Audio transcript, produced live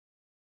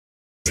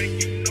We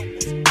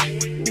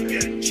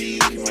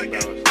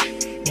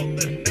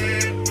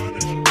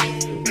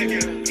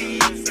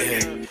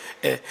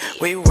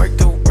work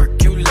to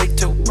work, you late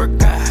to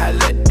work, I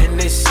holla and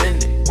they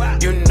send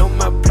it. You know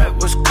my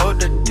pride was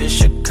colder than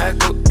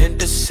Chicago in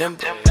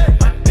December.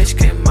 My bitch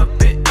came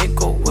up in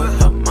ankle with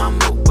her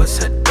mama was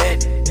her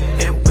daddy.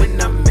 And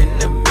when I'm in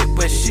the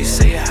Midwest, she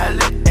say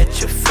holla at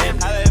your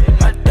family.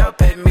 My dog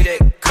paid me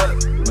that cup,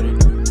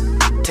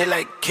 taste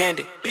like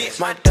candy.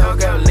 My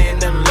dog out laying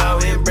them low,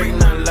 ain't breaking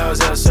no laws,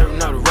 out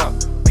serving all the rock.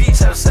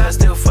 Outside,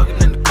 still fucking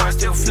in the car,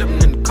 still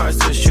flipping in the car,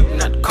 still shooting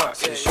at the car.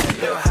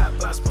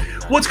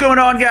 What's going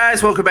on,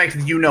 guys? Welcome back to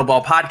the You Know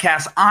Ball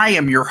podcast. I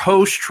am your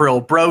host, Trill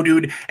Bro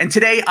Dude, and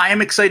today I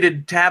am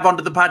excited to have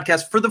onto the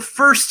podcast for the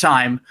first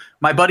time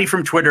my buddy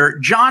from Twitter,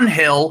 John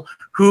Hill,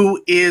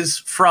 who is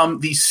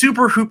from the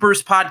Super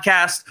Hoopers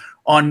podcast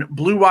on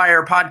Blue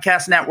Wire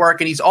Podcast Network,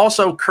 and he's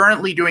also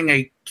currently doing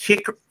a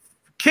Kickstarter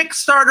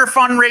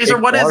fundraiser.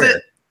 What is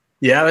it?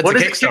 Yeah, that's what a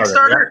is Kickstarter. It,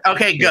 Kickstarter? Yeah.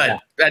 Okay, good.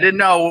 Yeah. I didn't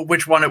know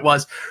which one it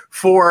was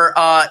for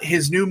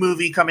his new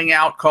movie coming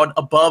out called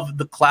Above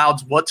the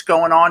Clouds. What's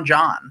going on,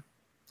 John?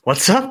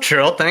 What's up,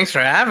 Trill? Thanks for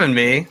having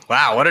me.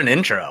 Wow, what an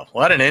intro.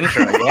 What an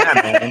intro. Yeah,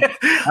 man.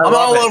 I'm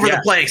all over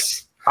the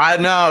place. I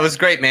know, it was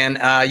great, man.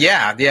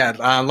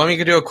 Let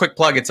me do a quick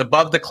plug. It's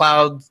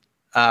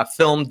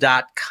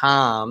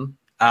abovethecloudfilm.com.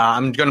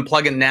 I'm going to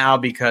plug it now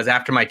because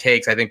after my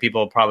takes, I think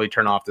people will probably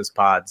turn off this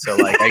pod. So,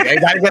 like, I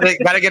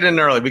gotta get in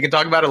early. We can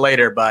talk about it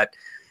later, but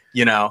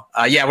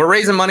we're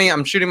raising money.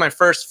 I'm shooting my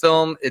first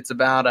film. It's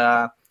about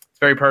it's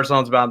very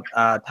personal. It's about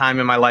time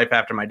in my life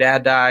after my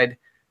dad died.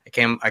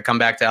 I come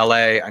back to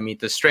LA. I meet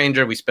this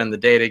stranger. We spend the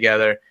day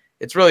together.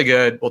 It's really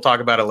good. We'll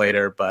talk about it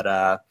later, but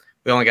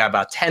we only got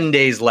about 10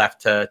 days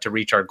left to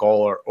reach our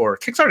goal. Or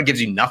Kickstarter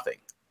gives you nothing.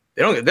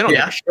 They don't give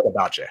a shit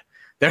about you.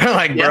 They're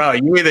like, bro,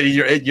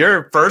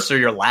 you're first or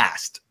you're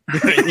last.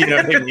 You know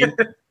what I mean?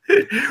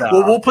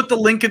 Well, we'll put the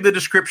link in the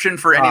description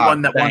for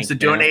anyone that wants to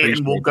donate,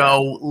 and we'll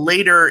go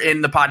later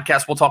in the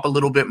podcast. We'll talk a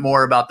little bit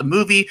more about the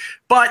movie,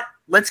 but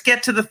let's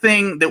get to the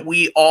thing that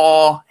we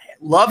all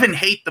love and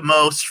hate the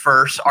most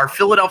first. Our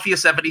Philadelphia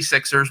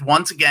 76ers,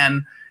 once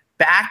again,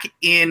 back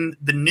in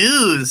the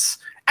news.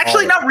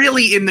 Actually, not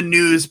really in the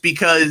news,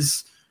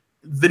 because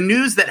the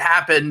news that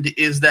happened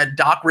is that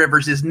Doc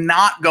Rivers is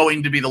not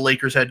going to be the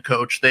Lakers head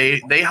coach.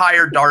 They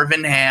hired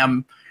Darvin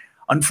Ham.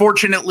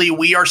 Unfortunately,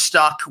 we are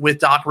stuck with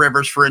Doc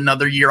Rivers for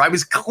another year. I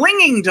was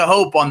clinging to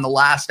hope on the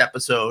last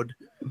episode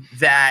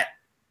that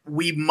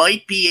we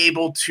might be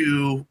able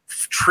to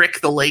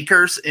trick the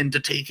Lakers into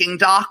taking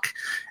Doc,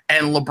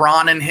 and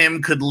LeBron and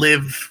him could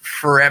live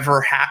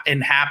forever in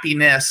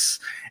happiness.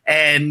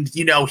 And,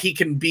 he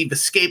can be the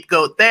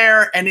scapegoat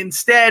there. And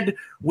instead,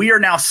 we are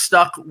now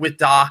stuck with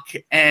Doc.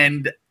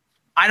 And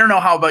I don't know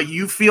how about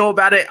you feel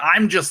about it.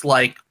 I'm just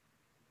like,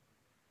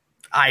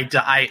 I'm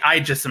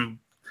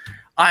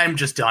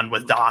just done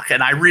with Doc.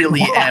 And I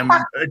really am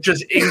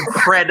just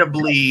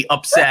incredibly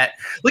upset.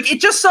 Like, it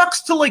just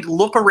sucks to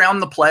look around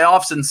the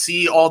playoffs and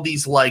see all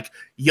these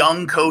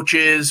young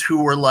coaches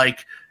who were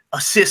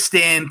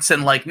assistants,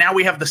 and now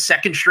we have the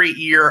second straight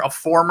year a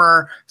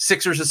former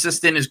Sixers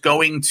assistant is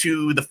going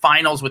to the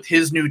finals with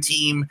his new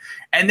team,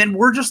 and then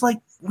we're just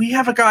we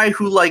have a guy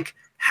who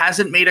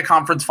hasn't made a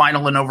conference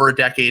final in over a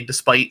decade,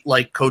 despite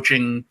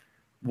coaching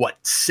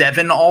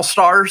 7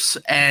 all-stars,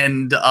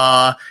 and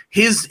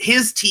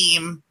his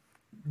team,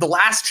 the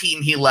last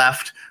team he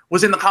left,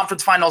 was in the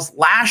conference finals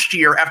last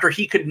year after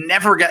he could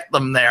never get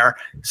them there.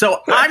 So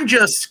I'm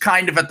just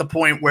kind of at the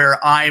point where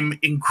I'm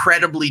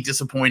incredibly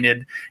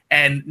disappointed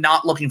and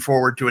not looking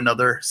forward to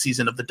another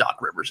season of the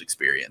Doc Rivers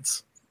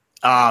experience.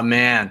 Oh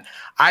man,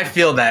 I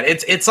feel that.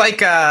 It's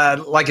like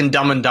in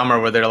Dumb and Dumber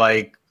where they're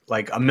like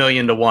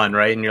 1,000,000 to 1,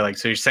 right? And you're like,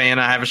 so you're saying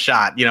I have a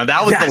shot?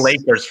 That was the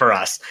Lakers for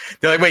us.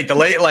 They're like,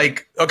 wait,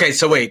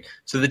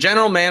 so the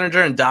general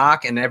manager and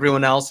Doc and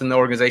everyone else in the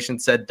organization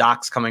said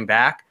Doc's coming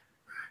back.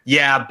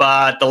 Yeah,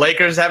 but the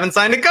Lakers haven't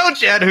signed a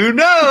coach yet. Who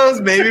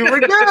knows? Maybe we're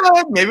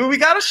good. Maybe we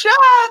got a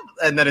shot.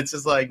 And then it's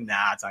just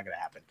nah, it's not going to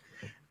happen.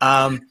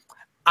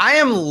 I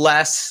am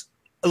less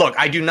 – look,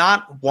 I'm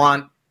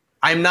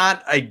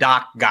not a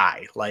Doc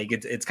guy.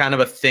 It's kind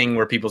of a thing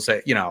where people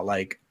say,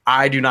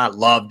 I do not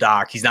love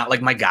Doc. He's not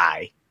my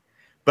guy.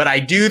 But I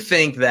do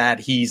think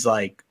that he's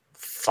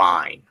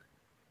fine.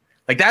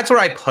 That's where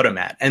I put him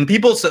at. And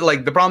people say,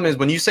 the problem is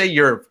when you say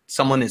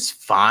someone is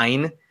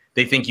fine,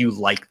 they think you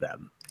like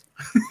them.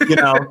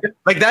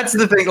 That's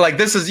the thing.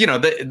 This is,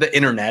 the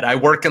internet. I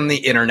work on the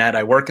internet.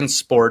 I work in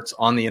sports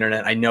on the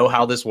internet. I know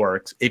how this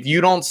works. If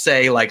you don't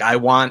say I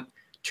want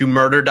to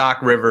murder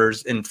Doc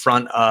Rivers in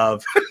front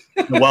of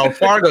the Wells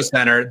Fargo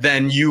Center,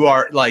 then you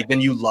are then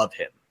you love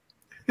him.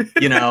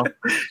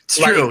 It's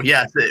true.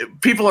 Yes.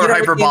 People are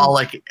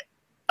hyperbolic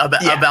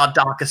about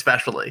Doc,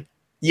 especially.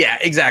 Yeah,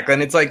 exactly.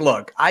 And it's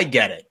look, I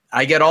get it.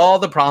 I get all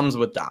the problems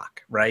with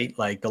Doc, right?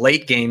 The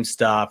late game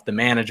stuff, the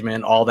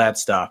management, all that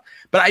stuff.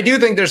 But I do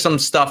think there's some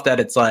stuff that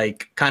it's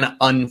kind of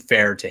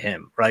unfair to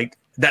him, right?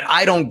 That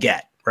I don't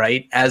get,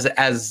 right? As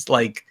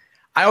I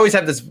always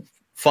have this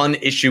fun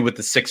issue with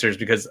the Sixers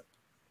because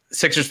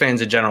Sixers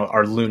fans in general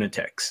are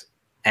lunatics.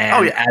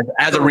 And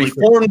as a Totally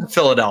reformed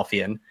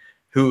Philadelphian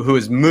who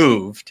has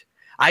moved,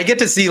 I get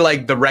to see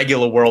like the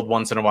regular world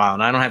once in a while,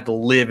 and I don't have to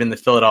live in the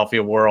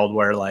Philadelphia world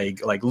where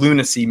like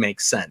lunacy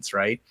makes sense,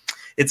 right?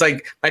 It's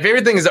like my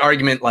favorite thing is the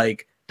argument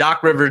like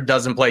Doc Rivers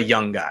doesn't play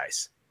young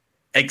guys,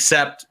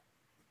 except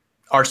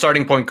our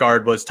starting point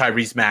guard was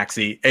Tyrese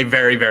Maxey, a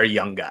very, very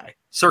young guy.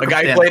 A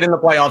guy who played in the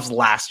playoffs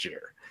last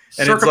year.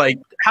 And it's like,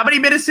 how many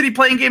minutes did he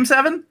play in Game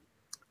 7?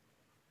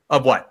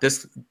 Of what?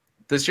 This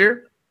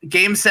year?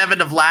 Game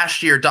 7 of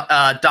last year,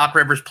 Doc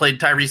Rivers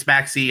played Tyrese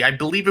Maxey. I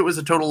believe it was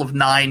a total of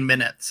 9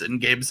 minutes in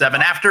Game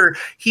 7 after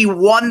he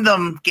won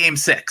them Game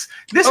 6.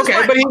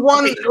 But he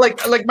won.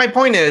 Like my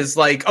point is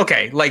like,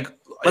 okay, like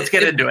let's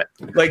get into it.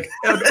 Like,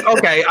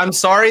 okay, I'm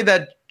sorry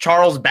that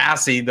Charles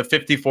Bassey, the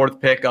 54th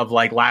pick of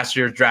like last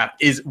year's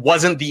draft,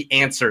 wasn't the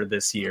answer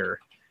this year.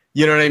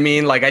 You know what I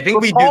mean? Like, I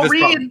think Paul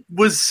Reed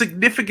was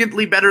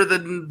significantly better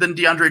than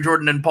DeAndre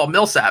Jordan and Paul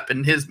Millsap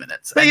in his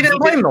minutes. But he didn't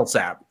play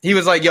Millsap. He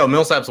was like, "Yo,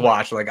 Millsap's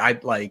watch." Like,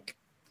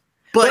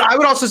 But I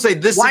would also say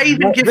this. Why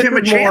even give him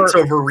a chance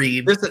over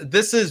Reed?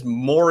 This is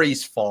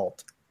Morey's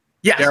fault.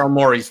 Yeah, Daryl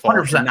Morey's fault,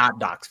 100%. not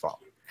Doc's fault.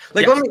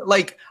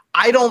 Like,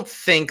 I don't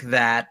think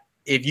that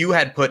if you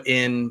had put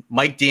in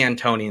Mike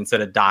D'Antoni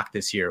instead of Doc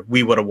this year,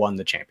 we would have won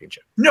the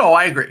championship. No,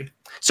 I agree.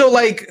 So,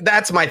 like,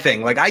 that's my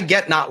thing. Like, I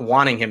get not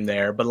wanting him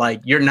there, but, like,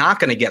 you're not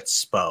going to get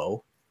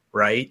Spo,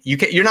 right?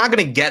 You're not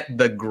going to get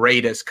the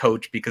greatest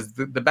coach because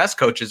the best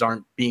coaches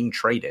aren't being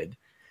traded,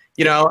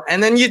 you know?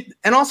 And then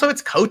and also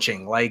it's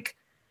coaching. Like,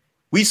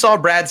 we saw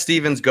Brad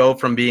Stevens go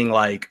from being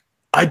like,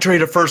 I'd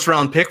trade a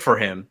first-round pick for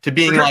him to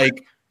being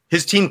like,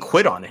 his team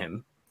quit on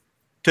him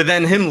to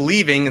then him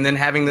leaving and then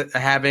having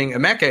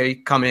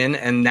Emeka come in,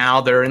 and now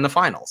they're in the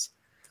finals.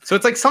 So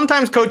it's like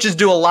sometimes coaches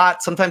do a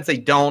lot, sometimes they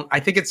don't. I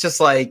think it's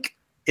just like,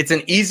 it's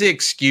an easy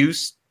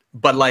excuse,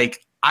 but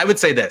like I would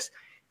say this: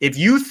 if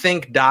you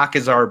think Doc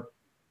is our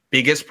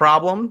biggest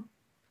problem,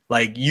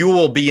 like you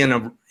will be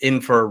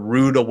in for a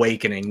rude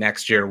awakening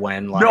next year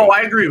when like no,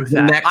 I agree with the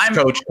that. Next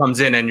coach comes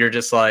in and you're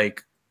just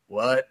like,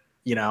 what?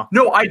 You know?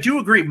 No, I do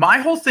agree. My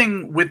whole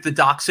thing with the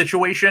Doc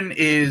situation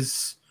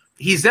is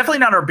he's definitely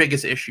not our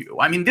biggest issue.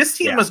 I mean, this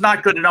team was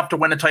not good enough to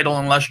win a title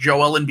unless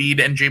Joel Embiid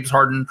and James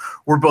Harden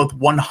were both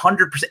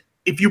 100%.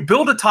 If you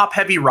build a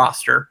top-heavy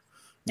roster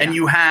and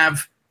you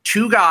have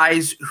two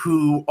guys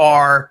who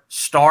are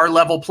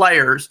star-level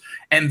players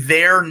and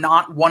they're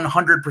not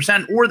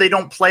 100% or they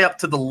don't play up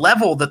to the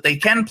level that they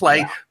can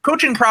play,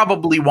 coaching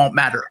probably won't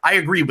matter. I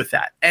agree with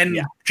that.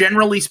 And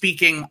generally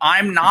speaking,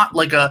 I'm not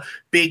like a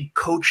big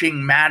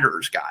coaching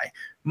matters guy.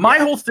 My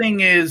whole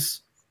thing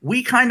is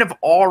we kind of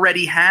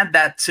already had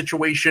that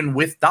situation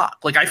with Doc.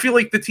 Like, I feel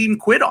like the team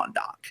quit on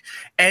Doc.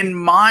 And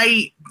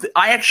I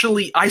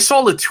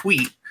saw a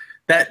tweet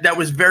that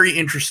was very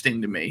interesting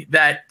to me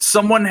that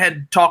someone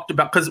had talked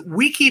about, because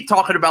we keep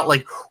talking about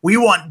like, we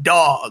want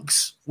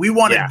dogs. We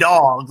want a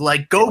dog.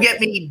 Like, go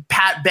get me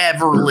Pat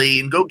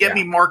Beverly and go get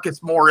me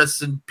Marcus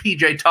Morris and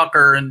PJ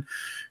Tucker. And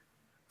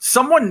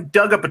someone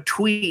dug up a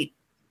tweet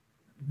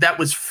that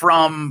was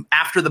from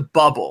after the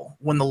bubble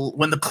when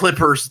the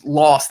Clippers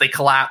lost, they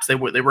collapsed. They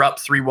were up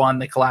 3-1,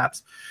 they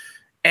collapsed.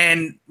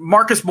 And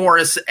Marcus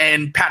Morris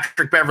and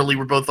Patrick Beverly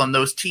were both on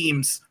those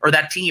teams, or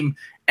that team.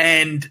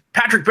 And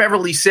Patrick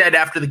Beverly said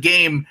after the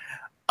game,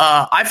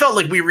 I felt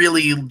like we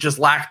really just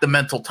lacked the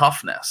mental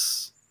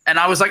toughness. And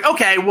I was like,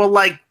 okay, well,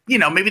 like, you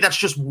know, maybe that's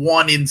just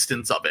one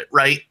instance of it,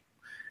 right?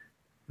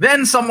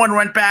 Then someone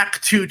went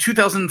back to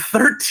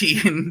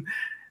 2013,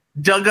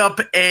 dug up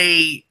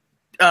a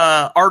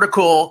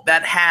article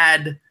that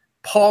had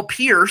Paul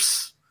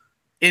Pierce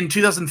in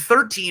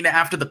 2013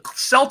 after the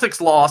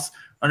Celtics loss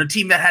on a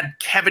team that had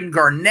Kevin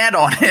Garnett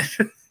on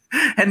it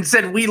and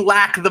said, we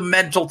lack the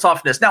mental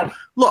toughness. Now,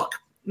 look,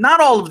 not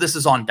all of this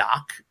is on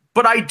Doc,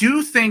 but I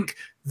do think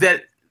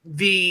that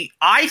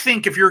I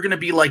think if you're going to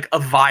be like a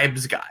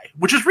vibes guy,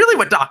 which is really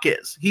what Doc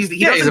is. He's a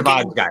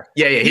vibes guy.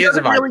 Yeah, he is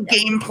a vibes really guy.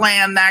 Game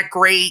plan that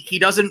great. He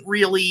doesn't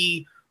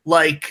really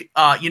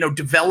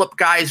develop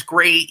guys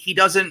great. He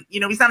doesn't,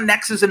 he's not an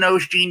X's and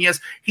O's genius.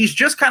 He's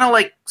just kind of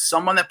like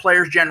someone that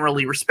players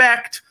generally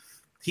respect.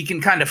 He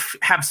can kind of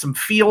have some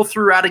feel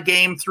throughout a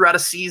game, throughout a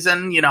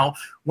season. You know,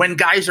 when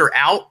guys are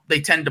out, they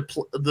tend to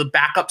the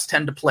backups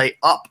tend to play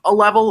up a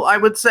level, I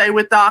would say,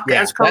 with Doc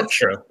as coach. That's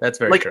true. That's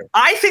very true.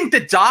 I think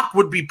that Doc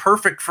would be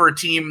perfect for a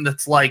team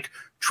that's like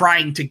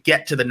trying to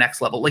get to the next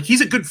level. Like, he's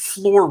a good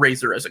floor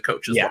raiser as a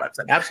coach is what I've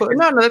said. Absolutely.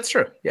 No, that's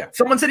true. Yeah.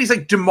 Someone said he's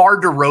like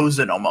DeMar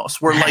DeRozan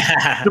almost, where like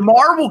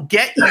DeMar will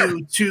get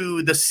you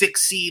to the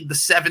 6 seed, the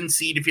 7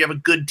 seed if you have a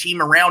good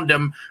team around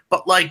him.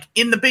 But like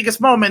in the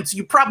biggest moments,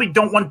 you probably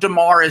don't want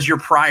DeMar as your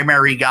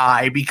primary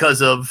guy because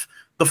of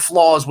the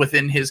flaws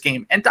within his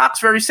game. And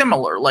Doc's very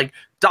similar. Like,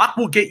 Doc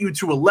will get you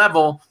to a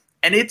level,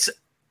 and it's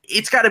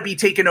got to be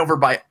taken over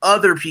by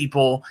other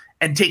people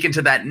and taken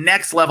to that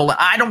next level.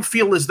 I don't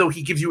feel as though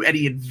he gives you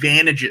any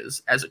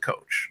advantages as a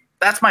coach.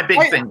 That's my big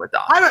thing with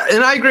Doc.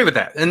 And I agree with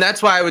that. And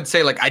that's why I would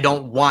say, like, I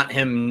don't want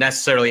him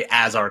necessarily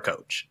as our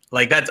coach.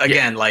 Like, that's,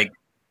 again, like,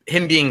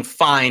 him being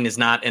fine is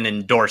not an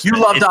endorsement.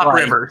 You love Doc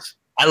Rivers.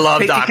 I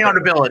love Doc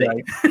accountability.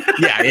 Rivers,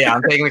 right? Yeah,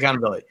 I'm taking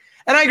accountability.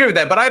 And I agree with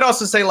that. But I'd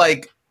also say,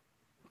 like,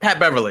 Pat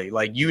Beverly,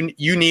 like, you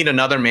need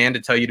another man to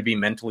tell you to be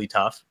mentally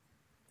tough.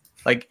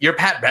 Like, you're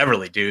Pat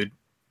Beverly, dude.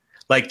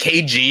 Like,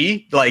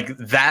 KG, like,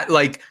 that,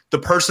 like, the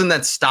person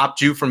that stopped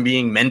you from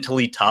being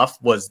mentally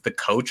tough was the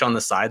coach on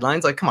the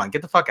sidelines. Like, come on,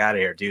 get the fuck out of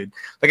here, dude.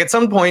 Like, at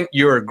some point,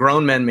 you're a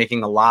grown man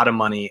making a lot of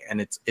money, and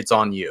it's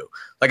on you.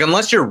 Like,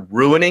 unless you're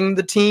ruining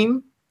the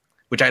team,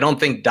 which I don't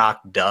think Doc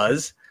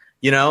does,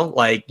 you know,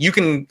 like, you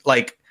can,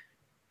 like,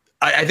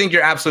 I think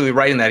you're absolutely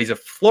right in that he's a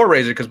floor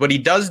raiser, because what he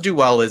does do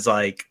well is,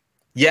 like,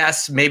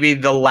 yes, maybe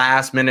the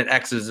last minute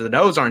X's and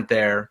O's aren't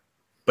there,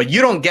 but you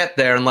don't get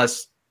there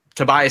unless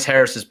Tobias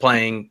Harris is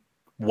playing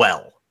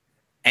well.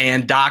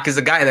 And Doc is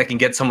a guy that can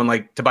get someone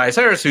like Tobias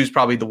Harris, who's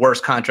probably the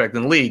worst contract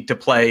in the league, to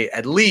play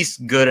at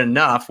least good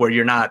enough where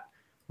you're not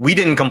 – we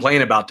didn't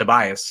complain about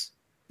Tobias.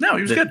 No,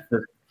 he was good.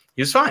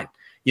 He was fine,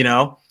 you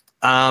know.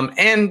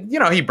 And, you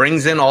know, he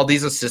brings in all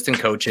these assistant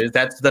coaches.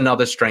 That's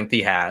another strength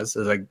he has.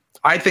 Is like,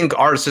 I think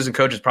our assistant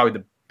coach is probably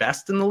the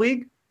best in the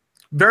league.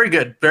 Very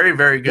good. Very,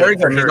 very good. Very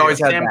good. He's always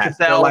had Sam that.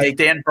 Cassell, So, like,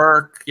 Dan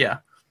Burke. Yeah.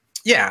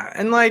 Yeah.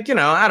 And, like, you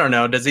know, I don't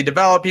know. Does he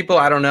develop people?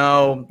 I don't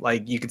know.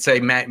 Like, you could say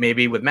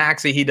maybe with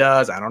Maxey he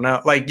does. I don't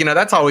know. Like, you know,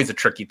 that's always a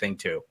tricky thing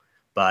too.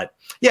 But,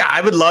 yeah,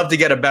 I would love to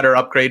get a better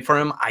upgrade for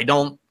him.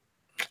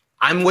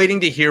 I'm waiting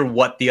to hear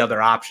what the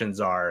other options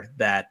are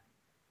that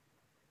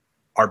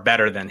are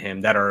better than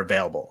him that are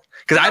available.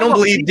 Because I don't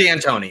believe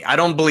D'Antoni. I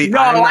don't believe. No,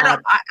 I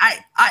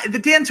don't. The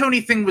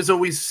D'Antoni thing was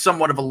always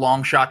somewhat of a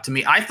long shot to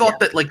me. I thought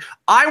that, like,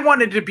 I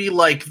wanted to be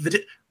like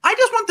I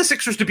just want the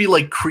Sixers to be,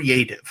 like,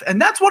 creative, and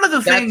that's one of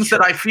the things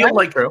that I feel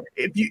like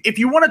if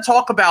you want to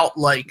talk about,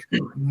 like,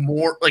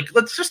 more, like,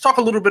 let's just talk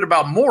a little bit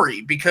about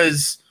Morey,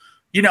 because,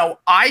 you know,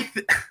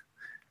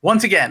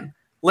 once again,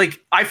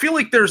 like, I feel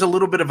like there's a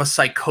little bit of a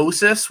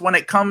psychosis when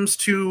it comes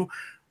to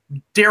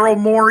Daryl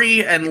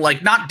Morey, and,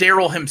 like, not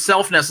Daryl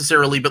himself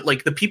necessarily, but,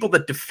 like, the people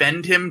that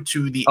defend him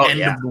to the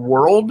end of the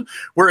world,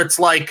 where it's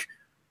like,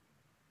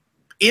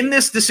 in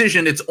this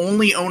decision, it's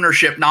only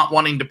ownership not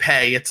wanting to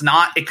pay. It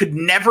could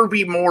never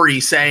be Morey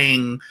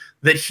saying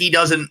that he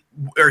doesn't,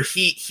 or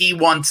he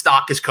wants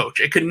Doc as coach.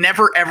 It could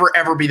never, ever,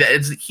 ever be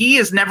that. He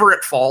is never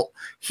at fault.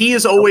 He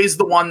is always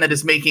the one that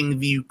is making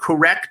the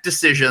correct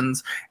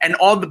decisions, and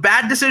all the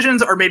bad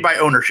decisions are made by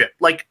ownership.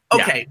 Like,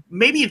 okay,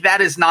 maybe that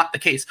is not the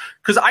case.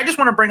 Because I just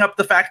want to bring up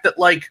the fact that,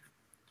 like,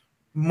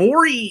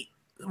 Morey,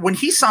 when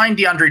he signed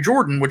DeAndre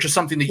Jordan, which is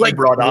something that you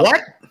brought up,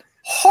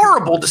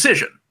 horrible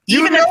decision.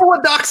 You know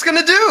what Doc's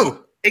gonna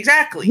do.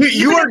 Exactly.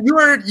 You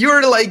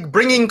are like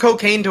bringing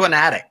cocaine to an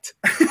addict.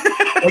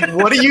 Like,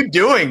 what are you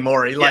doing,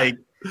 Morey? Like,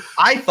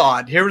 I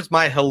thought, here's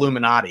my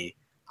Illuminati.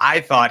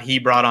 I thought he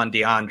brought on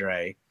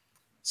DeAndre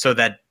so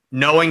that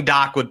knowing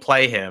Doc would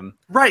play him,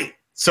 right,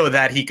 so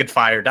that he could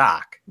fire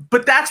Doc.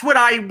 But that's what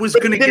I was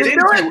going to get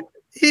into.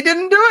 He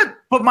didn't do it.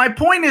 But my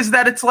point is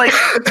that it's like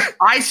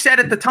I said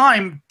at the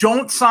time,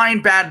 don't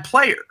sign bad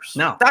players.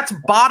 No. That's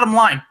bottom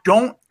line.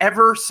 Don't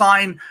ever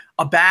sign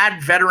a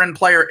bad veteran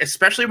player,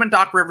 especially when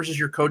Doc Rivers is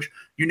your coach.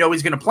 You know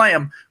he's going to play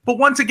him. But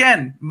once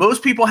again,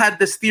 most people had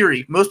this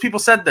theory. Most people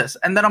said this.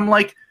 And then I'm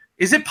like,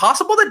 is it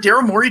possible that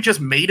Daryl Morey just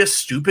made a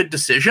stupid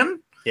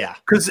decision? Yeah.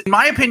 Because in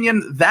my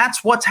opinion,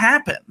 that's what's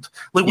happened.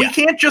 Like, we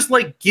can't just,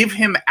 like, give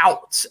him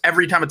outs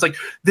every time. It's like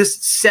this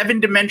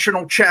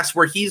 7-dimensional chess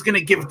where he's going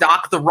to give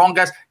Doc the wrong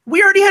guys.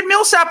 We already had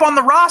Millsap on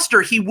the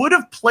roster. He would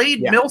have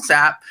played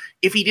Millsap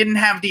if he didn't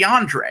have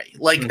DeAndre.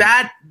 Like,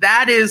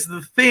 that is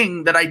the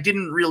thing that I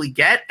didn't really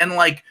get. And,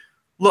 like,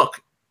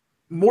 look,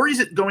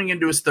 Morey's going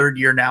into his third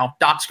year now.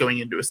 Doc's going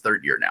into his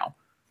third year now.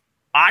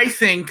 I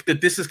think that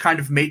this is kind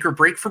of make or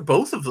break for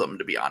both of them,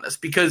 to be honest,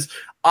 because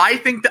I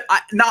think that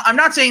I'm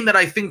not saying that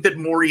I think that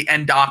Morey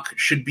and Doc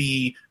should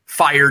be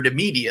fired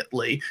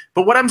immediately,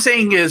 but what I'm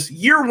saying is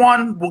year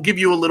one, we'll give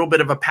you a little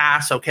bit of a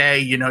pass. Okay.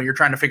 You know, you're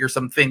trying to figure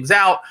some things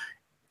out.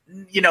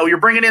 You know, you're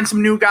bringing in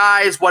some new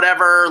guys,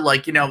 whatever,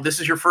 like, you know, this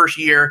is your first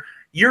year.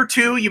 Year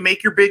two, you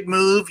make your big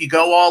move, you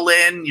go all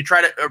in, you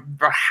try to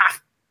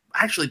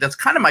actually, that's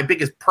kind of my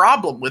biggest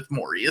problem with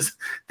Morey is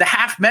the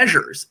half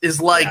measures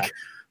is like,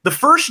 the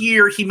first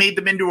year, he made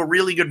them into a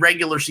really good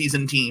regular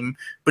season team,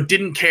 but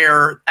didn't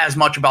care as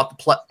much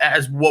about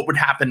as what would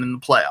happen in the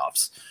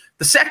playoffs.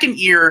 The second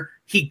year,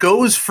 he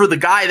goes for the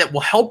guy that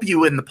will help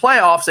you in the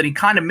playoffs, and he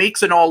kind of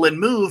makes an all-in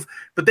move,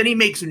 but then he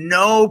makes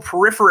no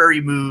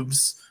periphery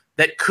moves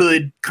that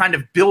could kind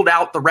of build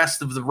out the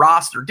rest of the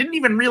roster. Didn't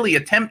even really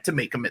attempt to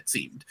make them, it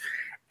seemed.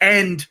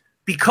 And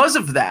because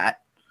of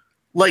that,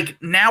 like,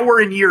 now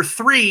we're in year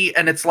three,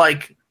 and it's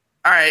like,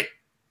 all right,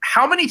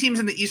 how many teams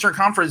in the Eastern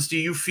Conference do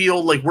you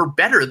feel like we're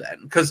better than?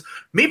 Because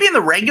maybe in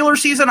the regular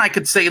season, I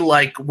could say,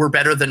 like, we're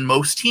better than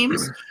most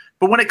teams.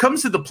 But when it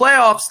comes to the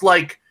playoffs,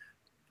 like,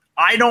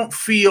 I don't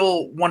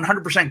feel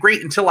 100%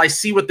 great until I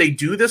see what they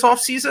do this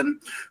offseason.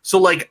 So,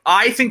 like,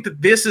 I think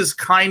that this is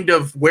kind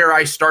of where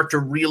I start to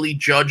really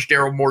judge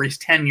Daryl Morey's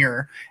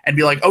tenure and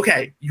be like,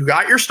 okay, you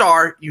got your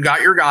star, you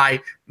got your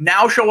guy.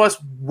 Now show us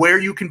where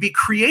you can be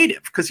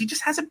creative, because he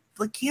just hasn't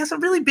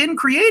really been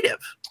creative.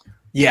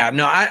 Yeah,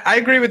 no, I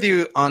agree with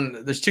you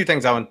on. There's two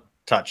things I want to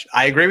touch.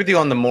 I agree with you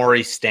on the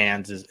Maury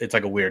stands. It's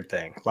like a weird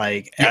thing.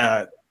 Like,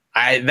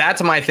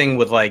 that's my thing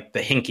with like the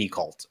Hinkie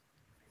cult.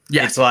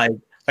 Yeah, it's like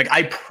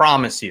I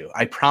promise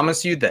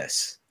you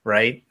this,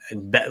 right?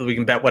 And we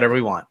can bet whatever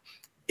we want.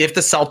 If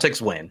the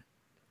Celtics win,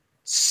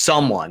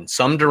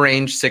 some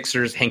deranged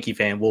Sixers Hinkie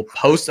fan will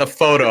post a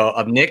photo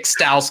of Nick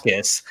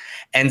Stauskas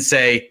and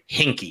say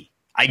Hinkie.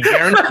 I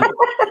guarantee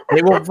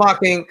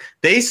you.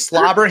 They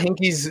slobber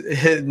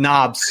Hinkie's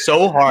knobs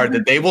so hard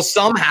that they will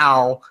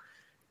somehow,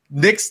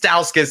 Nick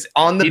Stauskas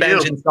on the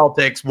bench in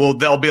Celtics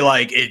they'll be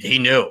like, he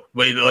knew.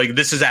 Like,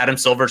 this is Adam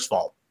Silver's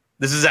fault.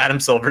 This is Adam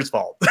Silver's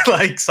fault.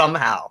 Like,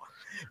 somehow.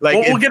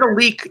 Like, we'll get a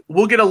leak.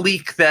 We'll get a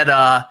leak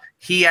that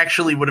he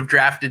actually would have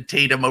drafted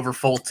Tatum over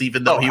Fultz,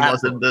 even though he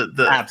wasn't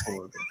the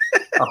absolutely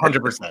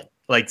 100%.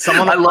 Like,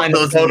 someone will find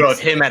a photo of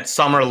him at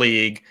Summer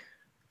League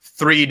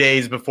 3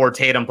 days before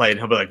Tatum played, and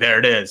he'll be like, "There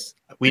it is.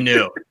 We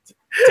knew.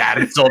 It's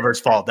Adam Silver's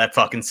fault. That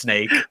fucking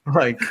snake."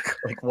 Like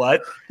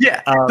what?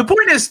 Yeah. The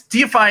point is,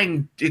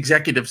 deifying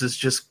executives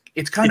is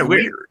it's kind of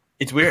weird.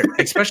 It's weird,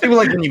 especially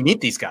when you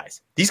meet these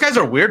guys. These guys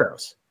are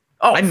weirdos.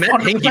 Oh, I met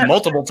 100%. Hinkie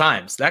multiple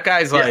times. That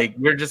guy's like,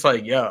 you're just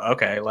like, yo,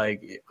 okay,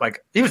 like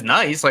he was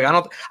nice. Like,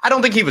 I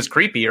don't think he was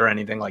creepy or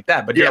anything like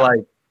that. But you're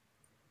like,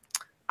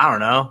 I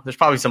don't know. There's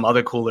probably some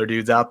other cooler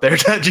dudes out there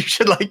that you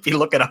should like be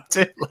looking up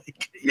to.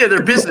 Like,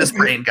 they're business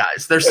brain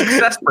guys. They're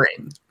success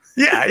brain.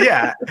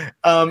 Yeah.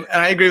 And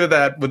I agree with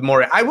that with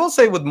Maury. I will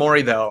say with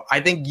Maury though, I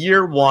think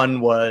year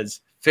one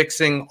was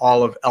fixing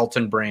all of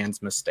Elton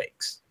Brand's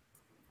mistakes.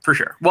 For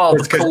sure. Well,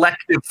 the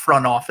collective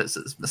front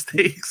office's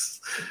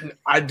mistakes.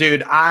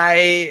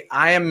 I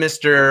am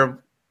Mr.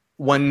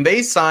 When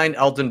they signed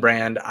Elton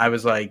Brand, I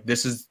was like,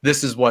 this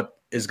is what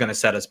is going to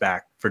set us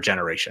back for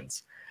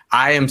generations.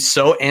 I am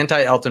so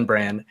anti Elton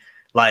Brand.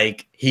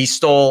 Like, he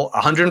stole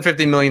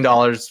 $150 million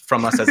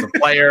from us as a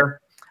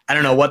player. I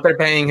don't know what they're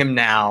paying him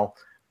now,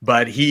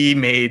 but he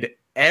made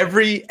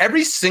every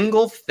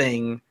single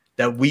thing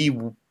that we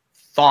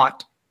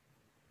thought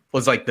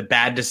was like the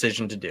bad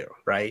decision to do,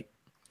 right?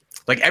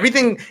 Like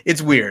everything,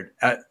 it's weird.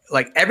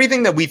 Like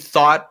everything that we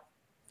thought,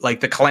 like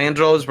the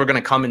Calandros were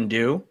going to come and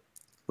do,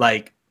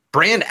 like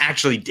Brand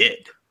actually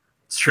did.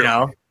 It's true. You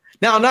know?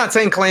 Now, I'm not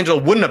saying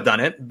Colangelo wouldn't have done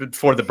it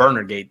before the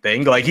Burnergate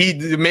thing. Like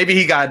maybe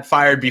he got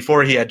fired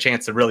before he had a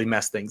chance to really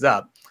mess things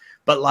up.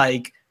 But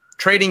like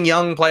trading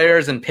young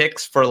players and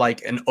picks for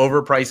like an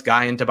overpriced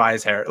guy in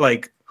Tobias Harris,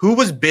 like who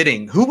was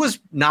bidding? Who was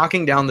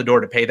knocking down the door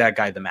to pay that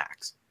guy the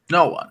max?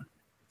 No one.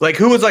 Like,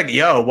 who was like,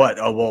 yo, what?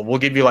 Oh, well, we'll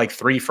give you like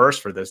 3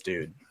 firsts for this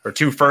dude, or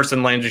 2 firsts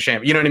and Landry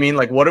Shamet. You know what I mean?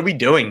 Like, what are we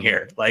doing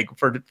here? Like,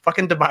 for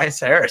fucking Tobias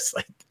Harris,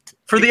 like,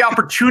 for the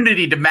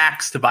opportunity to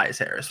max Tobias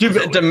Harris,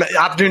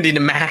 opportunity to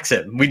max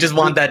him. We just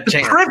want that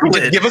chance.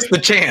 Just give us the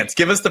chance.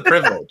 Give us the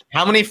privilege.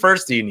 How many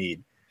firsts do you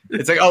need?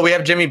 It's like, oh, we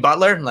have Jimmy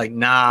Butler. Like,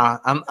 nah,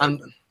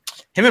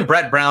 him and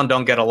Brett Brown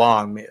don't get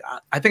along.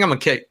 I think I'm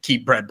gonna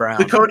keep Brett Brown.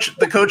 The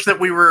coach that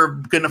we were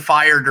gonna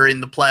fire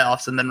during the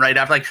playoffs, and then right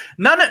after, like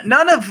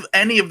none of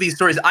any of these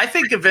stories. I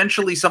think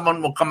eventually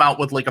someone will come out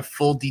with like a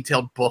full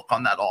detailed book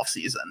on that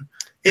offseason.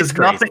 It's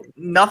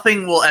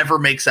nothing will ever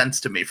make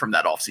sense to me from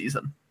that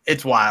offseason.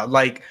 It's wild.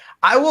 Like,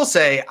 I will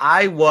say,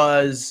 I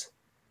was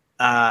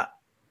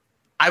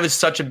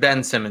such a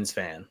Ben Simmons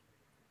fan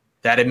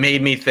that it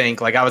made me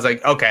think. Like, I was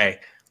like, okay.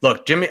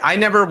 Look, I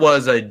never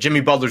was a Jimmy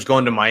Butler's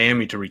going to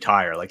Miami to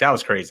retire. Like, that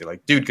was crazy.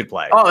 Like, dude could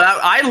play. Oh,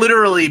 I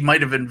literally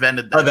might have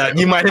invented that. Oh,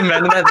 you might have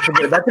invented that.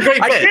 That's a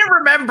great bit. I can't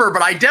remember,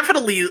 but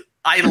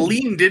I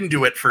leaned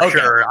into it for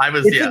sure.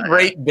 It's a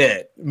great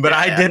bit, but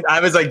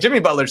I was like, Jimmy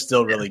Butler's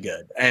still really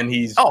good, and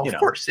he's of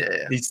course,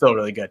 he's still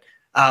really good.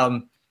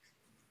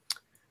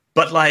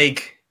 But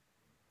like,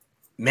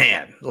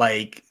 man,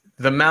 like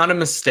the amount of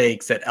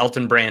mistakes that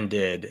Elton Brand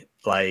did,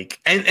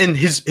 like, and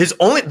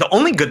the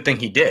only good thing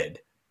he did.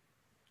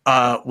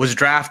 Was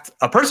draft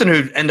a person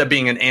who ended up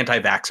being an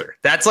anti-vaxxer.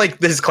 That's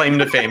like his claim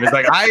to fame. It's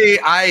like,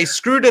 I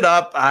screwed it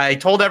up. I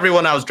told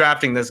everyone I was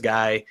drafting this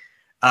guy.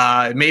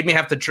 It made me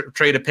have to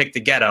trade a pick to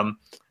get him.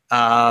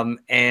 Oh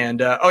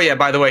yeah,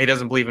 by the way, he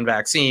doesn't believe in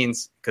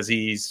vaccines because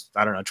he's,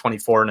 I don't know,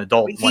 24, an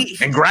adult,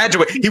 and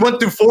graduate. He went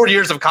through 4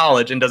 years of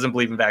college and doesn't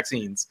believe in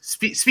vaccines.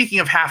 Speaking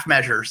of half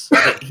measures,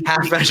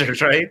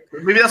 measures, right?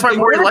 Maybe that's why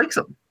Maury likes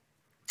him.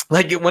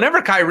 Like,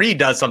 whenever Kyrie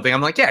does something,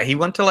 I'm like, yeah, he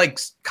went to like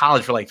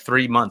college for like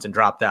 3 months and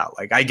dropped out.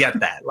 Like, I get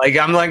that. Like,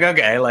 I'm like,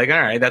 okay, like, all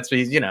right, that's what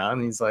he's,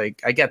 and he's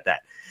like, I get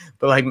that.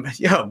 But like,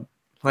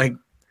 like,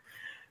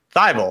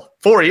 Thibault,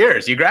 4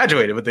 years, you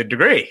graduated with a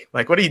degree.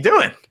 Like, what are you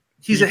doing?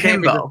 He's a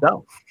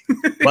himbo.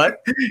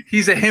 What?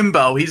 He's a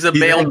himbo. He's a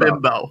male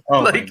bimbo.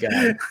 Oh my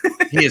God.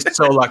 He is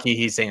so lucky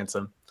he's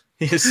handsome.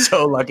 He is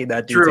so lucky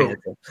that dude's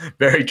handsome.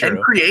 Very true.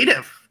 And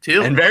creative,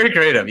 too. And very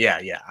creative.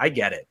 Yeah, I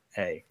get it.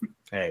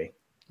 Hey,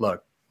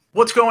 look.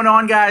 What's going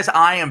on, guys?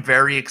 I am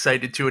very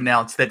excited to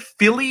announce that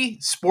Philly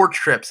Sports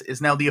Trips is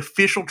now the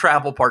official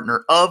travel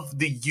partner of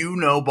the You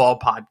Know Ball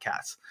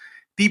podcast.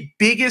 The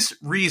biggest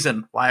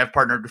reason why I've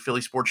partnered with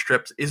Philly Sports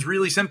Trips is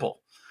really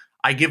simple.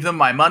 I give them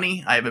my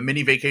money. I have a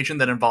mini vacation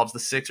that involves the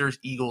Sixers,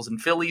 Eagles, and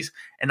Phillies,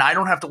 and I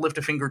don't have to lift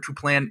a finger to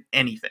plan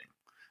anything.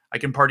 I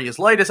can party as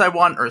light as I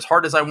want or as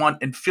hard as I want,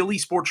 and Philly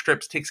Sports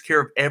Trips takes care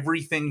of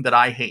everything that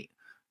I hate.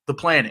 The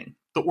planning,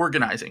 the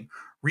organizing,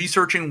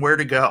 researching where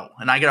to go.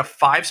 And I get a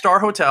 5-star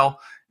hotel,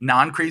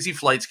 non-crazy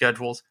flight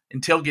schedules,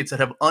 and tailgates that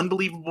have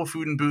unbelievable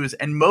food and booze,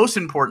 and most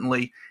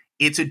importantly,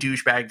 it's a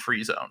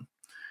douchebag-free zone.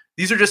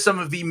 These are just some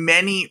of the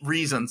many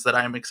reasons that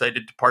I am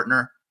excited to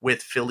partner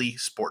with Philly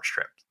Sports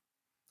Trips.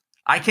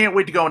 I can't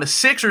wait to go on a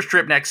Sixers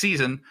trip next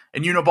season,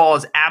 and Uniball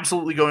is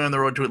absolutely going on the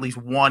road to at least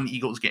one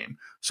Eagles game.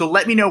 So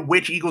let me know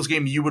which Eagles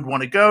game you would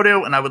want to go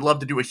to, and I would love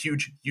to do a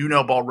huge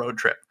Uniball road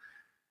trip.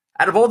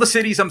 Out of all the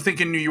cities, I'm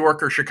thinking New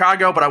York or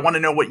Chicago, but I want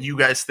to know what you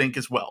guys think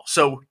as well.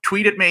 So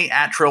tweet at me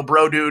at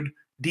TrillBroDude,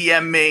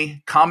 DM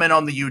me, comment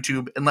on the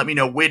YouTube, and let me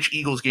know which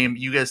Eagles game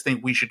you guys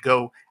think we should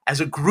go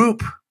as a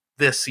group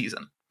this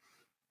season.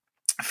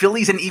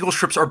 Phillies and Eagles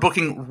trips are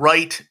booking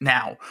right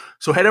now.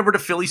 So head over to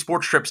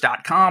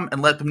phillysportstrips.com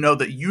and let them know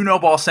that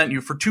Uniball sent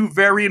you for 2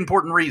 very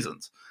important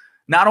reasons.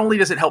 Not only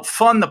does it help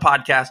fund the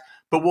podcast,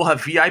 but we'll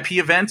have VIP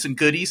events and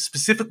goodies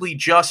specifically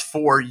just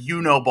for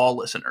Uniball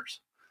listeners.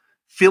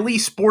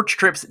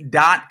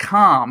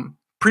 phillysportstrips.com,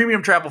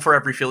 premium travel for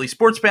every Philly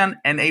sports fan,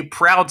 and a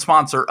proud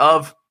sponsor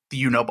of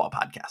the Uniball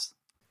podcast.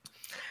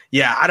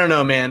 Yeah, I don't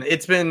know, man.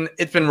 It's been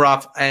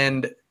rough,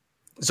 and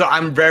so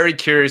I'm very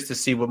curious to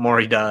see what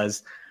Morey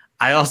does.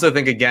 I also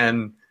think,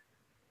 again,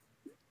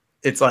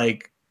 it's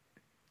like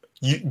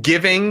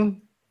giving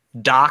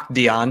Doc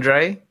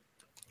DeAndre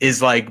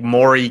is like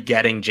Morey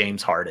getting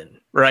James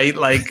Harden, right?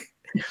 Like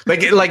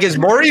is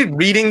Morey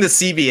reading the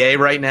CBA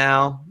right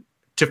now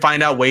to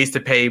find out ways to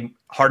pay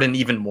Harden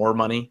even more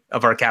money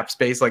of our cap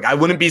space? Like, I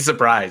wouldn't be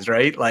surprised,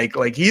 right?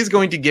 Like he's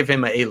going to give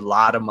him a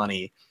lot of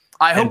money.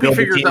 I hope he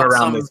figures out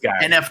some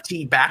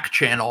NFT back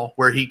channel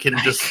where he can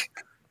just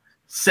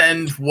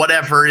send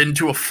whatever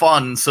into a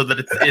fund so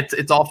that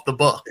it's off the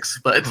books.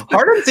 But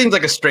Harden seems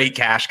like a straight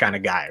cash kind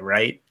of guy,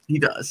 right? He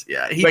does,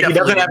 yeah. He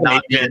doesn't have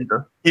an agent.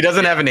 He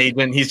doesn't have an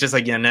agent. He's just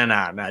like, yeah,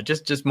 no.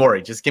 Just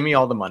Morey. Just give me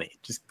all the money.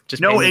 Just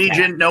no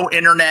agent, no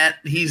internet.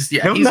 He's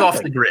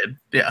off the grid.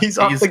 Yeah, he's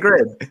off the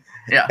grid.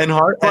 Yeah, and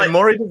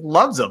Morey just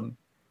loves him.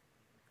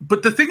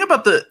 But the thing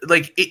about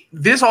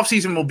this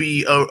offseason will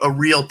be a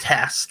real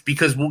test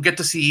because we'll get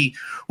to see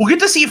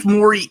if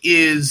Morey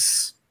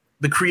is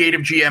the creative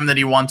GM that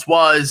he once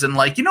was. And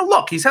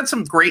look, he's had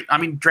some great,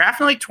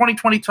 drafting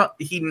 2020,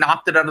 he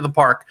knocked it out of the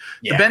park.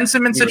 Yeah, the Ben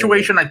Simmons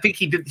situation, I think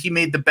he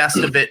made the best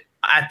of it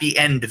at the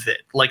end of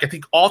it. I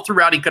think all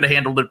throughout he could have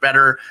handled it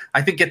better.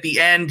 I think at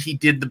the end he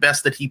did the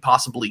best that he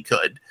possibly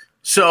could.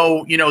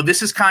 So,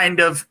 this is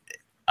kind of,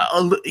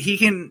 he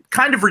can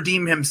kind of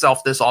redeem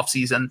himself this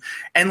offseason.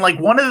 And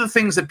one of the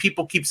things that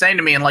people keep saying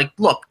to me, and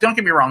look, don't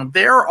get me wrong,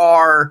 there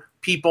are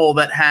people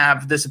that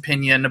have this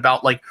opinion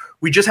about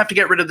we just have to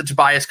get rid of the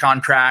Tobias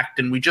contract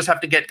and we just have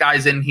to get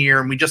guys in here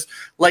and we just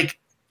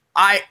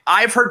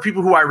I've heard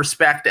people who I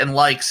respect and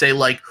say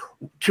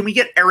can we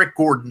get Eric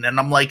Gordon? And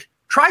I'm like,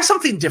 try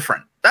something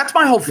different. That's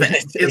my whole thing.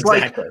 It's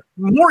exactly.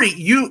 Morey,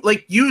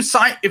 you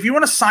sign, if you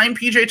want to sign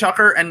PJ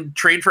Tucker and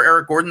trade for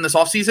Eric Gordon this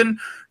offseason,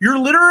 you're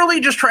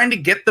literally just trying to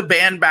get the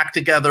band back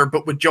together,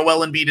 but with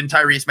Joel Embiid and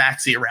Tyrese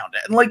Maxey around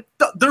it. And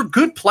they're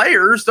good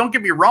players, don't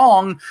get me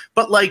wrong,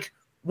 but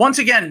once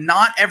again,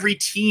 not every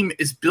team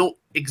is built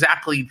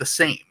exactly the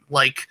same.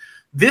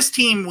 This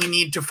team, we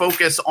need to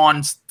focus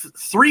on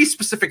 3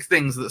 specific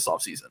things this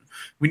offseason.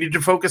 We need to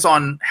focus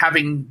on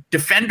having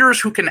defenders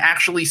who can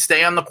actually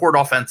stay on the court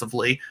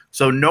offensively,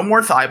 so no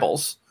more thigh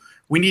balls.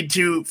 We need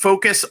to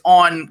focus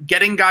on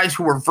getting guys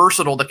who are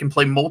versatile that can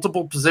play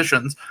multiple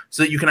positions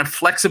so that you can have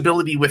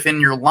flexibility within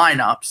your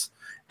lineups.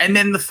 And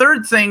then the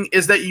third thing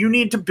is that you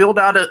need to build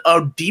out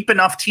a deep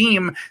enough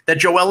team that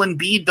Joel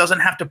Embiid doesn't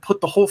have to put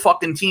the whole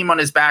fucking team on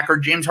his back, or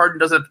James Harden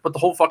doesn't have to put the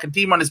whole fucking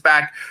team on his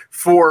back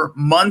for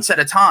months at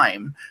a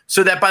time,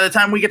 so that by the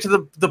time we get to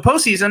the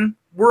postseason,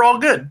 we're all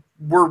good.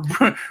 We're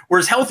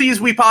as healthy as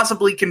we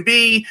possibly can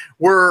be.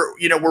 We're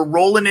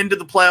rolling into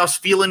the playoffs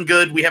feeling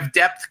good. We have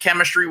depth,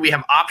 chemistry, we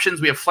have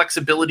options, we have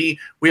flexibility,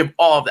 we have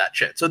all of that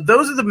shit. So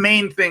those are the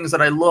main things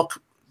that I look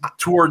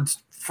towards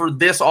for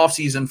this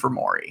offseason for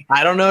Morey.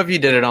 I don't know if you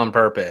did it on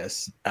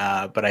purpose,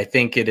 but I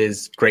think it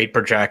is great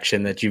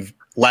projection that you've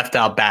left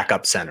out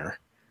backup center.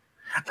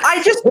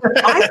 I think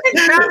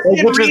that's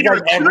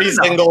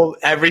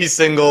every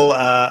single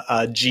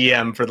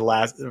GM for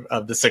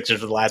the Sixers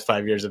for the last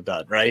 5 years have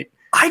done, right?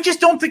 I just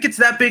don't think it's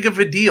that big of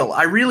a deal.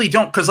 I really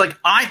don't, because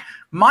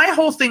my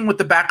whole thing with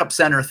the backup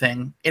center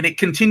thing, and it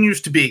continues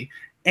to be,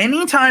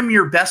 anytime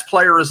your best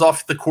player is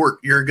off the court,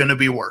 you're going to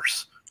be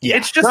worse. Yeah,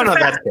 it's just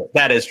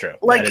that is true.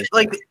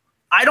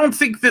 I don't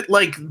think that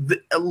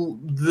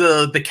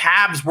the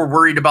Cavs were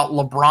worried about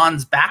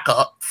LeBron's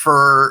backup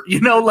for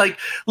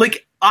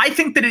I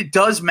think that it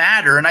does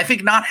matter, and I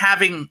think not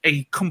having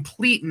a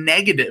complete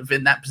negative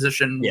in that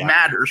position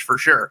matters for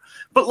sure.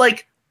 But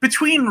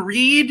between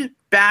Reed,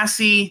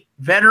 Bassey,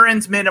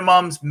 veterans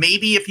minimums,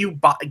 maybe if you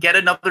get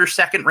another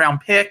second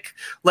round pick,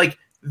 like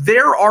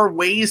there are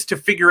ways to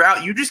figure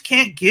out. You just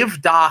can't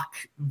give Doc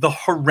the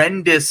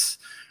horrendous,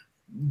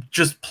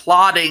 just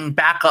plodding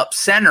backup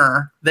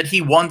center that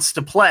he wants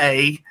to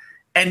play.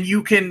 And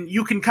you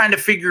can kind of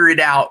figure it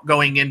out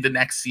going into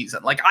next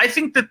season. Like, I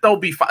think that they'll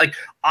be fine. Like,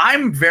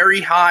 I'm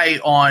very high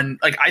on,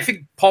 like, I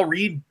think Paul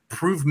Reed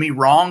proved me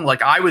wrong.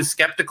 Like, I was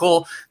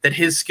skeptical that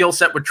his skill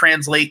set would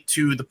translate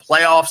to the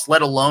playoffs,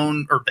 let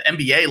alone, or the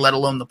NBA, let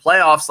alone the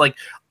playoffs. Like,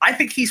 I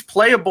think he's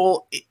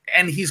playable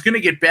and he's going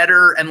to get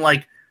better. And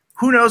like,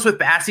 who knows with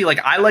Bassey? Like,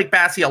 I like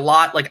Bassey a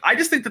lot. Like, I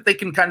just think that they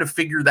can kind of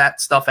figure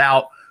that stuff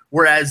out.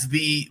 Whereas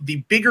the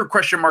bigger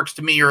question marks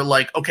to me are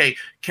like, okay,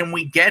 can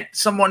we get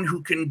someone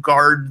who can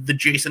guard the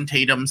Jason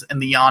Tatums and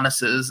the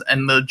Giannis's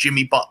and the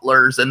Jimmy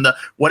Butlers and the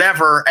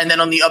whatever, and then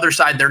on the other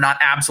side, they're not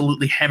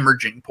absolutely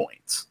hemorrhaging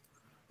points.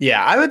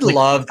 Yeah, I would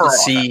love to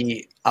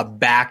see a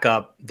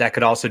backup that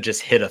could also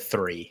just hit a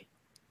three.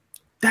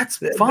 That's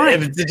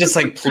fine. Just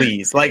like,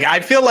 please. Like,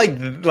 I feel like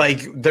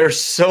there's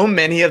so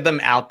many of them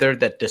out there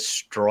that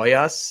destroy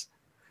us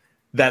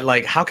that,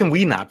 like, how can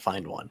we not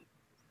find one?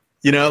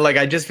 You know, like,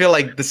 I just feel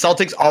like the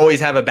Celtics always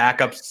have a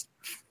backup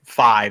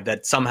five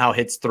that somehow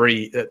hits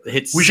three.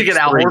 Hits. We should get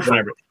Al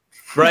Horford,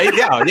 right?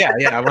 Yeah.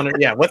 I wonder.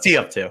 Yeah, what's he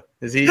up to?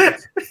 Is he?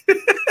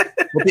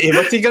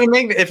 What's he going to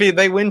make if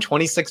they win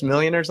 $26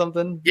 million or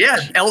something? Yeah,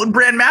 Elton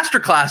Brand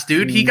masterclass,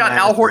 dude. He got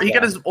Al Horford. He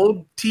got his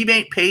old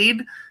teammate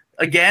paid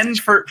again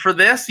for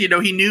this. You know,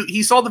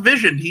 he saw the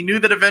vision. He knew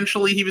that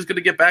eventually he was going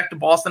to get back to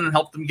Boston and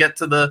help them get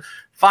to the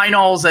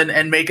finals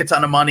and make a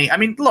ton of money. I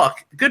mean, look,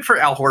 good for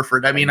Al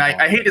Horford. I mean,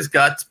 I hate his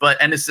guts,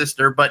 and his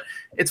sister, but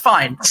it's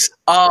fine.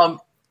 Can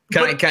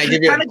I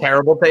give you a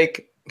terrible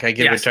take? Can I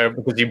give you a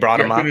terrible, because you brought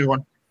him up? Give me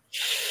one.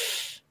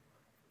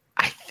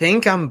 I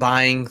think I'm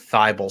buying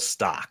Thibault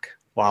stock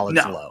while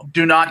it's low.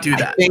 Do not do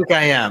that. I think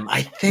I am.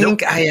 I am.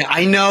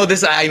 I know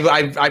this.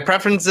 I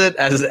preference it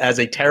as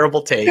a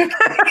terrible take.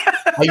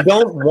 I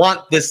don't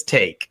want this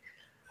take.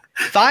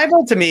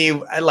 Thibault to me,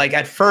 like,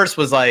 at first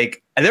was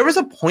like, there was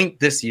a point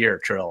this year,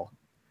 Trill,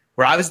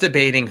 where I was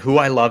debating who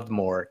I loved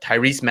more,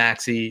 Tyrese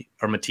Maxey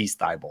or Matisse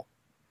Thibault.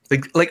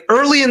 Like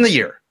early in the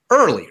year,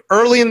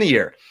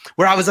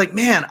 where I was like,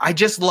 man, I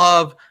just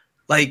love,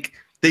 like,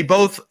 they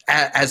both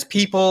as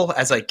people,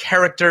 as like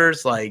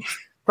characters, like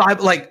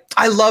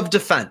I love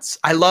defense.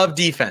 I love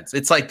defense.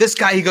 It's like this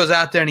guy, he goes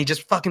out there and he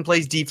just fucking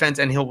plays defense,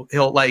 and he'll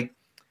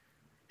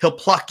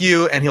pluck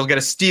you and he'll get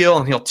a steal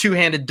and he'll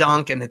two-handed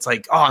dunk. And it's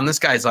like, oh, and this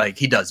guy's like,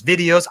 he does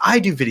videos. I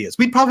do videos.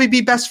 We'd probably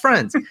be best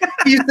friends.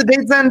 He used to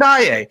date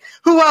Zendaya.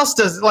 Who else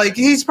does, like,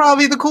 he's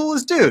probably the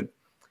coolest dude.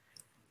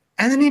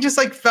 And then he just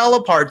like fell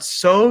apart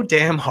so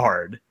damn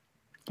hard.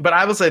 But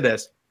I will say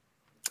this.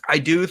 I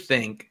do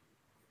think,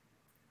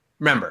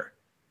 remember,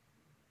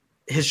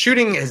 his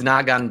shooting has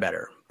not gotten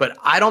better, but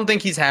I don't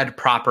think he's had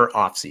proper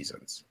off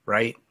seasons,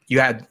 right? You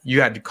had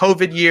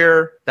COVID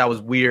year. That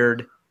was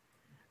weird.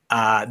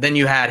 Then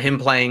you had him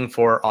playing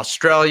for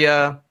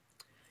Australia,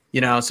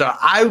 you know, so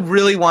I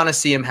really want to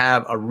see him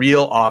have a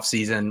real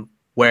offseason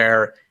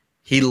where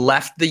he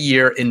left the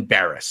year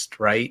embarrassed,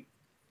 right?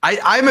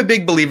 I'm a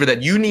big believer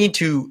that you need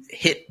to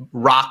hit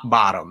rock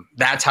bottom.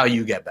 That's how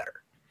you get better.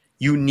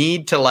 You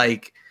need to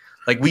like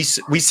we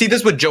see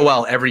this with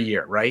Joel every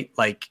year, right?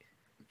 Like,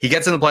 he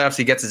gets in the playoffs,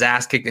 he gets his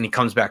ass kicked, and he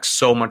comes back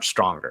so much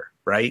stronger,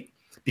 right?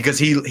 Because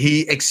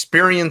he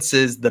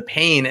experiences the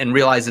pain and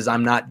realizes,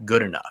 I'm not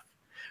good enough,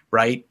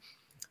 right?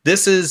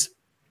 This is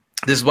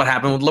what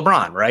happened with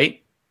LeBron,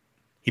 right?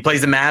 He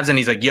plays the Mavs and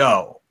he's like,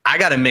 yo, I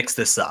got to mix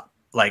this up.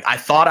 Like, I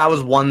thought I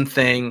was one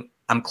thing.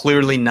 I'm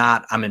clearly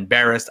not. I'm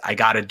embarrassed. I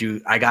got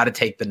to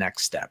take the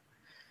next step.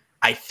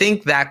 I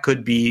think that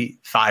could be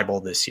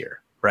Thibault this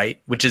year,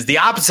 right? Which is the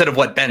opposite of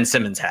what Ben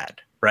Simmons had,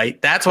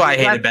 right? That's why I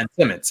hated Ben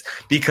Simmons,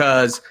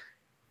 because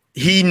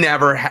he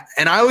never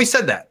and I always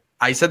said that.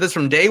 I said this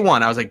from day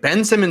one. I was like,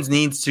 Ben Simmons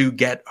needs to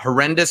get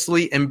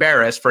horrendously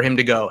embarrassed for him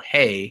to go,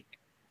 hey,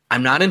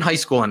 I'm not in high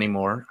school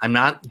anymore. I'm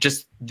not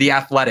just the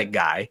athletic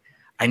guy.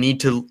 I need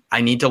to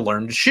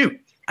learn to shoot.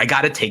 I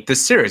got to take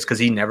this serious, because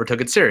he never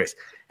took it serious.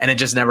 And it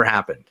just never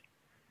happened.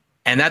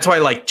 And that's why,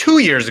 like, 2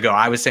 years ago,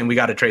 I was saying we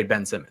got to trade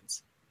Ben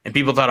Simmons. And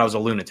people thought I was a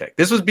lunatic.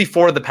 This was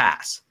before the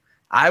pass.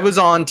 I was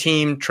on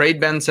team trade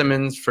Ben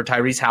Simmons for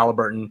Tyrese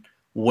Halliburton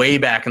way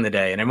back in the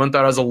day. And everyone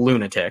thought I was a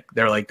lunatic.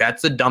 They're like,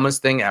 that's the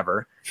dumbest thing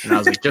ever. And I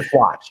was like, just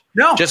watch.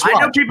 Just watch. I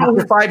know people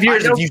for 5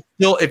 years,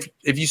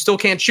 if you still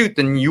can't shoot,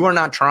 then you are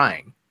not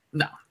trying.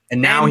 No.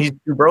 And now he's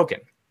too broken.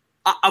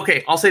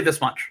 Okay, I'll say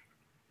this much.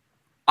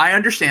 I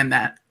understand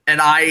that. And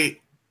I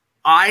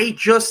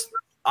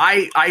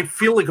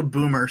feel like a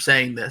boomer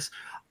saying this.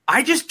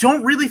 I just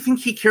don't really think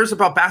he cares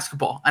about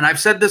basketball. And I've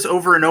said this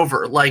over and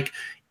over. Like,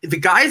 the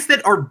guys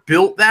that are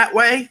built that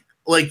way,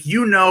 like,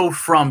 you know,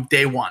 from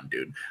day one,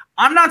 dude.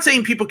 I'm not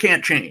saying people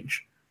can't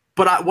change,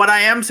 but what I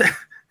am saying,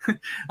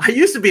 I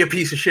used to be a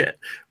piece of shit,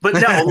 but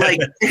no,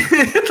 like,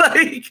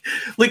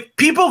 like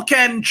people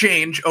can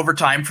change over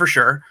time for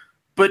sure.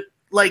 But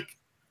like,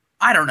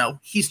 I don't know,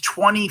 he's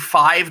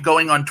 25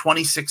 going on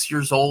 26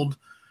 years old.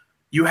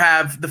 You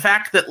have the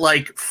fact that,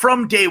 like,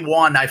 from day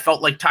one, I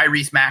felt like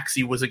Tyrese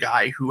Maxey was a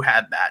guy who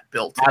had that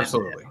built in.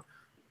 Absolutely.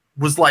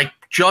 Was like,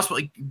 just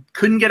like,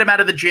 couldn't get him out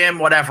of the gym,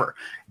 whatever.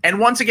 And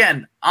once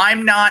again,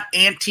 I'm not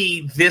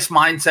anti this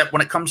mindset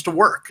when it comes to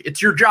work.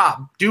 It's your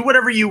job. Do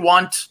whatever you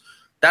want.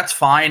 That's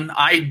fine.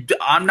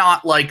 I'm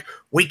not like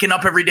waking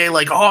up every day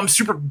like, oh, I'm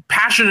super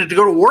passionate to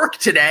go to work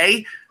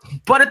today.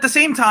 But at the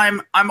same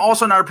time, I'm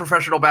also not a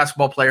professional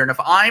basketball player. And if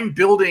I'm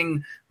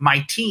building my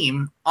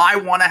team, I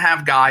want to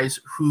have guys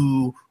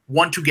who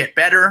want to get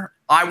better.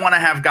 I want to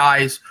have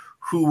guys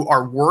who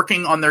are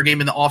working on their game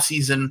in the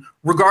offseason,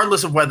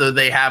 regardless of whether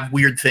they have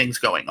weird things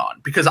going on.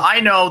 Because I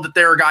know that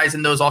there are guys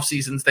in those off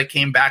seasons that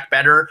came back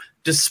better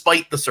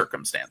despite the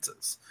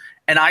circumstances.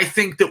 And I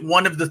think that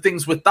one of the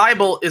things with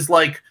Thibault is,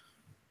 like,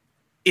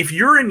 if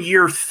you're in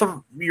year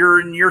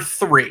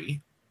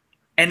 3,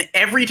 and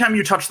every time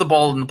you touch the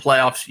ball in the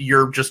playoffs,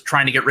 you're just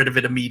trying to get rid of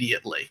it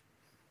immediately,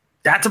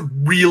 that's a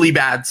really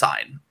bad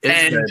sign.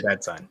 It's a very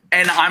bad sign.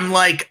 And I'm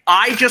like,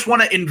 I just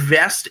want to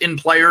invest in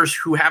players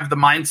who have the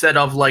mindset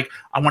of, like,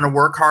 I want to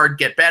work hard,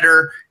 get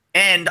better,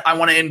 and I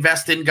want to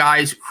invest in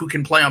guys who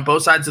can play on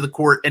both sides of the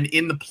court. And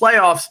in the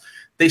playoffs,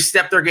 they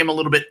step their game a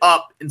little bit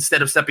up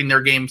instead of stepping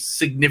their game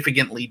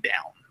significantly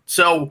down.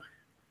 So,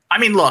 I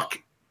mean,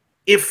 look,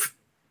 if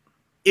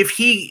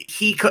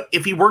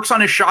he works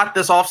on his shot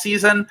this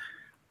offseason,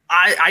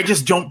 I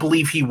just don't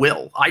believe he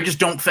will. I just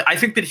don't. I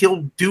think that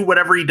he'll do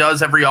whatever he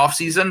does every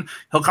offseason.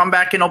 He'll come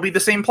back and he'll be the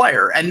same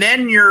player. And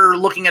then you're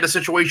looking at a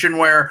situation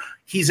where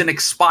he's an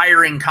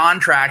expiring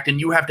contract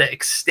and you have to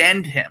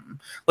extend him.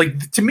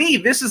 Like, to me,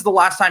 this is the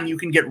last time you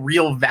can get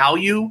real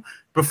value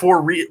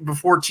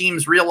before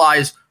teams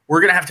realize we're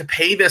going to have to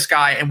pay this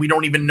guy and we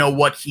don't even know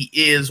what he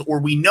is, or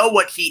we know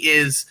what he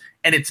is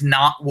and it's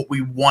not what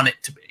we want it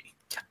to be.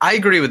 I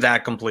agree with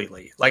that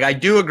completely. Like, I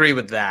do agree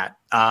with that.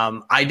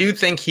 I do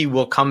think he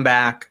will come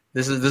back.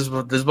 This is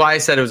why I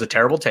said it was a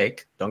terrible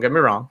take. Don't get me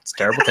wrong. It's a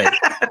terrible take.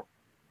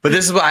 But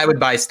this is why I would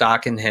buy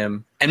stock in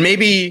him. And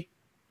maybe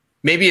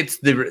it's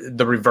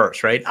the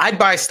reverse, right? I'd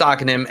buy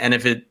stock in him, and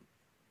if it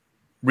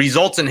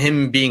results in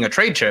him being a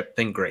trade chip,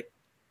 then great.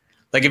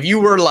 Like, if you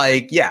were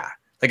like, yeah,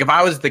 like if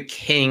I was the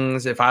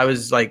Kings, if I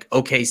was like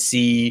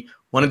OKC,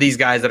 one of these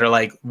guys that are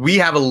like, we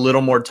have a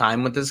little more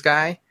time with this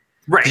guy.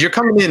 Right. You're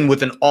coming in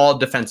with an all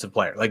defensive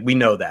player. Like, we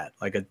know that.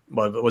 Like,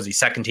 what was he,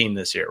 second team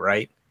this year,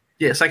 right?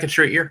 Yeah, second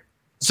straight year.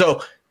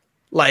 So,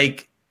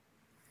 like,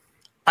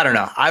 I don't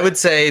know. I would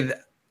say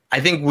I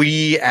think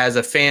we as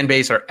a fan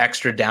base are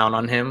extra down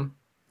on him.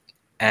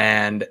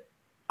 And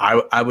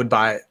I'd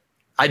buy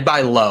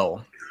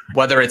low.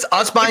 Whether it's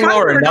us buying low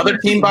or another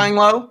team buying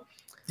low.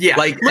 Yeah.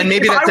 Like, and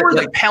maybe if I were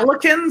the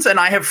Pelicans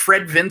and I have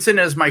Fred Vincent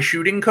as my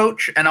shooting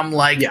coach, and I'm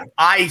like, yeah,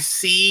 I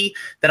see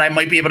that I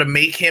might be able to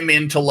make him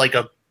into like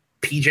a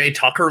PJ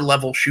Tucker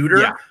level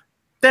shooter,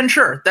 then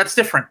sure, that's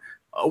different.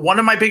 One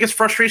of my biggest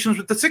frustrations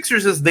with the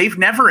Sixers is they've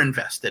never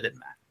invested in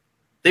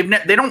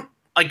that. They don't,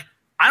 like,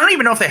 I don't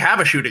even know if they have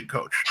a shooting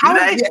coach.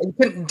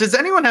 Does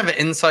anyone have an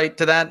insight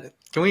to that?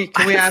 Can we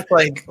ask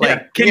like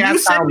can you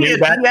send me a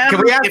DM?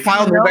 Can we ask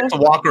Kyle Newbeck to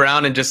walk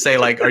around and just say,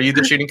 like, are you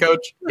the shooting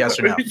coach? Yes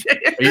or no?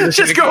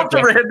 Just go up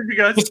to random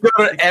guys. Just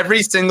go to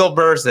every single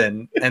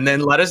person and then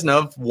let us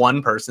know if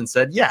one person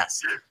said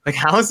yes. Like,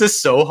 how is this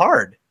so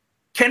hard?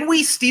 Can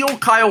we steal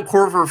Kyle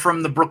Korver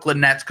from the Brooklyn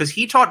Nets? Because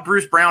he taught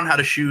Bruce Brown how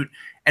to shoot,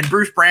 and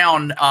Bruce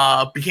Brown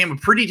became a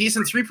pretty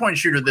decent three-point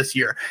shooter this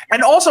year.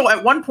 And also,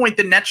 at one point,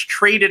 the Nets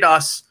traded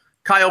us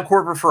Kyle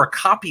Korver for a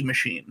copy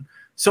machine.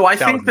 So I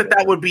think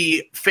that would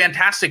be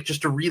fantastic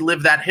just to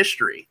relive that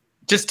history.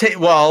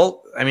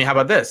 How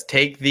about this?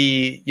 Take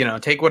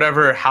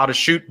whatever how to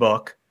shoot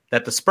book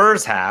that the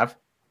Spurs have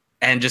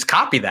and just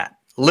copy that.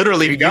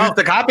 Literally use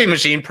the copy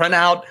machine, print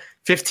out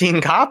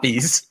 15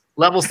 copies.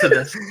 Levels to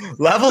this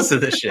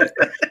shit.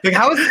 Like,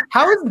 how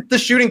is the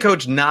shooting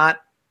coach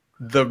not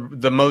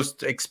the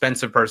most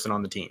expensive person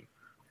on the team?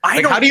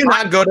 How do you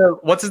not go to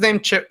what's his name?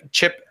 Chip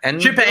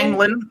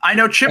Anglin. I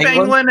know Chip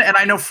Anglin and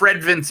I know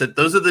Fred Vincent.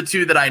 Those are the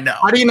two that I know.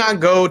 How do you not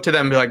go to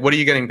them and be like, what are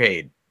you getting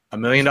paid? $1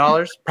 million?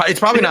 It's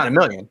probably not $1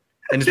 million.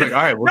 And just like,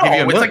 all right, we'll give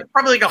you $1 million. It's like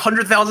probably like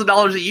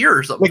 $100,000 a year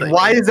or something. Like,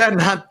 why is that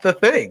not the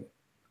thing?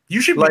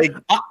 You should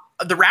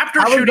the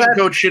Raptors shooting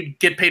coach should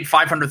get paid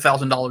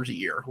 $500,000 a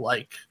year.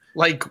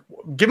 Like,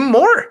 give him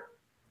more.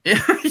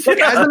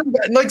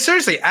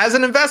 Seriously, as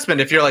an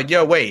investment, if you're like,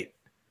 yo, wait,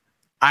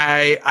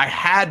 I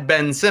had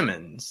Ben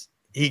Simmons,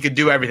 he could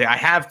do everything. I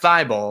have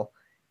Thibault,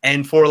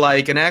 and for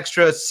like an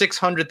extra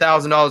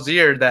 $600,000 a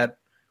year that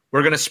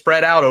we're going to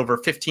spread out over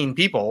 15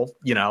 people,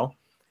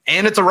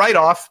 and it's a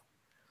write-off.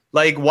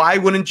 Like, why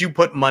wouldn't you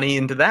put money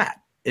into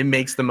that? It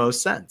makes the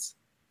most sense.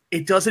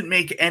 It doesn't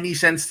make any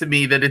sense to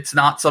me that it's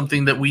not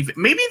something that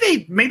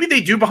maybe they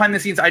do behind the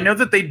scenes. I know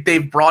that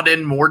they've brought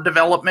in more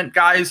development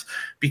guys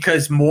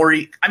because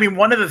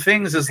one of the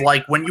things is,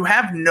 like, when you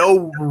have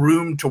no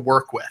room to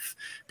work with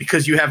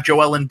because you have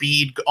Joel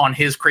Embiid on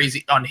his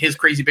crazy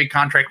big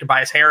contract,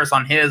 Tobias Harris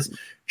on his,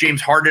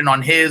 James Harden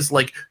on his.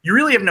 Like, you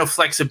really have no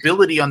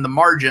flexibility on the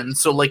margin.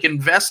 So, like,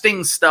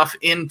 investing stuff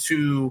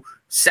into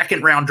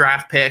second round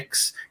draft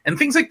picks and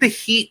things like the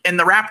Heat and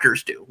the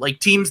Raptors do, like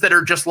teams that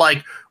are just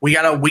like, we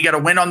gotta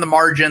win on the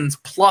margins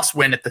plus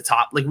win at the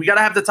top. Like, we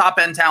gotta have the top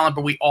end talent,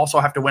 but we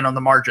also have to win on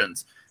the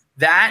margins.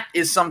 That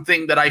is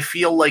something that I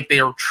feel like they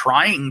are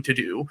trying to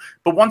do.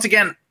 But once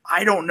again,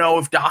 I don't know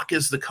if Doc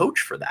is the coach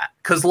for that,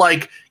 because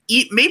like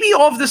maybe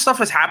all of this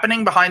stuff is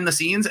happening behind the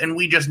scenes and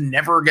we just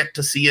never get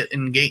to see it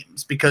in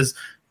games because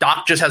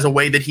Doc just has a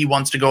way that he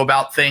wants to go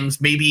about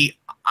things. Maybe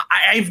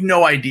I have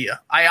no idea.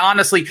 I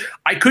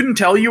couldn't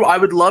tell you. I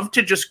would love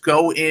to just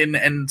go in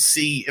and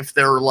see if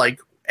they're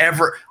like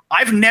ever.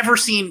 I've never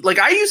seen, like,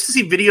 I used to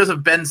see videos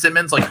of Ben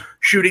Simmons like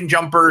shooting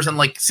jumpers, and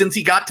like since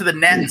he got to the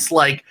Nets,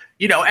 like,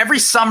 you know, every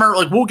summer,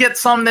 like we'll get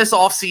some this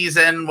off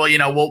season. Well, you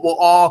know, we'll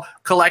all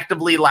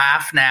collectively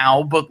laugh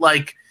now, but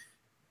like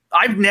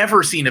I've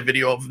never seen a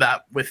video of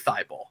that with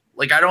Thibault.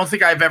 Like, I don't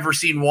think I've ever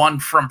seen one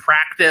from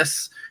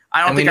practice.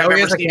 I don't think I've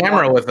ever seen a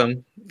camera with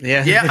him.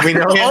 Yeah, we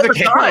know he has a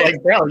camera.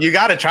 Like, bro, you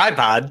got a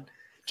tripod.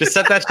 Just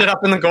set that shit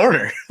up in the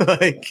corner.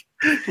 Like,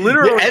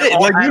 literally, edit.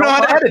 Like, you know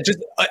how to edit. Just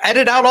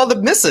edit out all the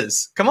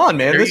misses. Come on,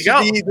 man. There you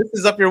go. This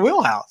is up your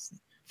wheelhouse.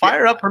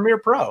 Fire up Premiere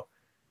Pro.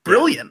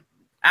 Brilliant.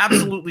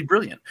 Absolutely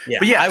brilliant. Yeah,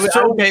 but yeah, I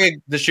would pay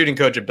the shooting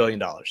coach $1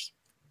 billion.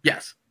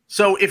 Yes.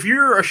 So if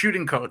you're a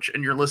shooting coach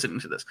and you're listening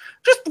to this,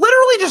 just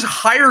literally just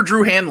hire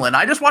Drew Hanlon.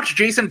 I just watched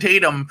Jason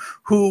Tatum,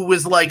 who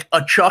was like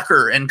a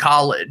chucker in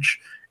college,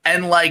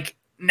 and like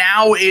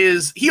now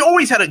he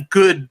always had a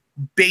good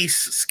base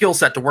skill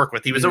set to work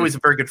with. He was always a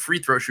very good free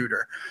throw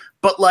shooter,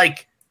 but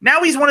like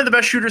now he's one of the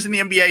best shooters in the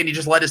NBA, and he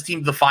just led his team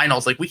to the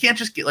finals. Like, we can't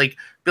just be like,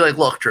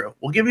 look, Drew,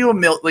 we'll give you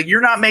like, you're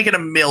not making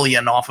 $1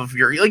 million off of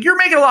you're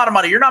making a lot of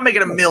money. You're not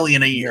making $1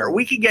 million a year.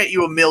 We could get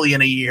you $1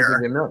 million a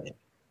year. $1 million.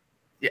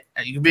 Yeah,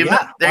 you can be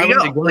there.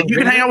 You go. Like, you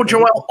can hang out with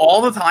Joel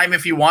all the time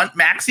if you want.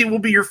 Maxey will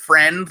be your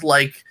friend.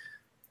 Like,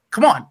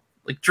 come on.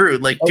 Like, Drew,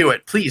 like, do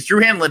it. Please,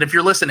 Drew Hanlon, if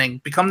you're listening,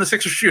 become the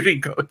Sixers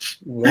shooting coach.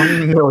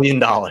 $1 million.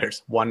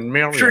 $1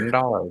 million.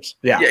 Sure.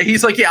 Yeah.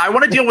 He's like, I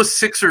want to deal with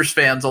Sixers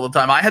fans all the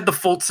time. I had the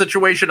Fultz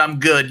situation. I'm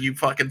good, you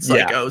fucking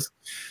psychos.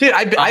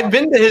 Yeah. Dude, I've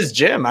been to his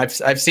gym. I've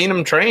seen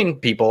him train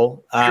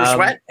people. Pure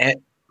Sweat?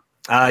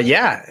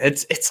 Yeah.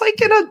 It's like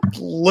in a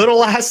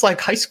little ass like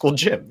high school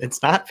gym.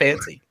 It's not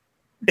fancy.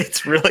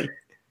 It's really.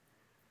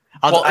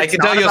 I can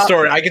tell you a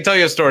story. I can tell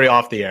you a story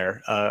off the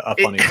air. A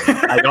funny one.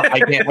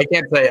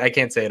 I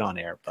can't say it on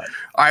air. But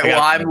all right.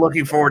 Well, I'm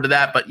looking forward to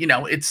that. But you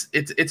know, it's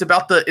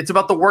about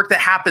the work that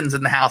happens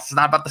in the house. It's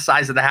not about the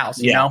size of the house.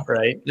 You know,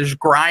 right? There's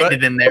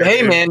grinded in there. But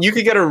hey, man, you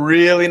could get a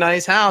really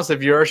nice house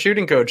if you're a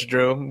shooting coach,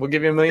 Drew. We'll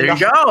give you $1 million. There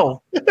you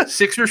go.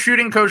 Sixer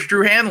shooting coach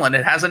Drew Hanlon.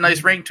 It has a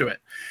nice ring to it.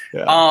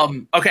 Yeah.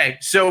 Okay.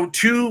 So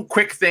 2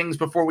 quick things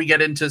before we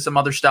get into some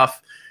other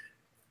stuff.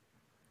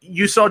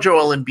 You saw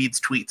Joel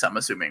Embiid's tweets, I'm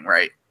assuming,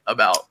 right?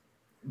 About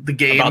the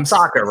game. About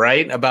soccer,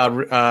 right? About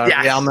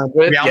Real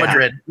Madrid? Real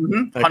Madrid.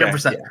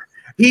 100%. Yeah.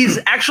 He's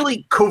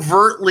actually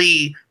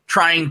covertly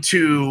trying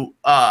to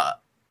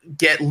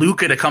get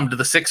Luka to come to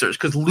the Sixers,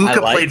 because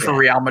Luka played for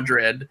Real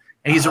Madrid,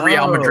 and he's a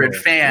Real Madrid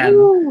fan.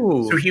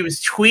 Ooh. So he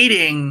was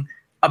tweeting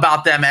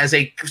about them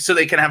so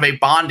they can have a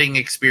bonding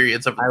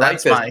experience.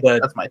 That's my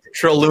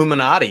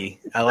Trilluminati.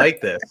 I like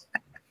this.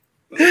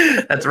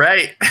 That's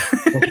right.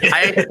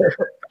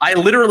 I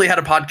literally had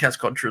a podcast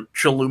called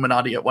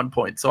Trilluminati at one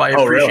point, so I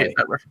appreciate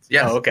that reference.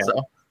 Yes. Oh, okay.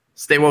 So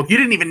stay woke. You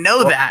didn't even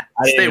know that.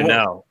 I didn't even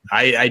know.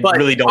 I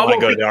really don't want to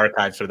go to the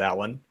archives for that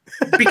one.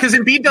 Because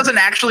Embiid doesn't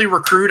actually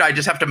recruit. I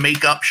just have to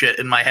make up shit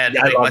in my head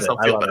to make myself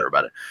feel better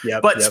about it.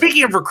 Yep,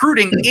 speaking of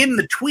recruiting, in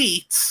the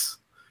tweets,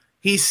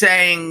 he's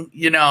saying,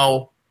 you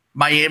know,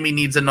 Miami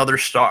needs another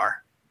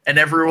star. And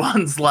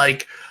everyone's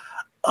like,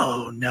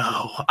 oh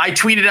no. I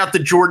tweeted out the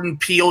Jordan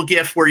Peele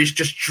gif where he's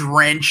just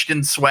drenched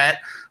in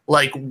sweat.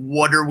 Like,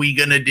 what are we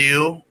going to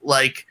do?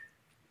 Like,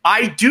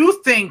 I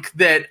do think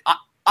that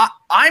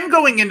I'm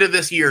going into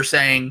this year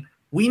saying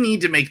we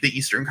need to make the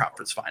Eastern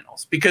Conference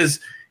Finals, because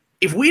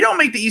if we don't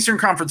make the Eastern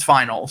Conference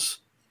Finals,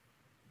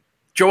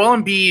 Joel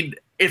Embiid,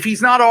 if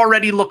he's not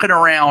already looking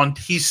around,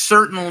 he's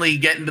certainly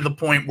getting to the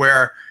point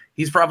where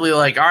he's probably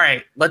like, all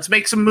right, let's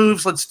make some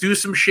moves. Let's do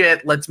some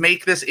shit. Let's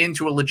make this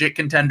into a legit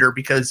contender,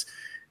 because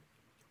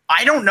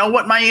I don't know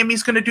what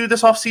Miami's going to do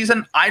this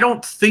offseason. I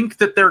don't think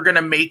that they're going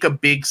to make a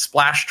big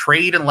splash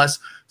trade unless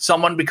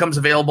someone becomes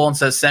available and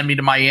says, send me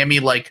to Miami.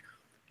 Like,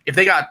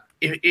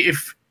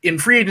 if in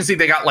free agency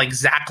they got like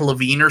Zach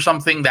LaVine or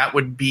something, that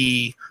would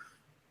be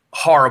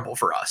horrible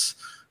for us.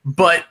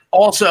 But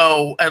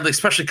also,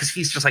 especially because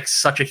he's just like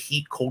such a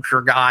Heat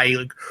culture guy,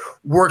 like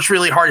works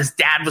really hard. His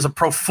dad was a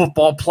pro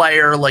football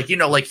player. Like, you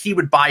know, like he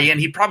would buy in.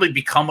 He'd probably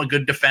become a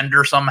good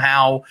defender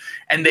somehow.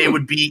 And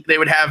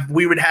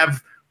we would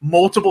have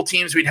multiple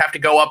teams we'd have to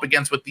go up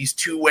against with these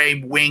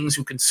two-way wings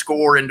who can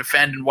score and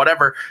defend and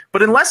whatever.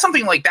 But unless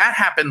something like that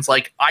happens,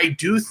 like, I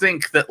do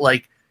think that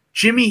like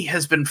Jimmy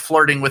has been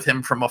flirting with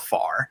him from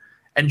afar,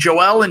 and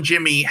Joel and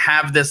Jimmy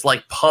have this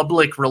like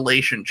public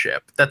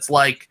relationship that's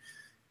like,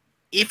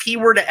 if he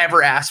were to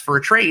ever ask for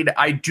a trade,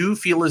 I do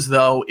feel as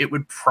though it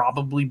would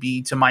probably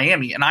be to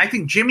Miami. And I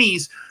think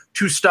Jimmy's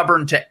too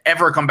stubborn to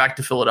ever come back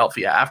to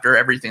Philadelphia after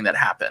everything that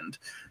happened.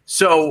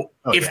 So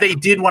if they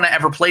did want to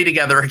ever play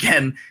together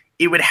again,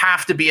 it would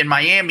have to be in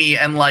Miami.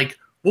 And like,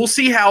 we'll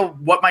see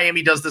what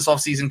Miami does this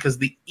offseason, because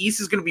the East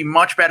is going to be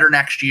much better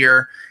next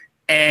year.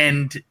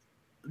 And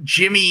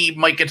Jimmy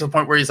might get to the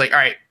point where he's like, all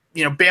right,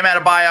 Bam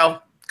Adebayo,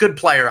 good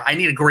player. I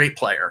need a great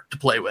player to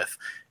play with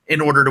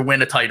in order to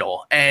win a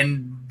title.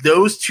 And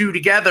those two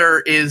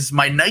together is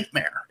my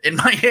nightmare in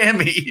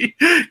Miami,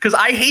 because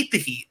I hate the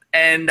Heat.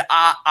 And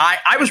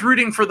I was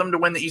rooting for them to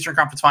win the Eastern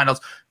Conference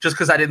Finals just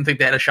because I didn't think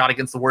they had a shot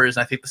against the Warriors,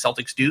 and I think the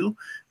Celtics do.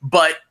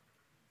 But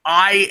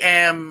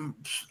I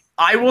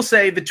will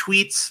say the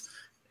tweets,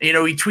 he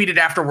tweeted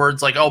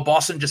afterwards, like, oh,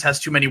 Boston just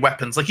has too many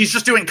weapons. Like, he's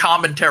just doing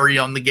commentary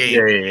on the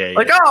game. Yeah.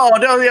 Like, oh,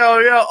 no,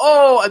 yeah,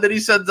 oh. And then he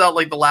sends out,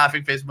 like, the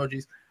laughing face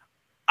emojis.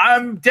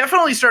 I'm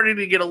definitely starting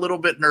to get a little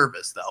bit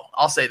nervous, though.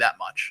 I'll say that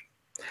much.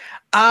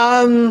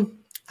 I'm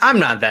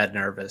not that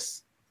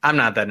nervous.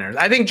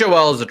 I think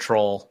Joel is a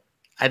troll.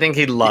 I think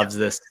he loves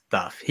this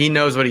stuff. He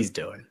knows what he's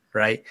doing,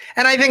 right?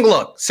 And I think,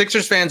 look,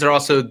 Sixers fans are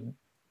also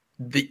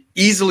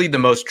easily the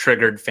most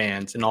triggered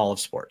fans in all of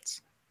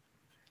sports.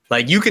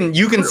 Like, you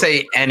can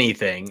say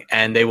anything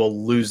and they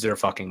will lose their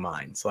fucking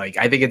minds. Like,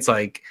 I think it's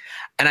like,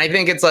 and I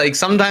think it's like,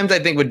 sometimes I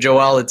think with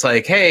Joel, it's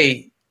like,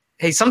 hey,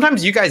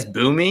 sometimes you guys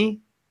boo me.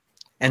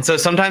 And so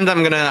sometimes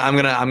I'm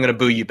gonna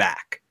boo you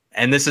back.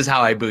 And this is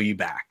how I boo you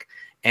back.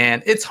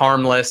 And it's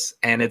harmless.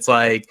 And it's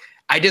like,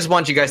 I just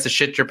want you guys to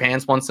shit your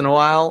pants once in a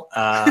while,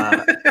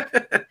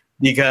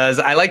 because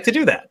I like to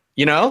do that,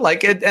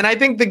 like, and I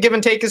think the give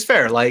and take is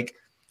fair. Like,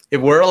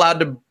 if we're allowed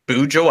to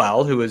boo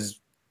Joel, who is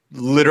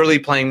literally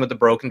playing with a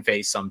broken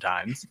face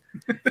sometimes,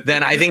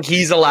 then I think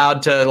he's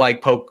allowed to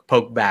like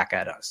poke back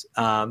at us.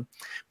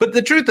 But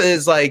the truth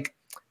is, like,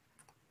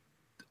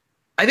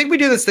 I think we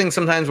do this thing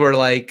sometimes where,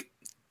 like,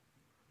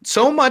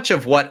 so much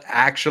of what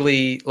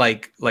actually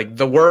like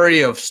the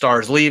worry of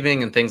stars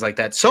leaving and things like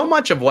that, so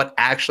much of what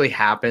actually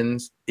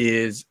happens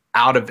is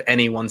out of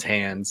anyone's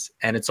hands,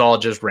 and it's all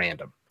just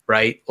random,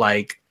 right?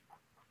 Like,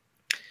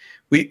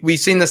 we've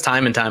seen this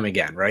time and time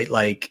again, right?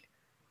 Like,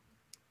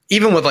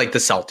 even with like the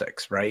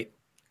Celtics, right?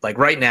 Like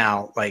right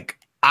now, like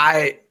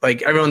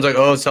everyone's like,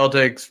 oh,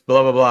 Celtics,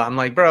 blah, blah, blah. I'm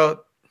like, bro,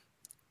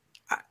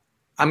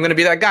 I'm going to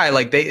be that guy.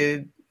 Like,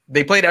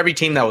 they played every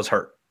team that was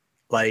hurt.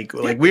 Like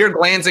we are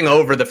glancing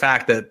over the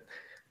fact that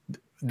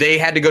they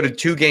had to go to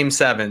 2 Game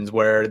 7s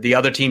where the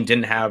other team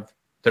didn't have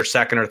their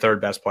second or third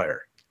best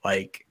player.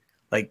 Like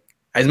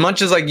as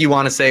much as like you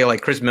want to say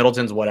like Chris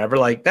Middleton's whatever,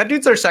 like that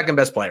dude's their second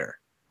best player.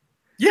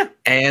 Yeah.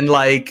 And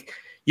like,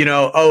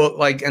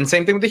 and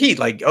same thing with the Heat.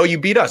 Like, oh, you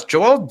beat us.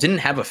 Joel didn't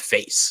have a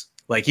face.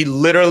 Like, he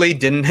literally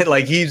didn't,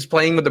 like, he's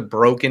playing with a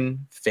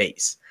broken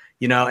face,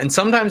 and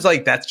sometimes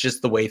like that's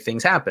just the way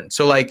things happen.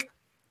 So like,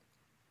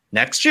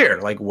 next year,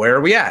 like, where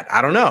are we at?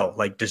 I don't know.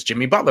 Like, does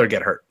Jimmy Butler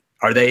get hurt?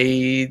 Are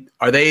they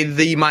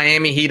the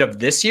Miami Heat of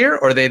this year,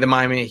 or are they the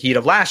Miami Heat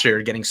of last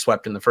year getting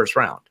swept in the first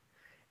round?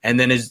 And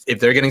then if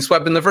they're getting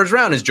swept in the first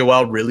round, is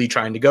Joel really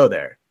trying to go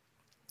there?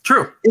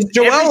 True. Is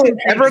Joel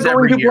ever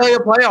going to play a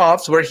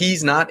playoffs where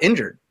he's not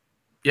injured?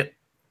 Yep.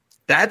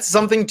 That's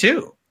something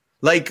too.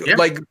 Like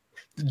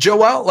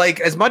Joel,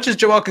 like, as much as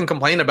Joel can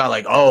complain about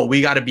like, oh,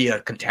 we got to be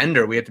a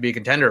contender. We have to be a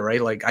contender,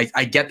 right? Like,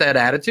 I get that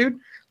attitude.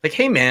 Like,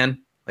 hey,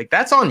 man, like,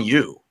 that's on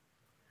you.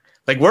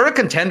 Like, we're a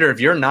contender if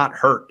you're not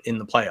hurt in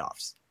the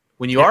playoffs.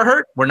 When you are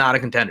hurt, we're not a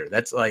contender.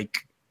 That's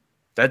like,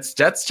 that's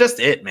just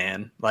it,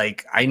 man.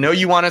 Like, I know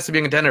you want us to be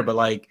a contender, but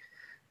like,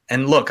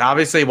 and look,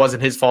 obviously it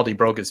wasn't his fault he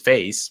broke his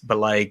face, but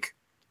like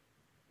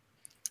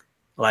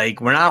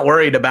we're not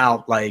worried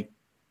about like,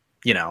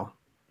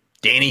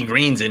 Danny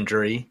Green's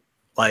injury.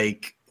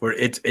 Like,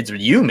 it's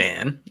you,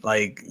 man.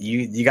 Like,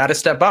 you got to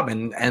step up,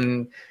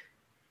 and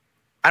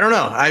I don't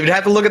know. I would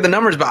have to look at the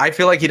numbers, but I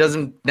feel like he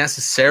doesn't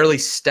necessarily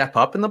step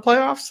up in the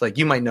playoffs. Like,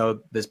 you might know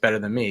this better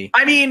than me.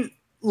 I mean,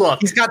 look,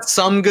 he's got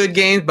some good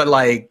games, but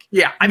like,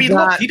 yeah, I mean,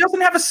 look, he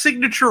doesn't have a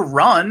signature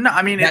run.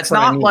 I mean, it's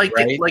not like,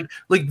 right?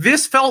 like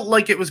this felt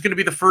like it was going to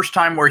be the first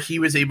time where he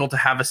was able to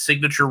have a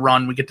signature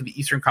run. We get to the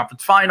Eastern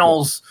Conference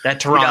Finals. That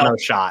Toronto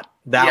shot.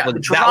 That's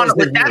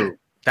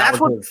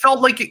what it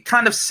felt like. It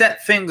kind of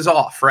set things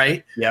off,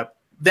 right? Yep.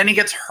 Then he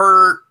gets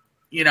hurt.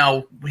 He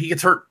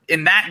gets hurt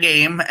in that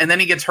game, and then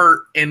he gets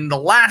hurt in the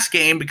last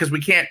game because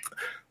we can't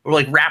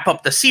like wrap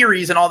up the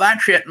series and all that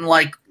shit. And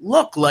like,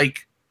 look,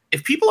 like,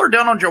 if people are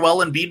down on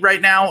Joel Embiid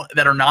right now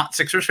that are not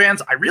Sixers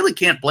fans, I really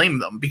can't blame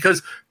them,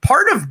 because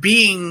part of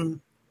being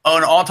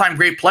an all-time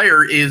great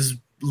player is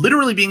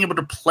literally being able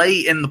to play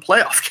in the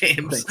playoff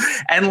games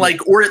and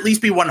like, or at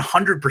least be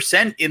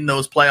 100% in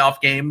those playoff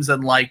games.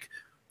 And like,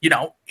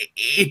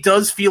 it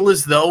does feel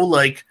as though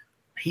like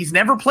he's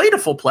never played a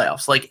full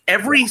playoffs. Like,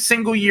 every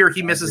single year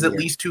he misses at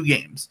least 2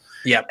 games.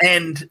 Yep.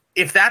 And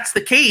if that's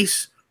the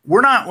case,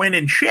 we're not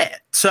winning shit.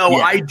 So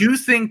I do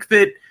think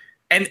that,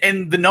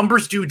 and the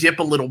numbers do dip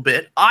a little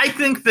bit. I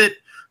think that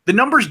the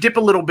numbers dip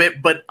a little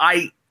bit, but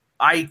I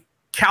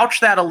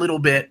couch that a little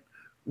bit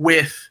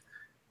with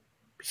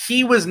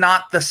he was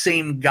not the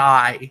same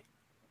guy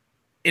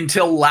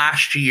until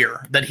last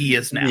year that he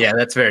is now. Yeah,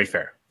 that's very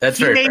fair. That's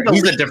very fair.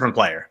 He's a different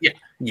player. Yeah.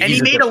 And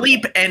he made a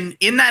leap. And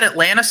in that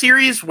Atlanta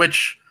series,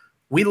 which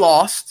we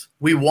lost,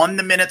 we won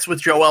the minutes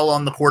with Joel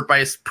on the court by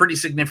a pretty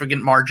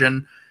significant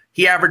margin.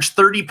 He averaged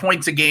 30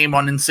 points a game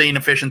on insane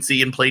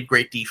efficiency and played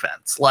great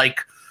defense.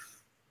 Like,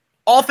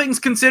 all things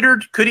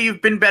considered, could he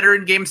have been better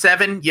in Game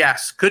 7?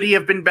 Yes. Could he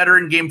have been better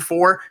in Game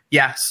 4?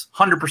 Yes.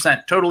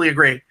 100%. Totally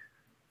agree.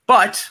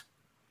 But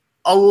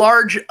a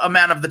large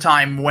amount of the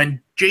time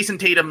when Jason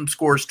Tatum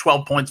scores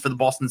 12 points for the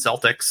Boston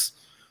Celtics,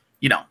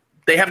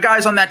 they have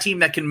guys on that team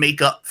that can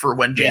make up for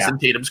when Jason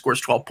Tatum scores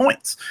 12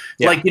 points.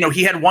 Yeah. Like,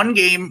 he had one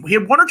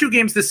or two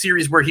games this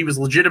series where he was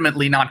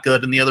legitimately not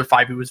good, and the other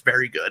 5 he was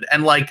very good.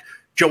 And like,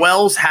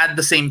 Joel's had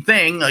the same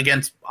thing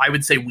against, I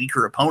would say,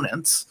 weaker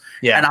opponents.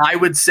 Yeah. And I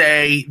would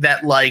say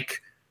that,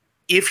 like,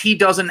 if he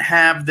doesn't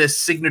have this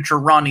signature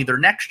run either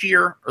next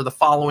year or the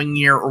following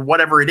year or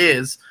whatever it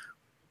is,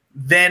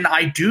 then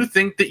I do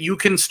think that you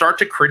can start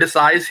to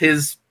criticize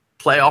his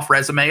playoff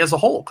resume as a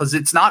whole, because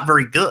it's not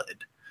very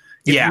good.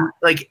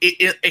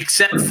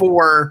 Except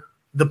for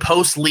the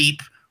post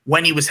leap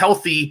when he was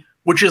healthy,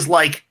 which is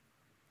like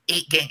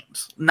 8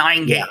 games,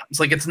 9 games.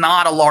 Like, it's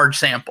not a large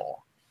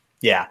sample.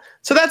 Yeah.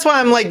 So that's why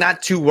I'm like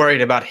not too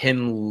worried about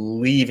him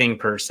leaving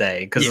per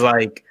se. Cause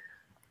like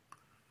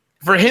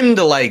for him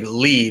to like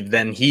leave,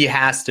 then he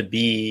has to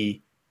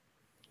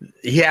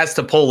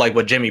pull like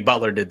what Jimmy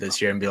Butler did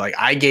this year and be like,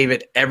 I gave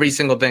it every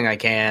single thing I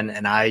can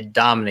and I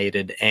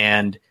dominated,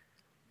 and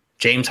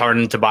James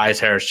Harden, Tobias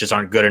Harris just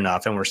aren't good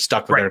enough, and we're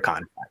stuck with their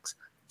contracts.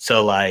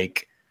 So,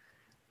 like,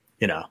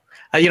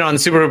 on the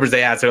Super Hoopers,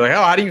 they asked, they're like,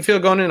 oh, how do you feel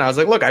going in? I was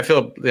like, look, I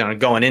feel,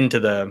 going into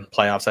the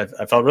playoffs,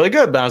 I felt really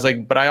good. But I was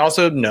like, but I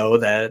also know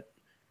that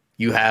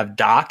you have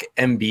Doc,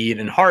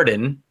 Embiid, and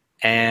Harden,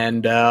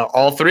 and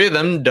all 3 of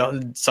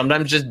them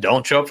sometimes just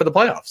don't show up for the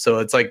playoffs. So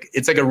it's like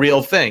a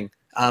real thing.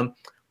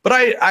 But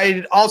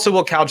I also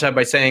will couch that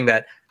by saying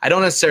that I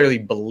don't necessarily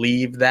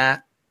believe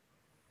that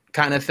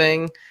kind of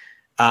thing.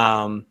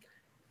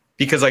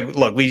 Because, like,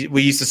 look, we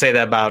used to say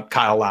that about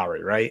Kyle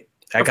Lowry, right?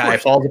 That guy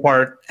falls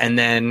apart and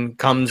then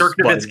comes Dirk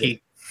Nowitzki.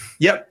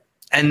 Yep.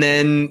 And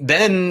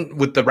then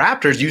with the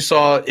Raptors, you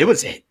saw it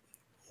was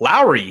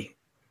Lowry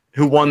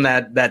who won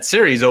that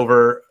series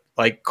over,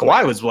 like,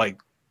 Kawhi was like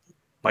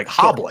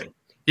hobbling.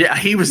 Yeah,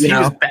 he was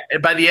bad.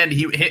 By the end,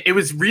 it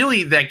was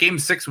really that Game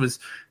 6 was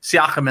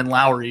Siakam and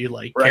Lowry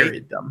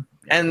carried them.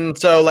 And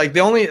so, like,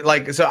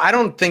 so I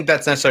don't think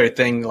that's necessarily a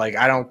thing. Like,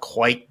 I don't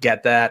quite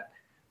get that.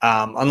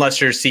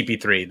 Unless you're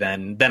CP3,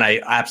 then I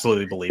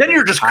absolutely believe it. Then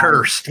you're just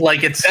cursed.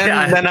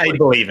 Then I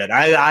believe it.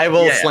 I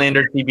will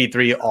slander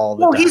CP3 all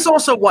the time. Well, he's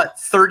also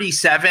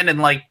 37, and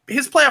like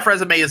his playoff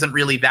resume isn't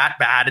really that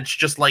bad. It's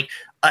just like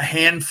a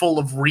handful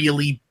of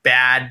really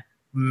bad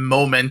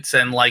moments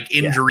and like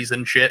injuries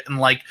and shit, and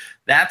like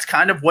that's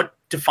kind of what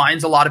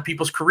defines a lot of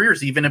people's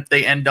careers, even if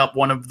they end up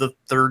one of the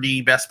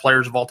 30 best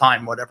players of all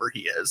time, whatever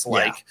he is.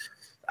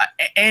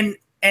 And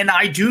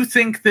I do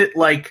think that,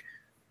 like,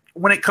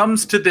 when it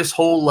comes to this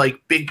whole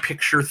like big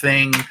picture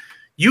thing,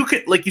 you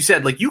can, like you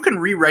said, like, you can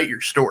rewrite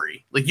your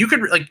story. Like, you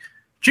could, like,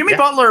 Jimmy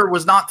Butler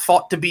was not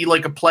thought to be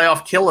like a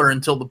playoff killer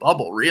until the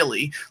bubble,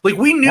 really. Like,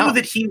 we knew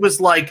that he was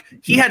like,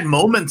 he had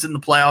moments in the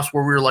playoffs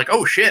where we were like,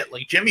 oh shit,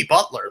 like Jimmy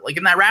Butler, like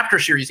in that Raptor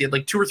series, he had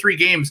like 2 or 3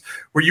 games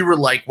where you were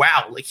like,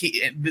 wow, like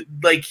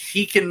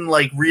he can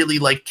like really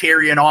like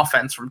carry an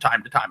offense from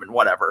time to time and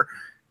whatever.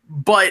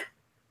 But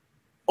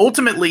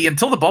ultimately,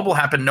 until the bubble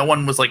happened, no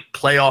one was like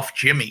playoff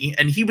Jimmy,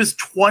 and he was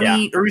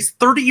 20 or he's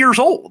 30 years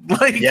old. Now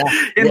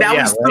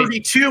he's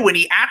 32, and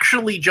he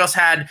actually just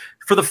had,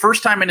 for the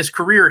first time in his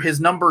career,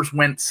 his numbers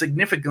went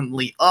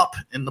significantly up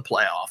in the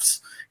playoffs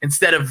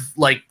instead of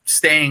like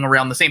staying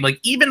around the same. Like,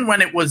 even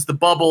when it was the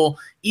bubble,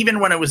 even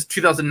when it was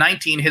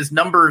 2019, his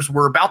numbers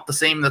were about the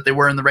same that they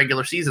were in the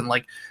regular season.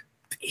 Like,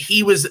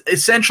 he was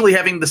essentially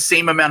having the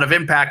same amount of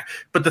impact,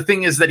 but the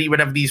thing is that he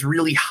would have these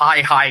really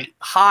high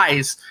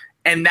highs.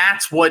 And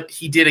that's what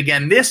he did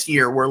again this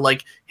year, where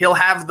like he'll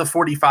have the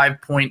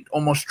 45-point,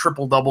 almost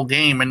triple-double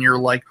game, and you're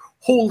like,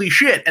 holy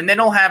shit. And then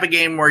he'll have a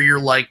game where you're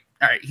like,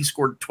 all right, he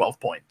scored 12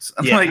 points.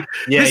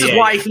 This is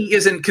why he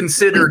isn't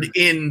considered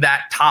in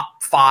that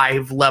top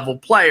 5 level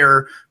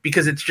player,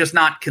 because it's just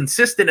not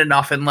consistent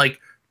enough. And like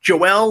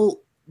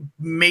Joel,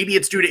 maybe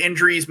it's due to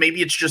injuries,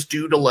 maybe it's just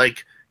due to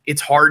like,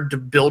 it's hard to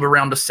build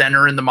around a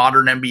center in the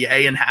modern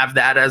NBA and have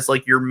that as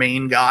like your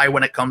main guy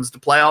when it comes to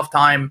playoff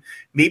time.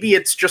 Maybe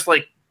it's just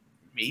like,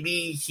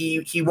 maybe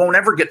he won't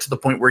ever get to the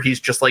point where he's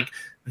just like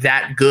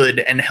that good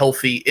and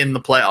healthy in the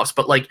playoffs.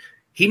 But like,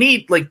 he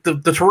need like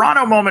the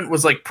Toronto moment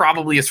was like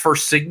probably his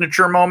first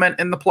signature moment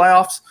in the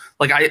playoffs.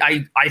 Like,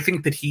 I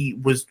think that he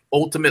was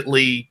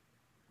ultimately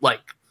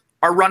like,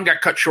 our run got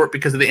cut short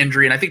because of the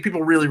injury. And I think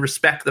people really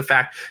respect the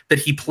fact that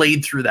he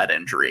played through that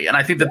injury. And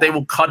I think that they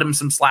will cut him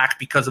some slack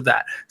because of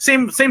that.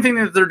 Same thing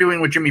that they're doing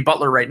with Jimmy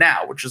Butler right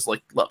now, which is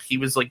like, look, he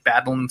was like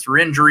battling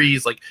through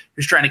injuries. Like, he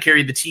was trying to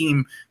carry the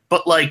team,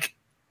 but like,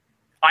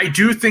 I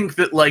do think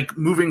that, like,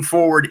 moving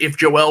forward, if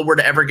Joel were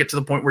to ever get to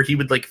the point where he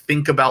would, like,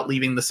 think about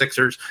leaving the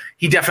Sixers,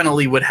 he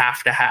definitely would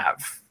have to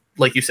have,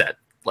 like you said,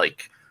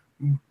 like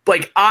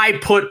I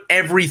put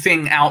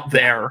everything out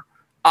there.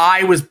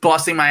 I was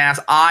busting my ass.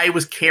 I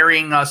was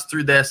carrying us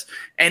through this,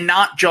 and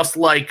not just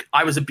like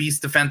I was a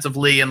beast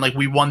defensively and like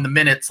we won the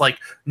minutes. Like,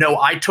 no,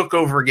 I took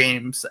over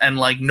games and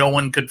like no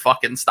one could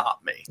fucking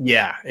stop me.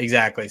 Yeah,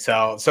 exactly.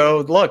 So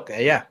look,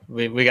 yeah,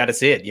 we got to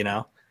see it, you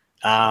know?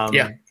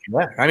 Yeah.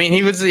 I mean,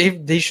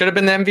 he should have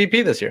been the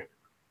MVP this year.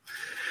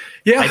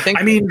 Yeah.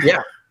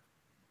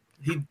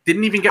 He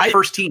didn't even get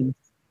first team.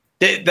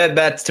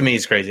 That's to me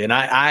is crazy. And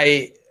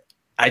I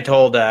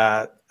told,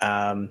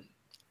 I'm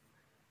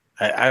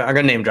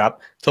gonna name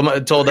drop. Told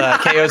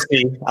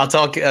KOC. I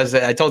told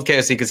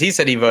KOC because he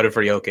said he voted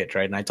for Jokic,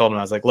 right? And I told him,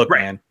 I was like, look,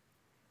 man,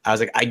 I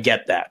was like, I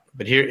get that,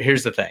 but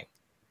here's the thing.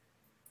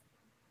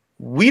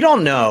 We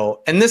don't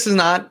know, and this is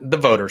not the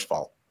voters'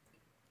 fault,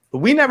 but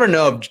we never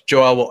know if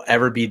Joel will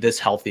ever be this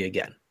healthy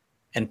again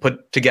and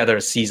put together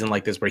a season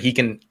like this where he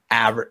can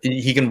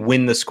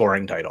win the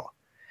scoring title.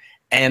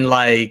 And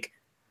like,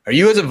 are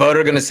you as a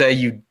voter going to say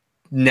you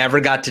never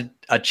got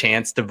a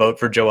chance to vote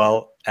for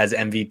Joel as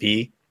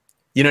MVP?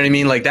 You know what I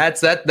mean? Like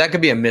that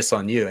could be a miss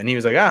on you. And he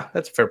was like,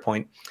 that's a fair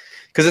point.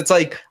 Because it's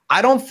like,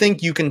 I don't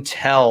think you can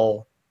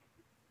tell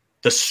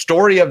the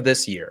story of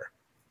this year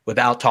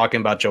without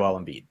talking about Joel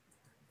Embiid.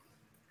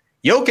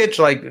 Jokic,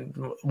 like,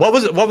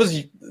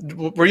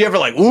 were you ever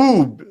like,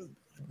 ooh,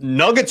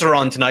 Nuggets are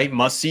on tonight,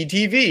 must see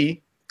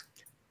TV?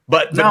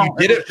 But no, you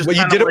did it. But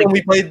you did it when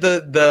we played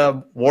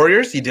the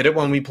Warriors. You did it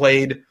when we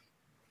played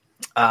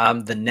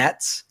the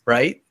Nets,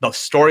 right? The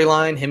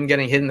storyline, him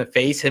getting hit in the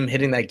face, him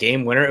hitting that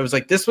game winner. It was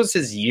like, this was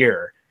his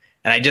year.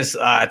 And I just,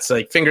 it's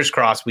like, fingers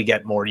crossed we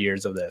get more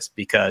years of this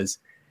because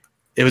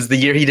it was the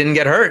year he didn't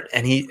get hurt.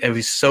 And it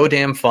was so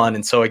damn fun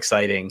and so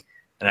exciting.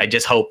 And I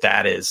just hope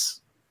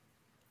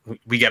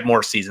we get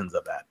more seasons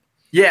of that.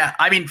 Yeah.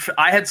 I mean,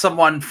 I had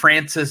someone,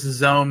 Francis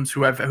Zomes,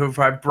 who I've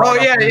brought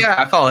up. Yeah.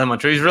 I follow him on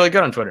Twitter. He's really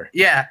good on Twitter.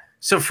 Yeah.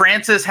 So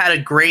Francis had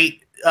a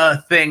great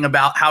thing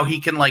about how he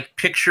can like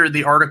picture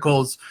the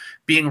articles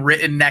being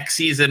written next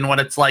season when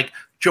it's like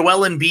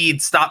Joel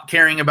Embiid stopped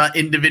caring about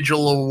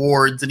individual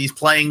awards and he's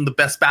playing the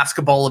best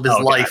basketball of his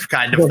life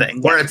kind of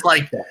thing, where it's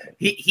like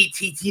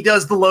he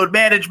does the load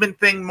management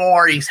thing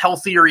more. He's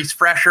healthier. He's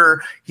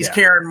fresher. He's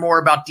caring more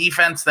about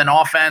defense than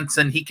offense,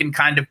 and he can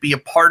kind of be a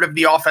part of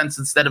the offense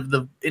instead of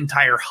the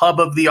entire hub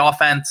of the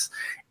offense.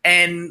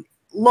 And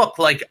look,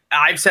 like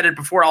I've said it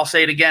before, I'll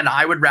say it again.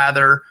 I would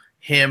rather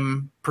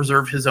him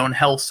preserve his own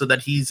health so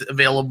that he's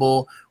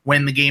available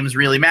when the games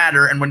really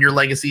matter and when your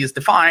legacy is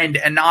defined,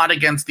 and not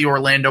against the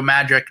Orlando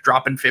Magic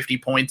dropping 50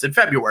 points in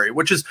February,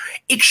 which is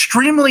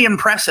extremely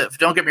impressive.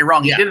 Don't get me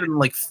wrong. He did it in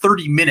like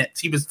 30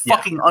 minutes. He was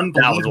fucking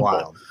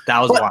unbelievable. That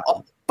was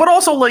wild. But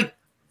also like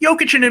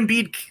Jokic and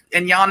Embiid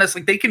and Giannis,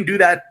 like they can do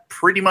that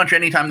pretty much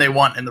anytime they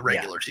want in the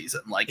regular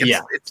season. Like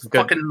it's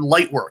fucking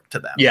light work to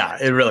them. Yeah,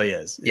 it really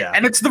is. Yeah.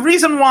 And it's the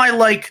reason why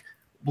like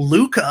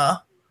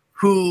Luka,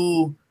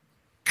 who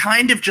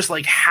kind of just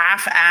like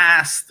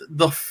half-assed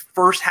the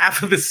first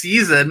half of the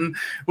season,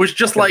 was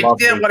just like,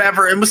 yeah,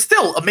 whatever. And was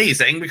still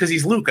amazing because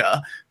he's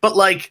Luka, but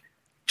like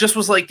just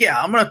was like, yeah,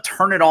 I'm going to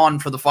turn it on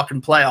for the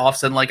fucking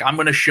playoffs. And like, I'm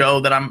going to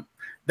show that I'm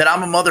a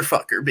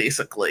motherfucker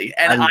basically.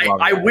 And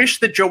I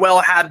wish that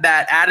Joel had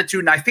that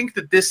attitude. And I think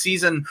that this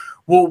season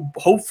will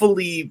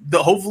hopefully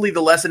the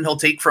lesson he'll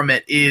take from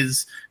it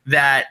is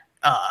that,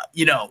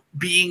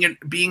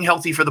 being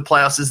healthy for the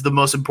playoffs is the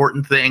most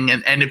important thing.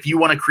 And if you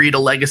want to create a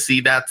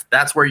legacy,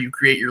 that's where you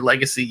create your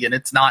legacy. And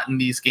it's not in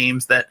these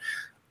games that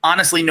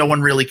honestly no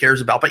one really cares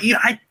about. But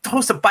I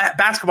host a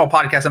basketball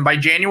podcast, and by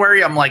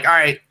January I'm like, all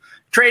right,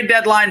 trade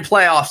deadline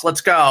playoffs,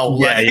 let's go.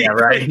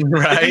 Right.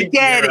 We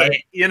get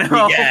it. You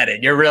get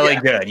it. You're really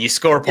good. You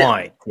score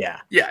points.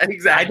 Yeah,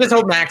 exactly. I just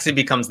hope Maxey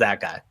becomes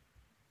that guy.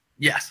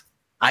 Yes,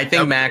 I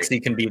think Maxey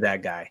can be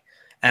that guy.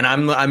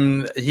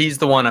 And he's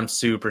the one I'm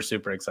super,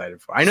 super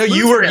excited for. I know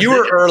you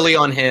were early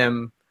on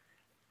him.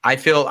 I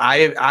feel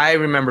I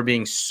remember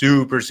being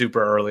super,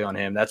 super early on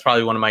him. That's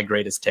probably one of my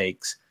greatest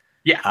takes.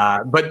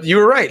 Yeah. But you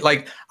were right.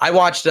 Like I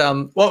watched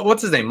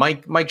what's his name?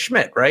 Mike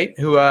Schmidt, right?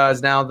 Who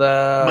is now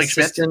the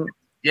assistant.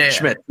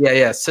 Schmidt.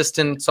 Yeah.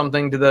 Assistant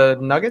something to the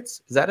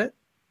Nuggets. Is that it?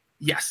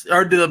 Yes.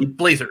 Or to the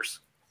Blazers.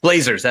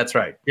 Blazers, that's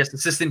right. Yes,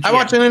 assistant GM. I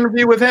watched an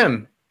interview with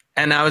him.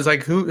 And I was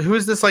like, who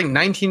is this like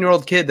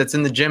 19-year-old kid that's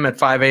in the gym at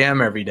 5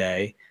 a.m. every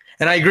day?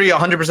 And I agree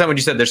 100% what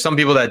you said. There's some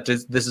people that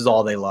this is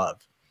all they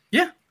love.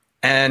 Yeah.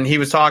 And he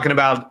was talking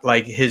about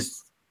like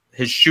his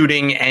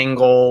shooting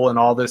angle and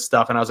all this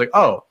stuff. And I was like,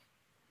 oh,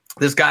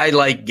 this guy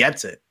like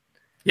gets it.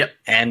 Yep.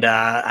 And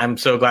I'm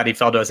so glad he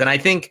fell to us. And I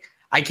think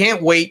I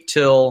can't wait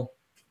till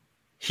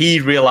he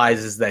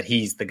realizes that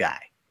he's the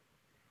guy.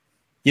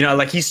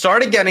 Like he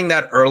started getting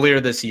that earlier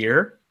this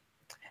year.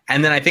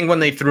 And then I think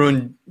when they threw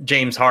in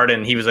James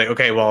Harden, he was like,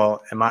 okay,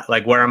 well,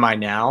 where am I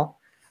now?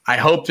 I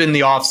hope in the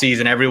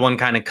offseason everyone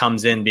kind of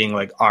comes in being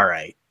like, all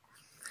right.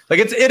 Like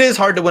it is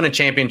hard to win a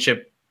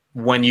championship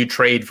when you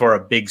trade for a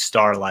big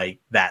star like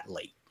that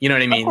late. You know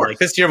what I mean? Like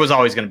this year was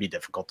always going to be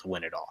difficult to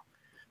win it all.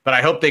 But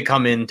I hope they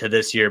come into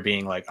this year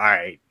being like, all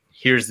right,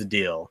 here's the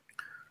deal.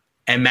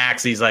 And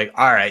Maxey's like,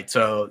 all right,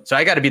 so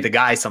I got to be the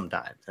guy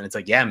sometimes. And it's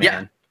like, yeah,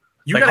 man.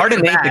 Yeah. Like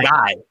Harden ain't the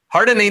guy.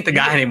 Harden ain't the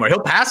guy anymore. He'll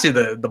pass you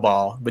the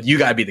ball, but you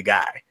got to be the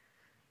guy.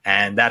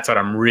 And that's what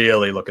I'm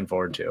really looking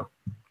forward to.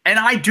 And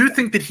I do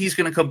think that he's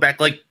going to come back.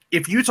 Like,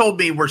 if you told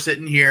me we're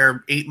sitting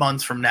here 8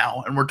 months from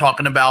now and we're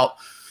talking about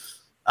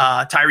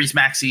Tyrese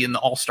Maxey in the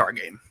All-Star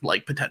game,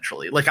 like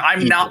potentially, like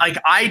I'm not like,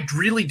 I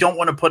really don't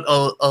want to put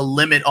a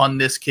limit on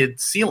this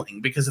kid's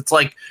ceiling, because it's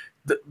like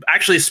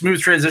actually a smooth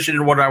transition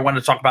to what I want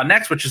to talk about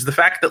next, which is the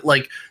fact that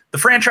like the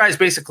franchise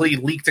basically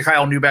leaked to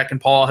Kyle Neubeck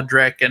and Paul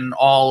Hudrick and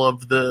all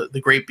of the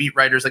great beat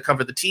writers that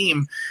cover the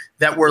team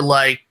that were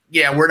like,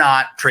 yeah, we're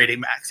not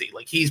trading Maxey.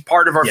 Like he's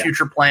part of our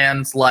future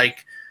plans.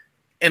 Like,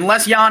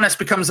 unless Giannis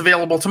becomes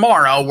available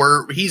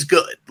tomorrow, he's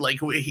good. Like,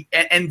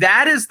 and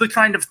that is the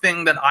kind of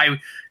thing that I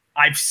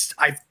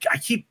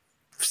keep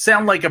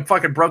sound like a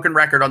fucking broken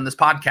record on this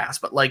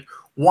podcast, but like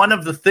one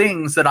of the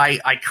things that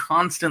I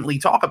constantly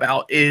talk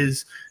about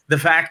is the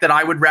fact that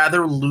I would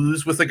rather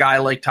lose with a guy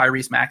like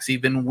Tyrese Maxey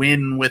than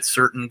win with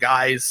certain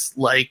guys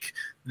like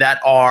that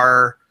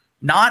are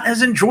not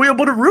as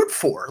enjoyable to root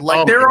for.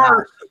 Like there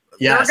are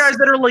guys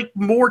that are like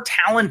more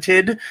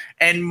talented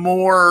and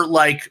more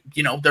like,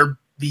 you know, they're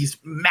these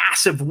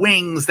massive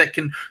wings that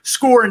can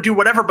score and do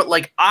whatever. But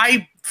like,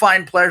 I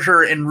find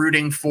pleasure in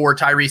rooting for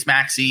Tyrese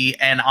Maxey,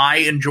 and I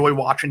enjoy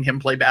watching him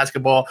play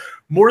basketball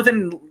more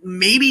than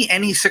maybe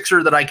any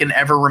Sixer that I can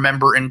ever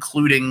remember,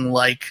 including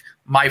like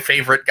my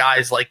favorite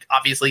guys, like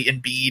obviously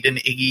Embiid and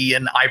Iggy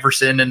and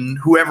Iverson and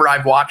whoever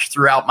I've watched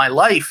throughout my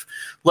life.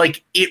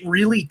 Like, it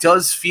really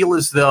does feel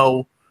as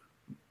though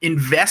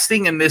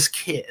investing in this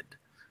kid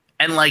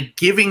and like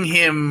giving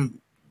him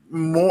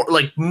more,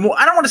 I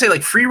don't want to say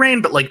like free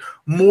reign, but like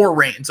more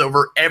reigns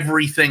over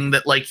everything,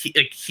 that like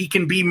he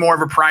can be more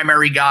of a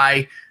primary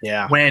guy.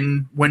 Yeah.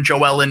 When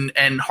Joel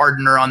and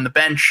Harden are on the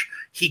bench,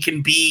 he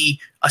can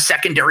be a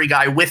secondary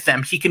guy with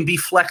them. He can be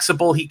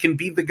flexible. He can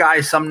be the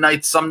guy some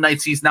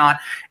nights he's not.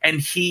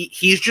 And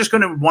he's just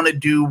going to want to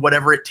do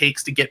whatever it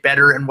takes to get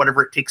better and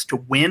whatever it takes to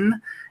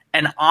win.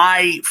 And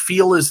I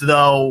feel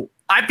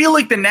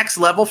like the next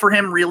level for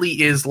him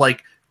really is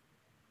like,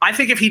 I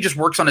think if he just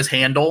works on his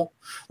handle,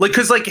 like,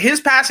 cause like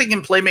his passing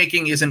and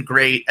playmaking isn't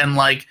great. And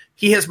like,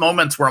 he has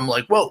moments where I'm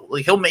like, whoa,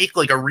 like he'll make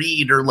like a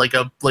read or like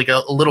a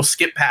little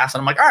skip pass. And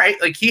I'm like, all right,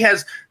 like he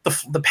has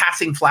the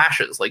passing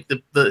flashes, like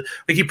like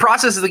he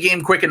processes the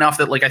game quick enough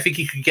that like, I think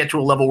he could get to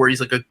a level where he's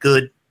like a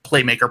good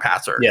playmaker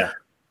passer. Yeah.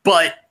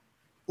 But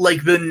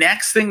like the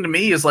next thing to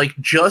me is like,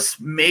 just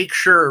make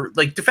sure,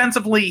 like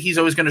defensively, he's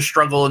always going to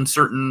struggle in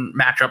certain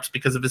matchups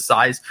because of his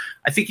size.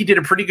 I think he did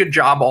a pretty good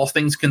job, all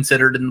things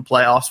considered, in the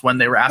playoffs when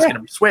they were asking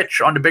him to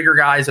switch onto bigger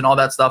guys and all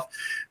that stuff.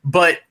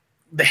 But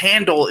the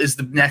handle is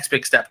the next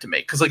big step to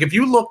make. Because like, if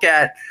you look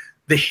at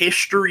the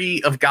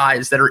history of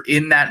guys that are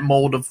in that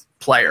mold of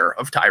player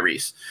of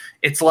Tyrese,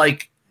 it's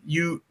like,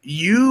 you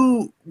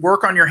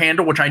work on your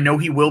handle, which I know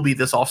he will be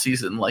this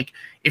offseason. Like,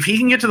 if he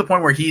can get to the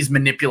point where he's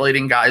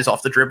manipulating guys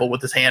off the dribble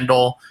with his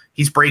handle,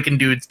 he's breaking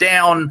dudes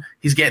down,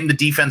 he's getting the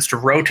defense to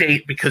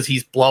rotate because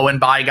he's blowing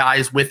by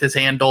guys with his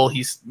handle,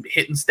 he's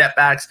hitting step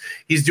backs,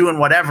 he's doing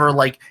whatever,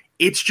 like,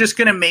 it's just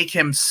going to make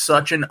him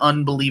such an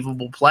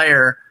unbelievable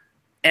player.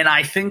 And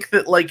I think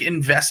that like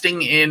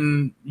investing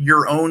in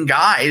your own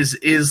guys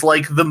is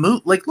like the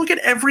move. Like, look at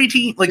every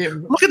team, like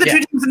look at the two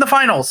teams in the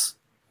finals.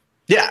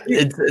 Yeah,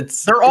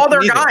 they're all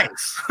their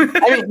guys.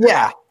 I mean,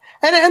 yeah,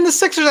 and the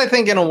Sixers, I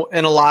think, in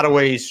a lot of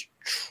ways,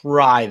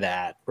 try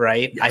that,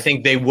 right? Yes. I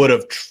think they would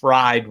have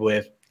tried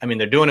with. I mean,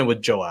 they're doing it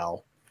with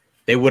Joel.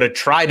 They would have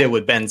tried it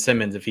with Ben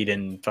Simmons if he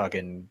didn't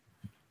fucking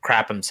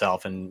crap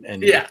himself and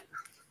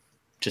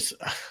just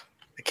I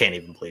can't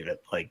even believe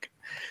it. Like,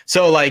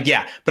 so like,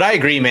 yeah, but I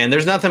agree, man.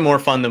 There's nothing more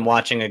fun than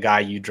watching a guy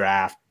you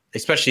draft,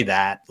 especially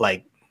that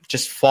like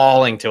just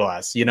falling to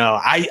us. You know,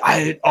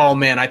 oh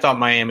man, I thought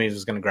Miami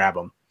was going to grab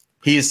him.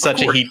 He's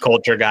such a heat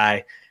culture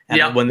guy.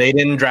 And when they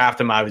didn't draft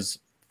him, I was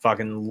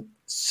fucking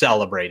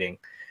celebrating.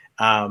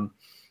 And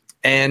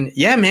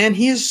yeah, man,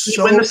 he is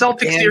so win the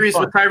Celtics series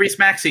with Tyrese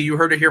Maxey. You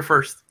heard it here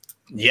first.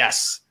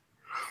 Yes.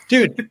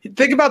 Dude,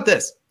 think about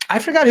this. I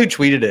forgot who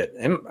tweeted it.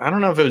 I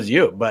don't know if it was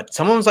you, but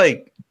someone was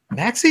like,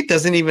 Maxey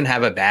doesn't even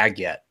have a bag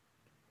yet.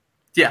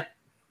 Yeah.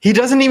 He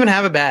doesn't even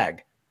have a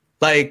bag.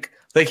 Like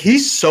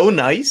he's so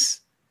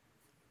nice.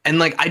 And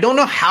like, I don't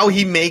know how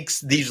he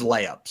makes these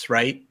layups,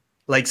 right?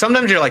 Like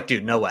sometimes you're like,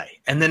 dude, no way.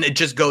 And then it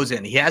just goes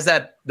in. He has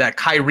that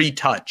Kyrie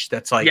touch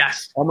that's like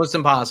almost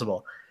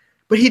impossible.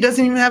 But he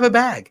doesn't even have a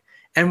bag.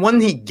 And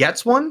when he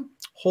gets one,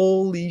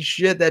 holy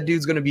shit, that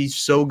dude's going to be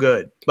so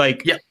good.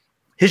 Like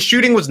his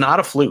shooting was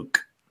not a fluke.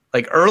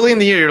 Like early in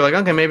the year, you're like,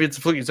 okay, maybe it's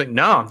a fluke. He's like,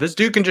 no, this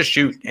dude can just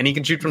shoot, and he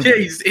can shoot from. Yeah,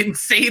 he's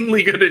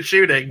insanely good at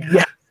shooting.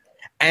 Yeah,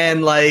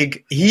 and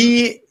like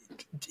he's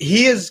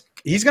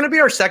going to be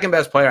our second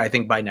best player, I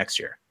think, by next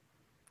year.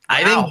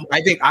 Wow.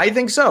 I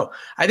think so.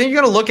 I think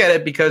you're going to look at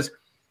it because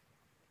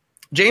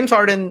James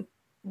Harden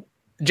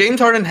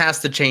has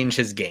to change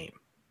his game,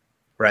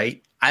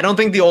 right? I don't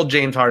think the old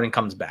James Harden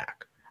comes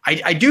back.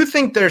 I do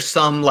think there's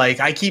some, like,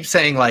 I keep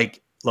saying,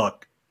 like,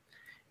 look,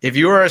 if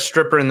you are a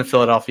stripper in the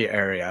Philadelphia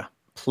area,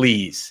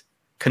 please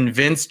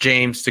convince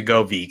James to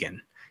go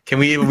vegan.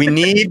 We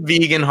need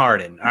vegan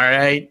Harden. All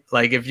right.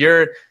 Like, if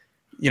you're,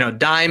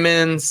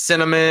 diamond,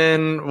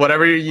 cinnamon,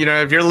 whatever,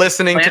 if you're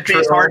listening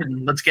Plant-based to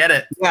Harden, let's get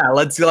it. Yeah.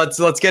 Let's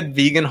get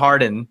vegan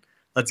Harden.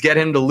 Let's get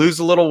him to lose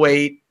a little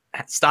weight,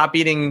 stop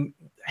eating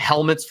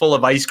helmets full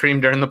of ice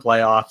cream during the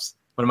playoffs.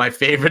 One of my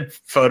favorite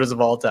photos of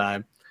all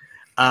time.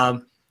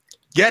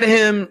 Get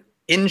him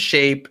in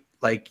shape.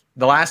 Like,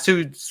 the last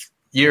 2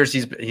 years,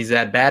 he's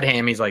had bad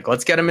hammies. Like,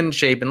 let's get him in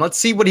shape and let's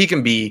see what he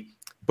can be.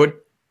 But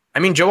I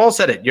mean, Joel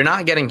said it. You're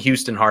not getting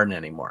Houston Harden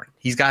anymore.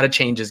 He's got to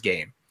change his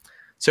game.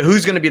 So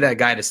who's going to be that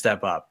guy to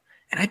step up?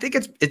 And I think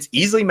it's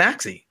easily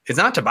Maxey. It's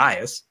not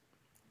Tobias.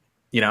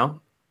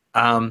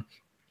 And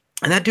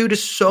that dude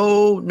is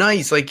so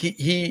nice. Like,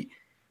 he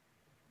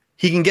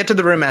can get to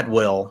the rim at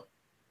will.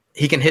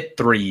 He can hit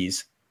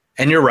threes.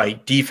 And you're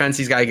right, defense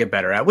he's got to get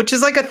better at, which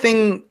is like a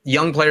thing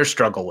young players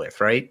struggle with,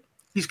 right?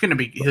 He's gonna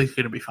be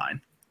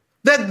fine.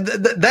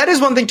 That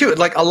is one thing too.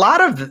 Like, a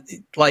lot of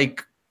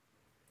like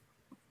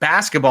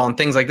basketball and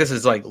things like this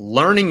is like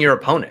learning your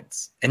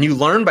opponents, and you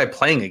learn by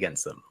playing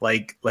against them.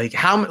 Think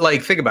about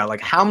it,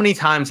 like, how many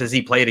times has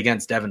he played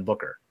against Devin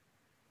Booker?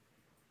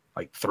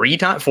 Like 3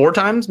 times, 4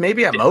 times,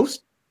 maybe at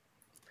most.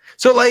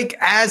 So, like,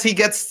 as he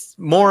gets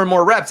more and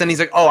more reps, and he's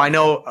like, oh, I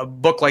know a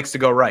Book likes to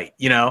go right,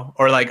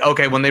 or like,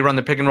 okay, when they run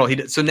the pick and roll, he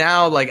did. So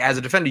now, like, as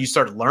a defender, you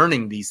start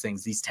learning these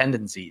things, these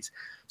tendencies.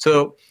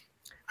 So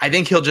I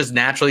think he'll just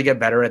naturally get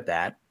better at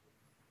that.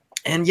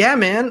 And yeah,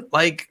 man,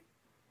 like,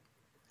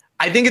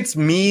 I think it's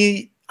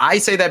me. I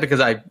say that because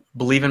I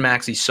believe in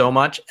Maxey so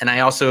much, and I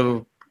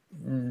also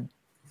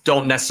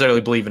don't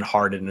necessarily believe in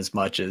Harden as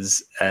much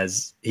as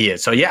he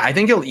is. So yeah, I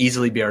think he'll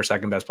easily be our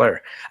second best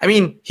player. I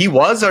mean, he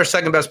was our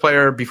second best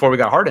player before we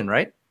got Harden,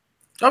 right?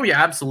 Oh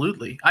yeah,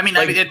 absolutely. I mean,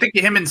 I think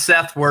him and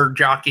Seth were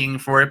jockeying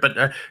for it, but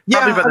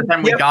probably by the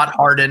time we got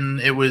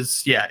Harden, it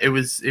was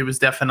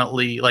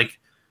definitely like.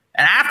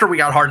 And after we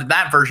got Harden,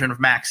 that version of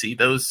Maxey,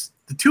 the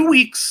 2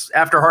 weeks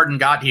after Harden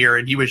got here,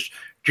 and he was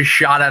just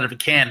shot out of a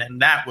cannon.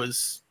 That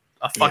was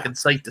a fucking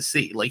sight to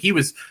see. Like, he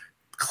was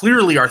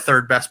clearly our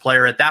third best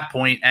player at that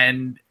point.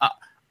 And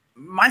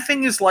my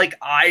thing is, like,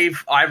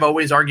 I've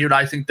always argued,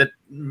 I think that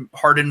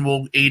Harden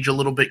will age a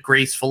little bit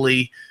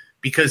gracefully,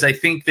 because I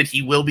think that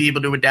he will be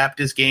able to adapt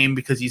his game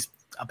because he's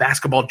a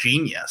basketball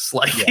genius.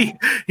 Like,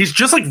 he's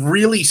just like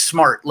really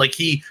smart. Like,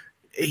 he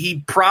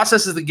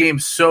processes the game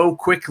so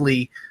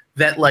quickly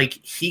that, like,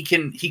 he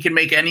can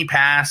make any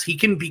pass. He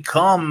can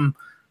become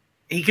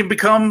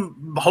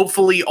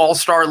hopefully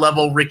all-star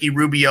level Ricky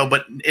Rubio,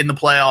 but in the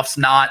playoffs,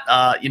 not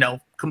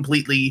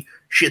completely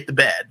shit the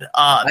bed.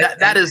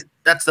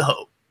 That's the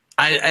hope.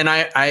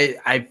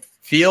 I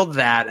feel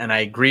that, and I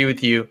agree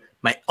with you.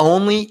 My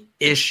only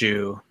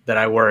issue that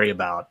I worry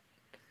about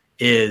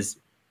is,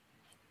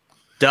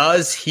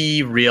 does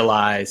he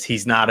realize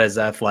he's not as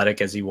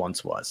athletic as he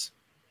once was?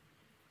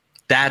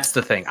 That's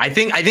the thing. I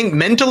think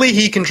mentally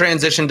he can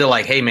transition to,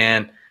 like, hey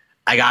man,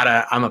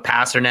 I'm a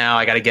passer now.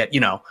 I gotta get,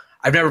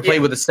 I've never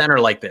played with a center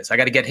like this. I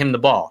got to get him the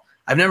ball.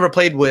 I've never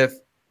played with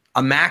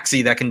a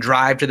Maxey that can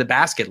drive to the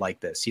basket like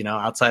this,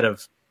 outside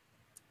of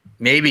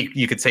maybe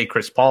you could say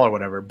Chris Paul or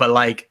whatever, but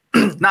like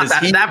not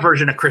that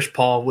version of Chris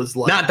Paul was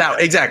like not that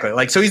exactly.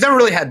 Like, so he's never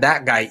really had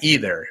that guy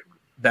either.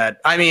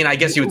 That, I mean, I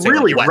guess you would say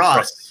really like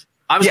Russ.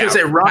 I was going to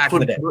say Russ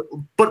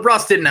but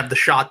Russ didn't have the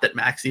shot that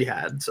Maxey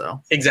had.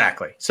 So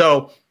exactly.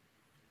 So,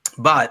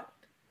 but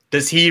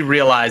does he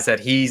realize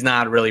that he's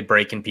not really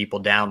breaking people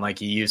down like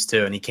he used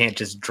to, and he can't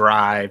just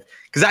drive?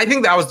 Because I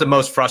think that was the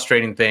most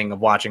frustrating thing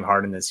of watching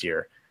Harden this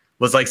year,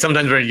 was like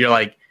sometimes where you're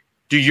like,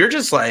 dude, you're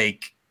just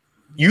like,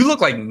 you look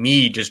like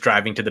me just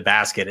driving to the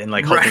basket and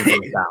like hoping for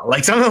it down.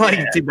 Like something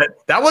like, dude,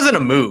 that wasn't a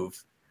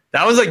move.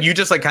 That was like, you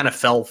just like kind of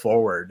fell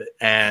forward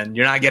and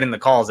you're not getting the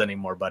calls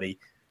anymore, buddy.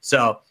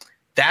 So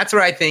that's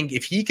where I think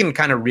if he can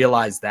kind of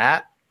realize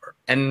that,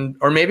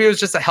 or maybe it was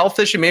just a health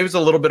issue. Maybe it was a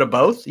little bit of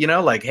both,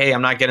 like, hey,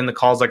 I'm not getting the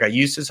calls like I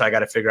used to, so I got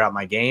to figure out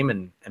my game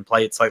and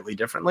play it slightly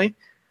differently.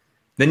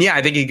 Then, yeah,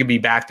 I think he could be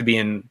back to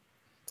being,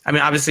 I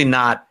mean, obviously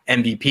not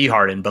MVP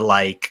Harden, but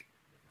like,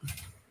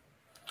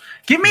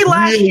 give me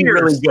last year.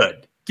 Really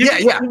good.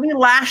 Give me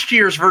last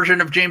year's version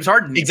of James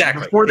Harden.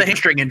 Exactly. Before the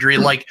hamstring injury.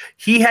 Like,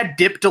 he had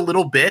dipped a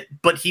little bit,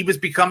 but he was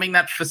becoming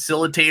that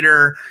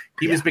facilitator.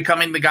 He was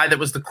becoming the guy that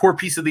was the core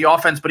piece of the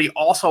offense, but he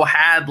also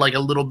had like a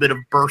little bit of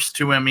burst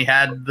to him. He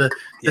had the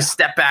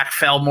step back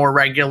fell more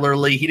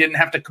regularly. He didn't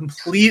have to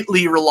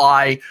completely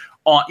rely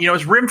on,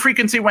 his rim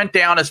frequency went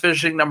down, his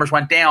finishing numbers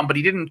went down, but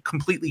he didn't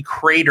completely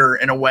crater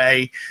in a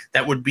way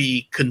that would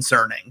be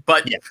concerning.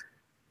 But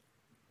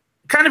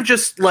kind of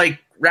just like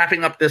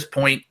wrapping up this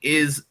point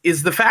is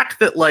the fact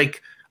that,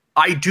 like,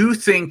 I do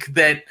think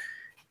that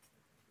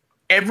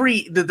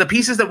the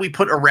pieces that we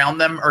put around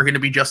them are going to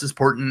be just as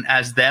important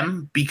as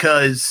them,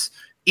 because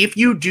if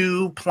you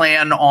do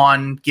plan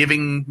on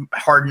giving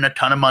Harden a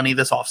ton of money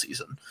this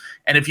offseason,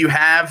 and if you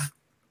have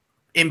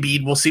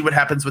Embiid, we'll see what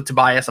happens with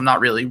Tobias. I'm not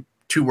really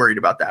too worried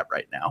about that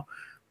right now.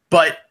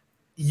 But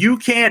you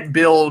can't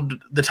build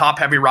the top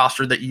heavy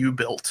roster that you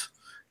built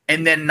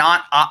and then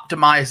not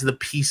optimize the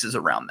pieces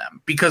around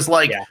them. Because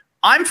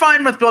I'm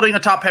fine with building a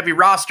top heavy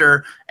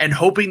roster and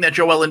hoping that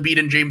Joel Embiid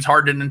and James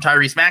Harden and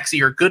Tyrese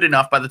Maxey are good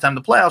enough by the time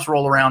the playoffs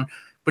roll around.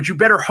 But you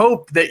better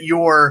hope that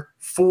your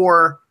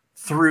 4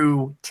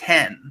 through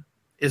 10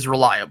 is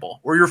reliable,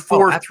 or your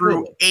 4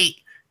 through 8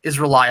 is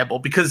reliable,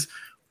 because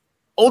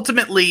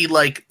ultimately,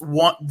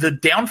 the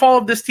downfall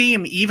of this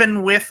team,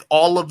 even with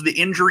all of the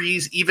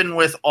injuries, even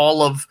with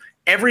all of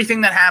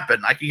everything that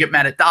happened, I could get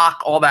mad at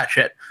Doc, all that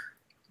shit.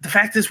 The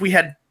fact is, we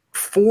had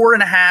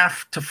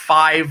 4.5 to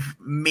 5,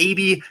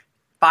 maybe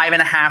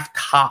 5.5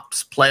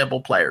 tops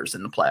playable players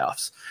in the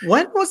playoffs.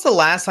 When was the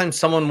last time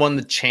someone won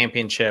the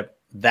championship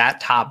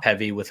that top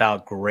heavy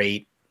without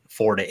great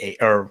 4 to 8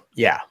 or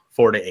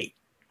 4 to 8?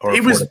 Or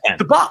it was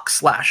the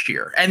Bucks last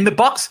year, and the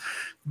Bucks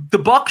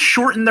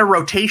shortened their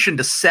rotation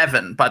to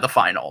 7 by the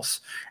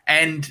finals.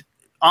 And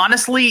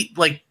honestly,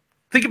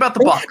 think about the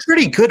Bucks.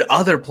 Pretty good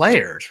other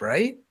players,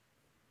 right?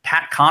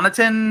 Pat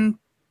Connaughton.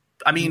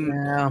 I mean,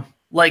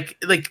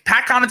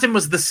 Pat Connaughton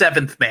was the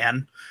 7th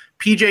man.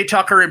 PJ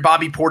Tucker and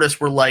Bobby Portis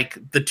were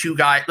the 2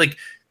 guys.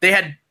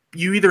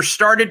 You either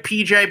started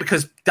PJ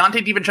because Dante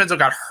DiVincenzo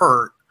got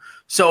hurt,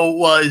 so it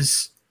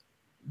was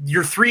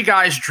your 3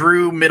 guys,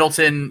 Drew,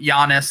 Middleton,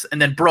 Giannis,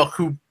 and then Brooke,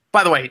 who,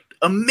 by the way,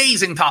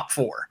 amazing top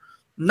 4.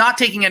 Not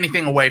taking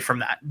anything away from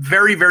that.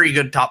 Very, very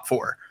good top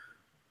 4.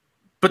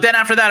 But then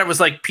after that, it was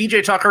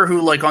PJ Tucker,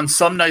 who on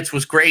some nights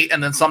was great,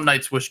 and then some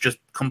nights was just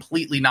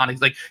completely not.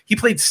 He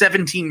played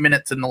 17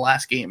 minutes in the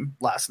last game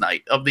last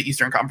night of the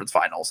Eastern Conference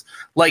Finals.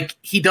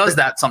 He does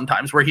that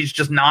sometimes, where he's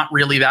just not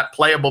really that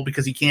playable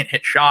because he can't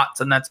hit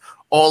shots, and that's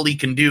all he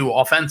can do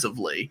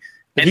offensively.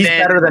 And he's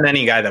better than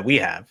any guy that we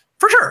have.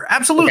 For sure,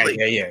 absolutely.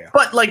 Okay, yeah.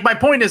 But my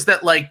point is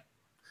that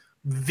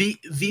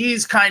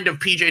these kind of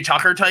PJ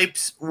Tucker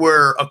types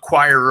were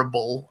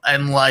acquirable,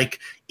 and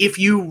if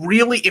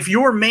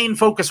your main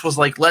focus was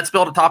let's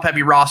build a top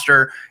heavy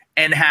roster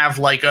and have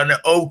an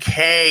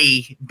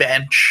okay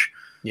bench,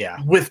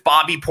 with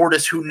Bobby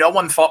Portis, who no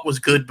one thought was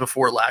good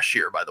before last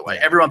year, by the way.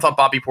 Everyone thought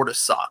Bobby Portis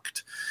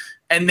sucked.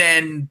 And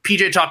then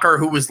PJ Tucker,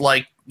 who was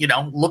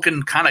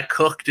looking kind of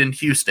cooked in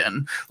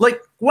Houston.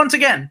 Once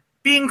again,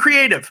 being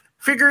creative,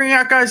 figuring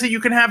out guys that you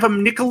can have a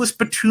Nicholas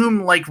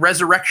Batum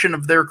resurrection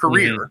of their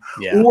career,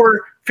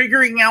 or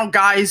figuring out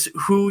guys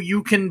who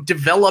you can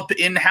develop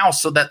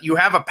in-house so that you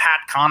have a Pat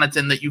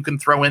Connaughton that you can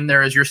throw in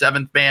there as your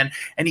 7th man,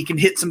 and he can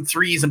hit some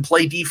threes and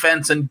play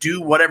defense and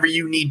do whatever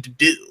you need to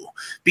do.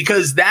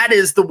 Because that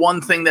is the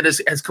one thing that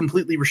has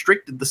completely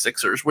restricted the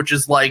Sixers, which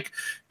is the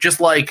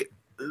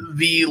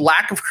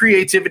lack of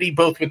creativity,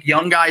 both with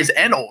young guys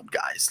and old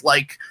guys.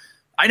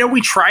 I know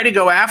we tried to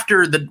go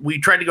after Batum, we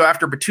tried to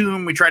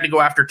go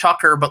after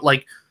Tucker, but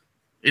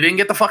it didn't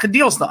get the fucking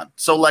deals done.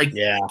 So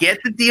get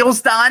the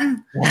deals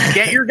done,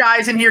 get your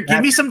guys in here, give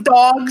me some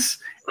dogs,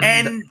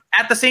 and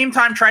at the same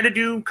time try to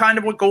do kind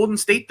of what Golden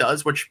State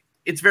does, which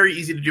it's very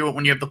easy to do it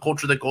when you have the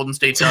culture that Golden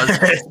State does.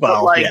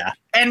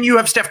 And you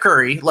have Steph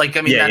Curry.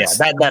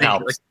 That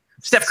helps.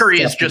 Steph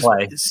Curry is just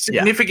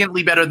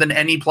significantly better than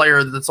any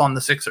player that's on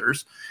the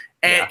Sixers,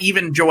 and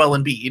even Joel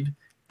Embiid.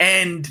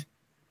 And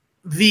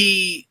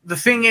the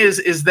thing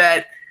is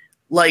that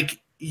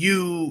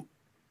you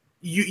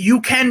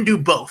can do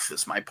both,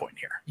 is my point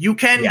here. You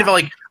can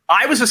develop.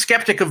 I was a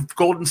skeptic of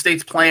Golden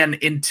State's plan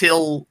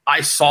until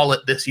I saw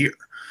it this year,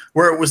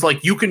 where it was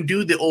you can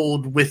do the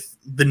old with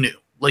the new.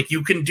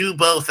 You can do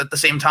both at the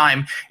same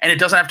time, and it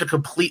doesn't have to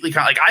completely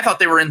I thought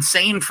they were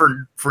insane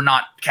for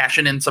not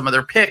cashing in some of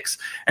their picks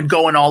and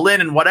going all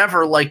in and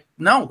whatever.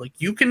 No,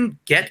 you can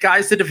get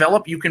guys to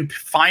develop. You can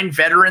find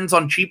veterans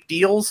on cheap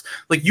deals.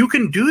 You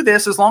can do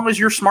this as long as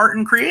you're smart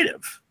and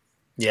creative.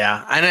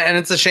 Yeah, and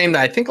it's a shame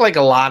that I think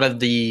a lot of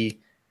the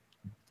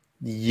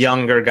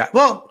younger guys.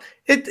 Well,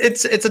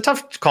 it's a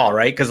tough call,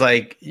 right? Because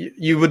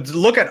you would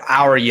look at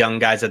our young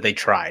guys that they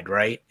tried,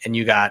 right? And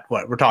you got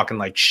we're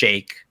talking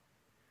Shake.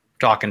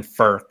 Talking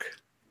Furk.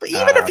 But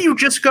even if you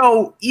just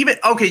go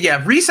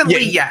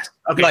recently, yes.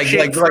 Okay, I'm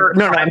saying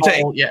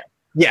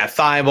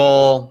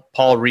Thibault,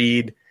 Paul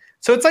Reed.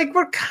 So it's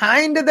we're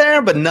kind of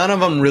there, but none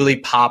of them really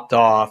popped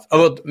off. Oh,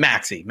 well,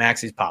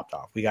 Maxey's popped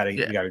off. We gotta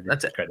give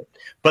credit.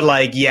 But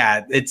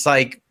it's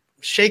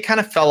Shea kind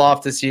of fell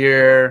off this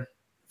year.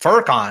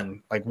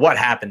 Furkan, what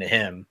happened to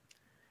him?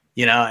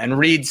 And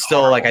Reed's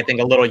still I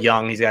think a little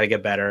young. He's got to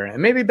get better,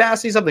 and maybe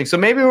Bassey something. So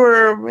maybe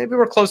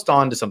we're close to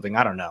on to something.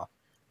 I don't know.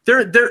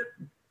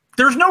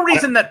 There's no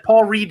reason that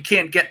Paul Reed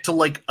can't get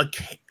to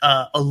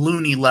a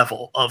Looney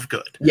level of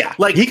good. Yeah,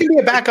 he can be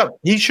a backup.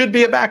 He should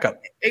be a backup.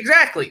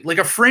 Exactly,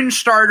 a fringe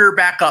starter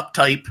backup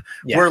type,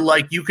 where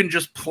you can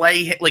just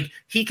play.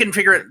 He can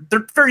figure it.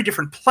 They're very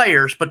different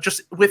players, but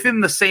just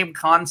within the same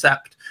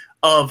concept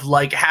of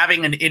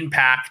having an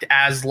impact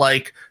as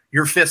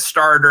your fifth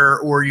starter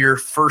or your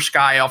first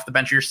guy off the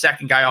bench, or your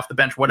second guy off the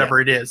bench, whatever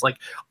it is. Like,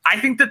 I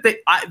think that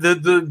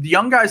the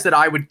young guys that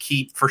I would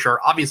keep for sure,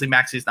 obviously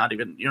Maxi's not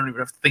even, you don't even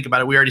have to think about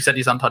it. We already said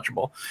he's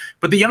untouchable.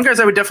 But the young guys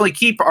I would definitely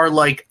keep are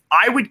like,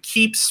 I would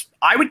keep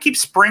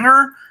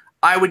Springer,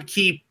 I would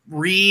keep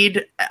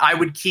Reed,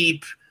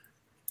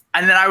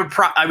 and then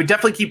I would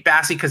definitely keep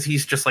Bassey because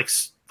he's just like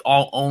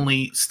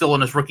only still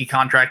in his rookie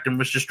contract and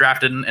was just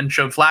drafted and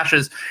showed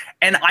flashes.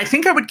 And I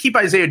think I would keep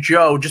Isaiah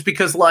Joe just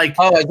because like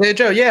Isaiah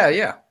Joe,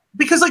 yeah.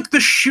 Because like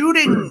the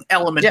shooting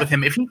element with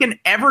him, if he can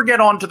ever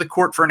get onto the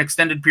court for an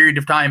extended period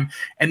of time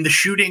and the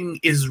shooting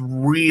is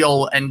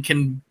real and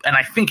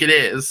I think it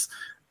is,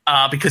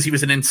 because he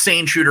was an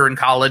insane shooter in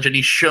college and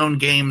he's shown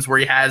games where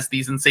he has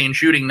these insane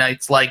shooting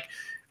nights. Like,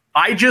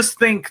 I just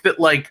think that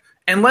like,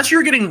 unless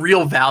you're getting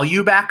real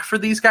value back for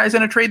these guys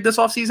in a trade this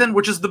offseason,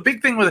 which is the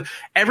big thing with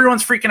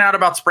everyone's freaking out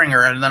about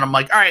Springer. And then I'm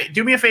like, all right,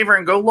 do me a favor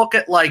and go look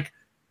at like,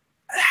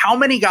 how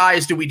many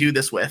guys do we do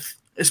this with?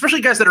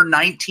 Especially guys that are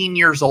 19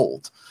 years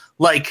old,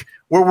 like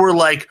where we're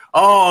like,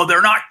 oh,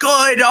 they're not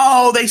good.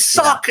 Oh, they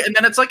suck. Yeah. And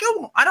then it's like,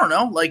 oh, I don't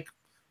know. Like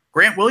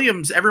Grant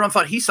Williams, everyone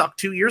thought he sucked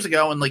 2 years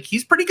ago, and like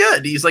he's pretty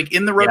good. He's like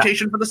in the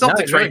rotation for the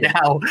Celtics right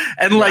now.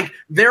 And like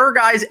there are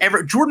guys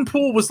Jordan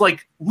Poole was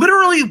like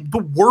literally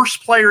the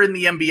worst player in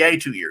the NBA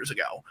 2 years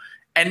ago.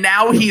 And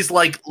now he's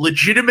like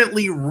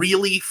legitimately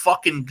really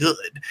fucking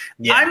good.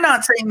 Yeah. I'm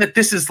not saying that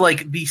this is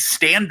like the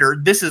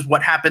standard. This is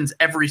what happens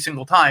every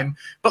single time.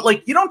 But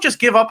like you don't just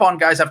give up on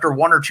guys after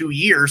 1 or 2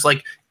 years.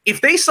 Like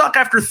if they suck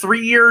after 3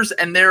 years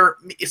and they're,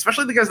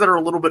 especially the guys that are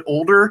a little bit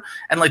older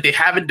and like they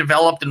haven't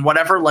developed and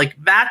whatever, like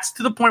that's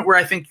to the point where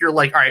I think you're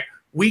like, all right,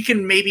 we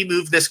can maybe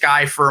move this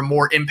guy for a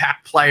more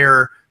impact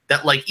player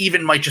that like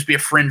even might just be a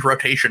fringe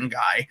rotation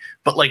guy,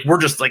 but like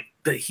we're just like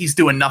he's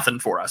doing nothing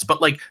for us.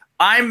 But like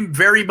I'm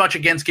very much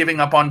against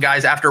giving up on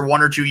guys after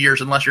 1 or 2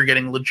 years unless you're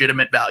getting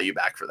legitimate value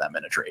back for them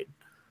in a trade.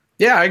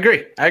 Yeah, I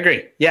agree.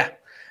 Yeah.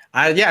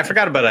 I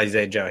forgot about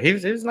Isaiah Joe. He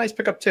was a nice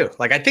pickup too.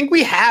 Like I think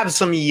we have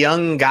some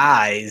young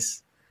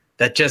guys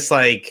that just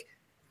like,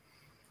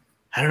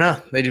 I don't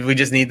know. We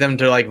just need them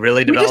to like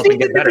really develop and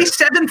get better. We just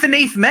need them to be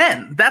 7th and 8th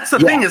men. That's the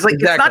thing is like,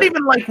 exactly. It's not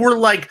even like we're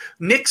like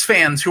Knicks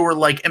fans who are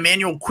like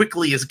Emmanuel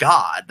Quickly is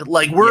God.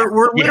 Like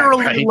we're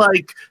literally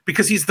like,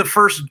 because he's the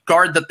first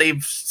guard that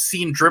they've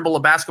seen dribble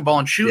a basketball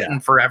and shoot in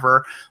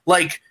forever.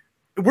 Like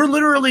we're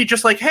literally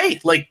just like,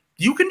 hey, like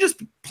you can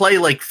just play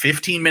like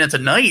 15 minutes a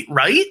night,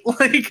 right?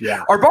 Like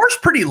our bar's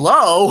pretty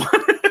low.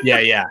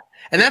 Yeah.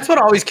 And that's what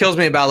always kills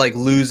me about like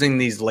losing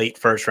these late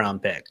first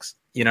round picks.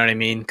 You know what I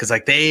mean? Because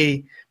like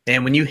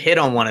and when you hit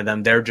on one of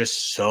them, they're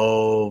just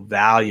so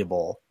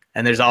valuable.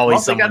 And there's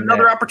always they got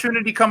another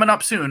opportunity coming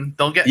up soon.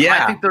 They'll get.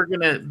 I think they're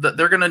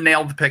gonna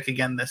nail the pick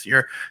again this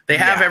year. They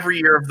have every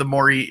year of the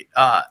Morey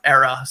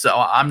era, so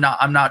I'm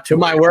not too.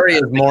 My worry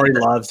is Morey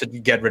loves to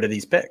get rid of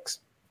these picks.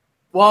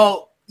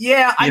 Well,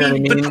 yeah, I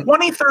mean the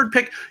 23rd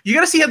pick. You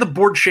got to see how the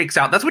board shakes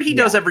out. That's what he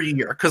does every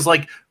year. Because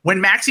like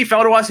when Maxey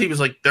fell to us, he was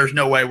like, "There's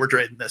no way we're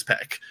trading this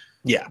pick."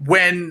 Yeah.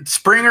 When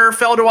Springer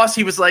fell to us,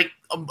 he was like.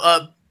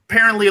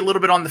 Apparently a little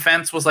bit on the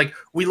fence, was like,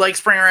 we like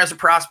Springer as a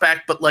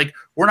prospect, but like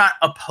we're not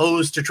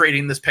opposed to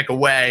trading this pick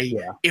away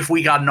if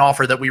we got an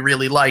offer that we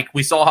really like.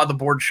 We saw how the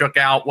board shook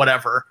out,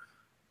 whatever.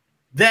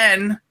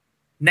 Then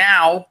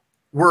now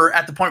we're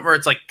at the point where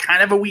it's like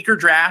kind of a weaker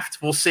draft.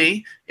 We'll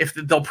see if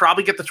they'll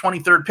probably get the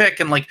 23rd pick.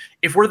 And like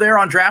if we're there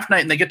on draft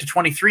night and they get to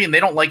 23 and they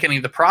don't like any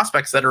of the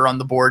prospects that are on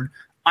the board,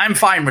 I'm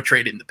fine with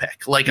trading the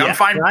pick. Like I'm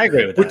fine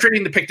with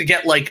trading the pick to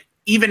get like,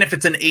 even if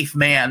it's an 8th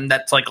man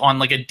that's like on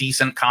like a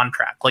decent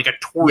contract, like a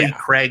Torrey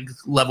Craig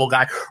level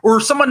guy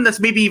or someone that's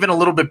maybe even a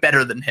little bit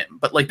better than him.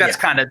 But like, that's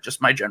kind of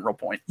just my general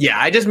point. Yeah.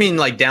 I just mean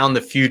like down the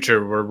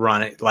future, we're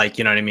running like,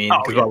 you know what I mean?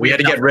 We had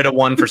to get rid of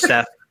one for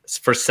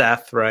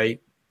Seth,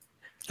 right?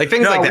 Like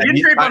things like that. We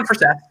didn't trade one for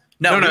Seth.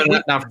 No,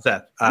 not for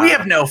Seth. We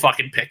have no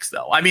fucking picks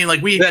though. I mean,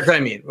 like that's what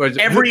I mean.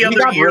 Every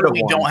other year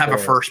we don't have a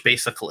first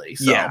basically.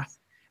 So. Yeah.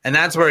 And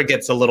that's where it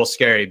gets a little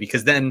scary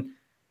because then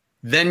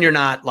you're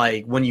not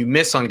like when you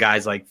miss on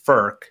guys like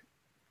Furk,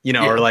 you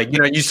know, or like, you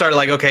know, you start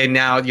like, okay,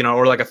 now, you know,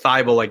 or like a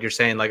Thibault, like you're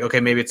saying like, okay,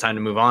 maybe it's time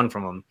to move on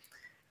from them.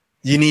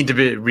 You need to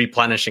be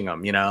replenishing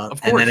them, you know,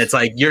 and then it's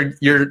like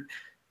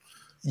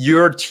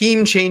your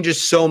team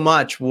changes so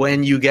much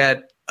when you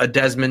get a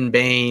Desmond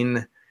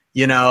Bane,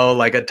 you know,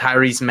 like a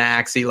Tyrese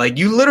Maxey, like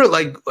you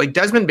literally like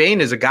Desmond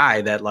Bane is a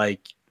guy that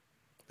like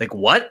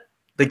what?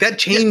 Like that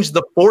changed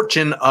the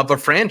fortune of a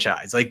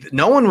franchise. Like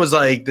no one was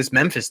like this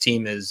Memphis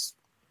team is,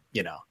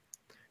 you know,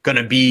 going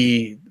to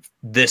be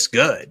this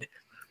good.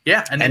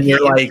 Yeah. And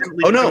you're like,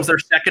 oh no, their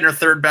second or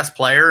third best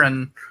player.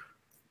 And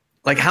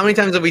like, how many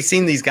times have we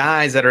seen these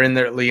guys that are in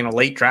their, you know,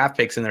 late draft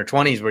picks in their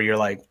 20s where you're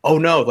like, oh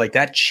no, like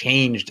that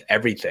changed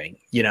everything,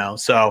 you know?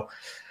 So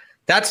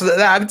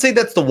I would say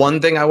that's the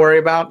one thing I worry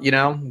about, you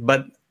know,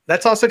 but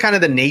that's also kind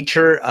of the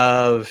nature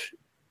of,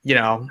 you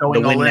know, the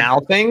win now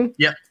thing.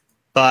 Yeah.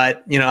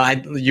 But, you know,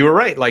 you were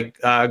right. Like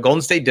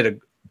Golden State did an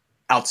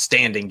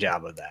outstanding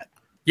job of that.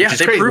 Yeah,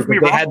 they proved me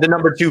wrong. They had the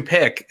number 2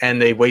 pick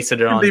and they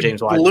wasted it on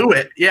James Wiseman. Blew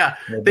it. Yeah,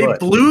 they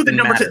blew the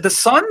number 2. The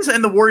Suns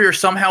and the Warriors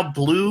somehow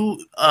blew.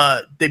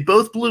 They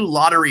both blew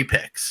lottery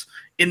picks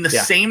in the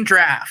same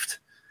draft,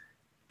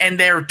 and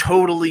they're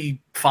totally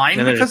fine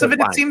because of it.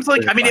 It seems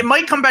like. I mean, it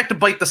might come back to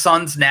bite the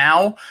Suns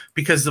now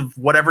because of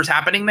whatever's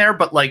happening there,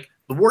 but like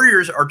the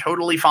Warriors are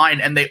totally fine,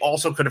 and they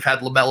also could have had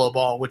LaMelo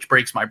Ball, which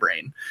breaks my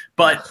brain.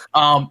 But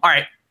all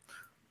right.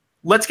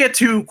 Let's get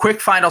to quick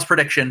finals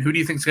prediction. Who do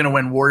you think is going to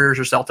win, Warriors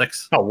or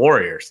Celtics? Oh,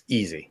 Warriors.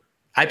 Easy.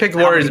 I picked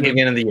Warriors at the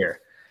beginning of the year.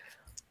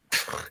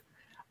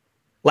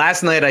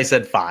 Last night I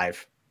said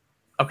 5.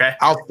 Okay.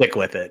 I'll stick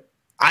with it.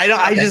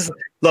 I just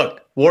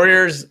look,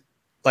 Warriors,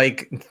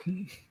 like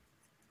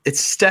it's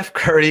Steph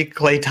Curry,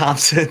 Klay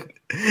Thompson,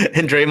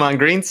 and Draymond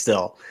Green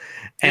still.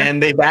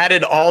 And they've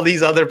added all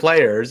these other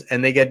players,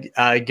 and they get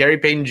Gary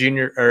Payton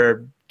Jr.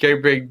 or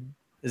Gary Big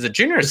is it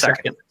junior or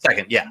second?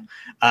 Second, yeah.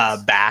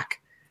 Back.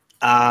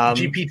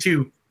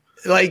 GP2,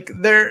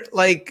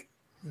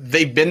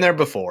 they've been there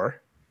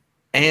before,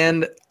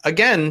 and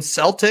again,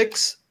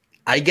 Celtics.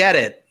 I get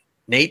it.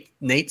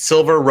 Nate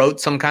Silver wrote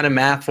some kind of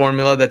math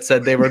formula that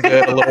said they were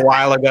good a little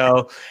while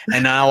ago,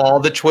 and now all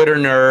the Twitter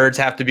nerds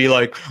have to be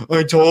like,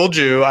 "I told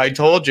you."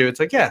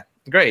 It's like, yeah,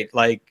 great.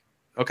 Like,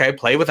 okay,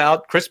 play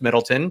without Chris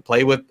Middleton,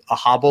 play with a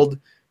hobbled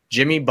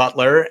Jimmy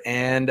Butler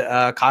and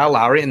Kyle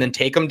Lowry, and then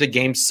take them to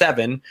Game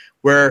 7,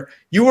 where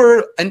you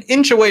were an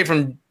inch away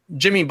from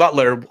Jimmy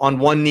Butler on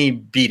one knee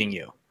beating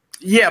you.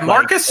 Yeah,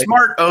 Marcus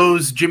Smart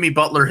owes Jimmy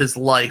Butler his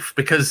life,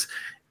 because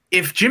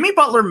if Jimmy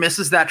Butler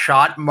misses that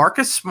shot,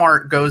 Marcus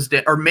Smart goes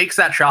down or makes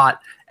that shot,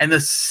 and the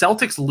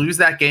Celtics lose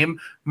that game.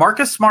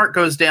 Marcus Smart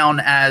goes down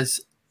as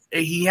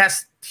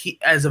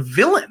a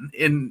villain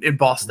in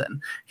Boston.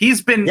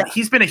 He's been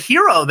a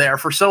hero there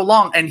for so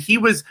long, and he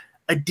was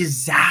a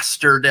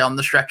disaster down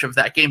the stretch of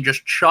that game,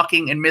 just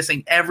chucking and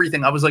missing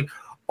everything. I was like,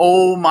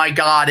 oh my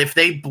God, if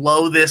they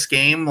blow this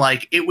game,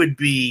 like it would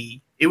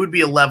be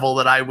a level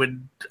that I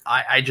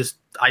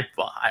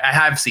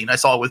have seen. I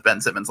saw it with Ben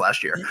Simmons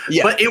last year.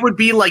 Yeah. But it would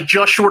be like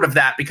just short of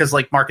that, because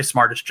like Marcus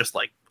Smart is just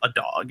like a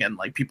dog and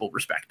like people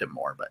respect him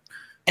more.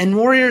 And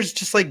Warriors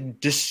just like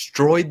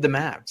destroyed the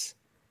Mavs.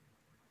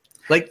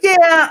 Like,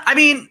 yeah, I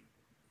mean,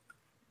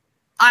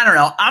 I don't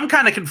know. I'm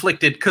kind of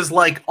conflicted because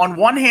like on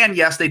one hand,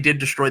 yes, they did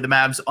destroy the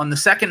Mavs. On the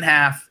second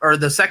half, or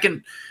the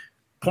second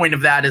point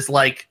of that is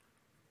like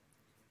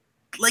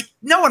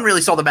no one really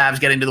saw the Mavs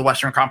get into the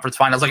Western Conference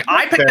Finals. Like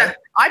I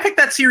picked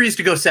that series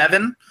to go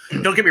 7.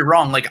 Don't get me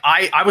wrong. Like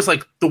I was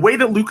like, the way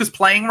that Luka's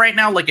playing right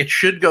now, like it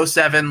should go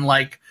 7.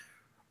 Like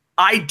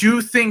I do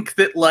think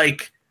that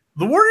like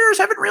the Warriors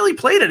haven't really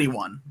played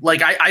anyone.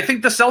 Like I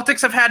think the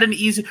Celtics have had an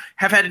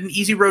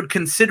easy road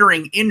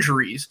considering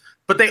injuries,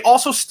 but they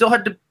also still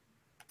had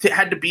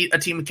to beat a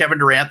team with Kevin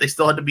Durant. They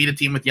still had to beat a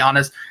team with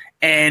Giannis,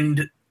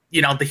 and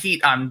you know, the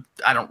Heat,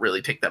 I don't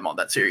really take them all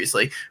that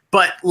seriously.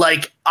 But,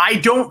 like, I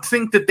don't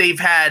think that they've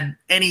had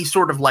any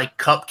sort of, like,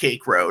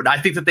 cupcake road. I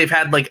think that they've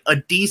had, like, a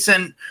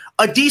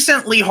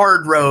decently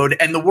hard road,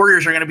 and the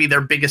Warriors are going to be their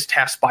biggest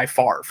test by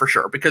far, for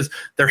sure, because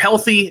they're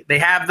healthy. They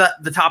have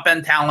the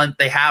top-end talent.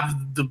 They have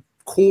the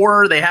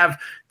core. They have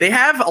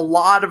a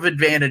lot of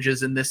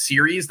advantages in this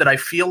series that I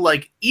feel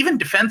like, even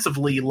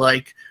defensively,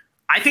 like,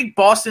 I think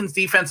Boston's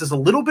defense is a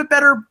little bit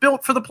better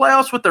built for the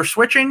playoffs with their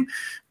switching,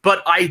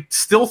 but I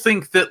still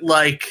think that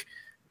like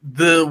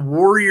the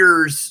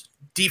Warriors'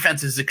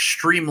 defense is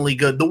extremely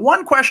good. The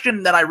one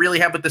question that I really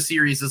have with the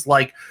series is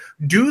like,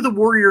 do the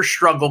Warriors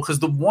struggle? Because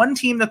the one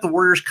team that the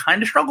Warriors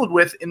kind of struggled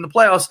with in the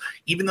playoffs,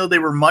 even though they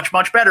were much,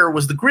 much better,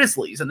 was the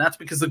Grizzlies. And that's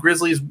because the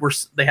Grizzlies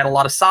they had a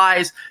lot of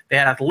size, they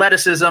had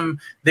athleticism,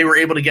 they were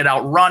able to get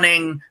out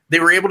running, they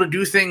were able to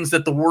do things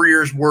that the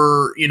Warriors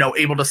were, you know,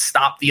 able to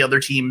stop the other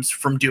teams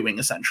from doing,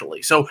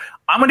 essentially. So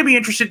I'm going to be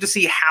interested to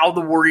see how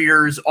the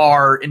Warriors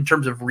are in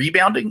terms of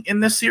rebounding in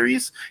this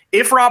series.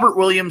 If Robert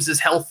Williams is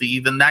healthy,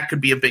 then that could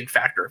be a big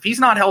factor. If he's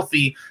not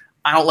healthy,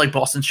 I don't like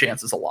Boston's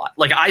chances a lot.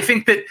 Like, I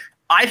think that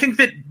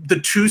the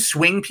two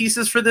swing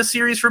pieces for this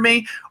series for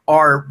me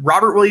are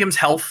Robert Williams'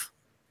 health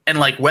and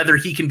like whether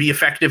he can be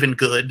effective and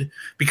good,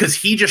 because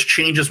he just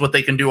changes what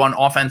they can do on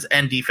offense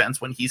and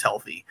defense when he's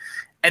healthy.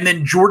 And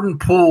then Jordan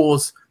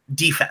Poole's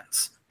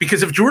defense,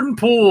 because if Jordan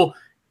Poole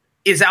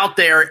is out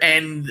there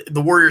and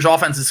the Warriors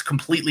offense is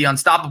completely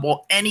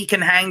unstoppable and he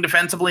can hang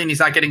defensively and he's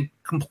not getting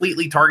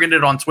completely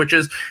targeted on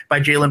switches by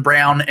Jaylen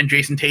Brown and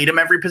Jason Tatum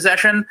every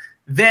possession,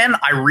 then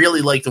I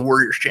really like the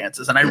Warriors'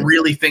 chances. And I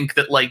really think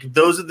that like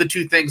those are the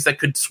two things that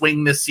could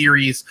swing this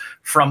series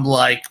from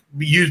like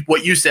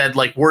what you said,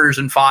 like Warriors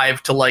in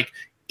 5 to like,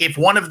 if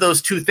one of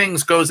those two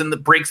things goes in the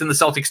breaks in the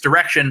Celtics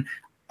direction,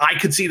 I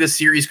could see this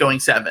series going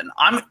 7.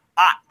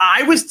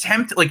 I was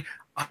tempted. Like,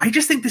 I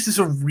just think this is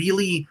a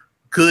really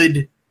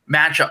good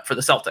matchup for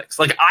the Celtics.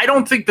 Like, I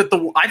don't think that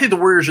I think the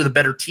Warriors are the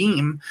better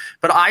team,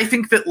 but I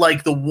think that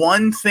like the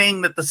one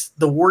thing that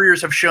the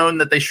Warriors have shown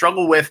that they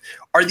struggle with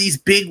are these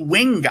big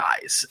wing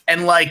guys.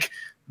 And like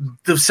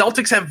the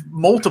Celtics have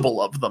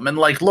multiple of them. And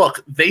like,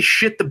 look, they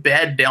shit the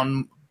bed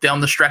down down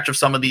the stretch of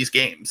some of these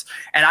games.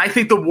 And I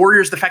think the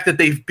Warriors, the fact that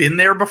they've been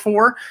there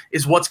before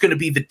is what's going to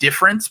be the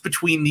difference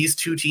between these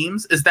two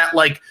teams, is that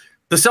like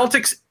the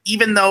Celtics,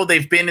 even though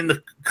they've been in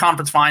the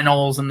conference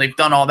finals and they've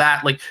done all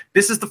that, like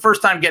this is the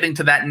first time getting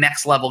to that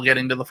next level,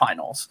 getting to the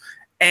finals.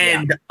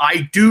 And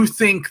I do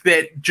think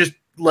that just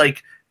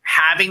like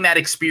having that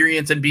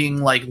experience and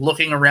being like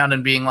looking around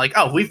and being like,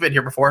 oh, we've been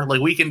here before. Like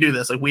we can do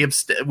this. Like we have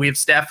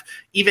Steph,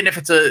 even if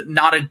it's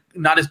not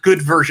as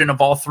good version of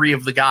all three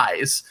of the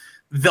guys,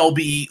 they'll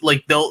be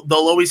like, they'll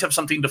always have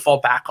something to fall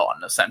back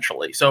on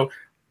essentially. So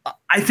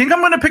I think I'm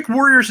going to pick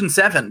Warriors in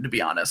 7, to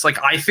be honest. Like,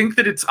 I think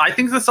the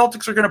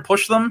Celtics are going to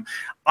push them.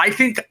 I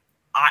think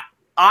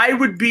I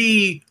would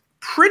be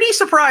pretty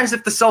surprised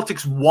if the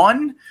Celtics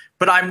won,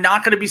 but I'm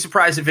not going to be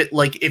surprised if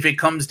it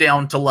comes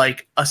down to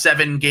like a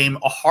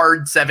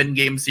hard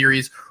 7-game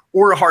series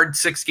or a hard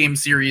 6-game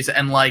series.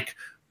 And like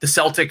the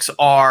Celtics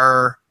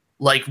are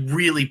like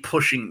really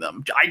pushing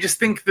them. I just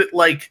think that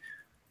like,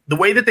 the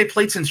way that they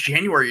played since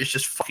January is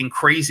just fucking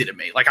crazy to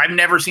me. Like I've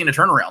never seen a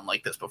turnaround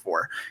like this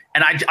before.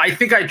 And I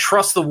think I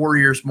trust the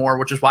Warriors more,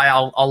 which is why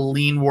I'll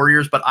lean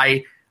Warriors, but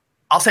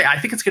I'll say I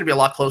think it's going to be a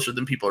lot closer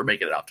than people are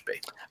making it out to be.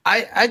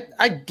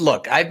 I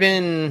look, I've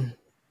been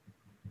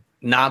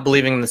not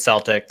believing in the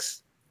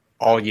Celtics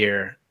all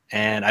year,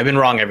 and I've been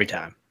wrong every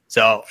time.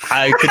 So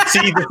I could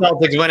see the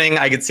Celtics winning.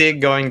 I could see it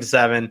going to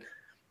 7,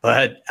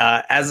 but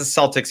as a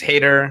Celtics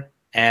hater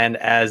and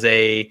as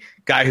a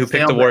guy who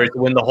picked the Warriors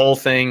to win the whole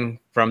thing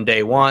from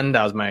day one,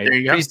 that was my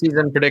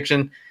preseason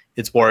prediction.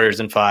 It's Warriors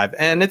in 5,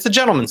 and it's a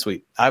gentleman's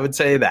sweep. I would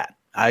say that.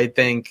 I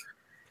don't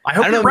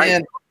know, right,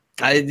 man.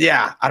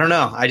 I don't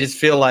know. I just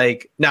feel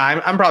like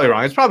I'm probably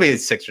wrong. It's probably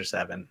 6 or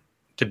 7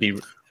 to be,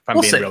 if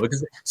I'm being real,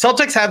 because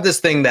Celtics have this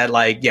thing that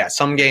like,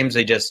 some games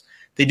they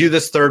do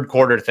this third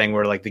quarter thing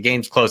where like the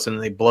game's close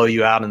and they blow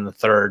you out in the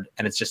third,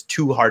 and it's just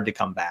too hard to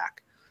come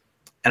back.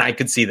 And I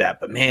could see that,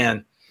 but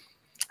man,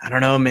 I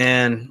don't know,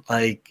 man.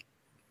 Like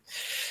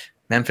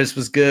Memphis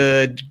was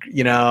good,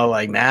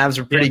 like Mavs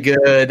were pretty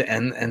good,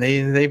 and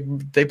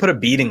they put a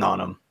beating on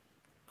them.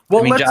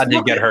 Well, I mean, Ja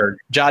did get hurt.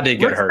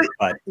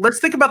 But let's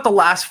think about the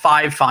last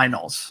 5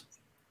 finals,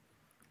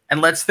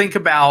 and let's think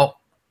about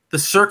the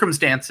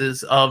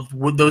circumstances of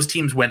those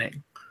teams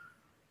winning.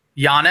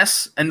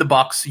 Giannis and the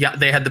Bucks,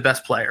 they had the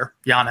best player,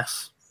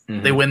 Giannis.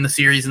 Mm-hmm. They win the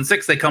series in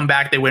 6. They come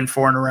back, they win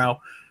 4 in a row.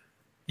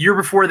 Year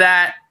before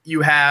that,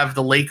 you have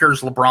the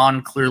Lakers,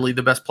 LeBron, clearly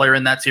the best player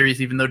in that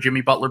series, even though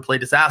Jimmy Butler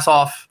played his ass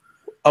off.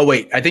 Oh,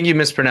 wait. I think you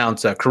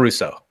mispronounced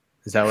Caruso.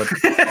 Is that what?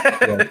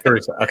 Yeah,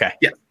 Caruso. Okay.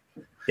 Yeah.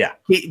 Yeah.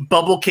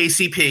 Bubble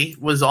KCP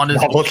was on his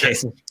Bubble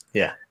KCP.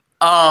 Yeah.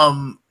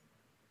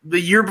 The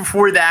year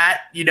before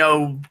that,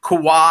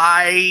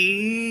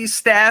 Kawhi,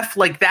 Steph,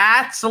 like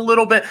that's a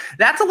little bit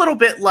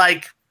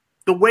like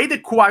the way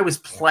that Kawhi was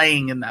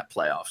playing in that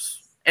playoffs.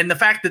 And the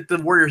fact that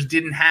the Warriors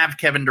didn't have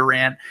Kevin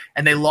Durant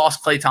and they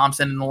lost Klay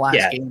Thompson in the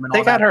last game and all they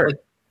got that. Hurt. Like,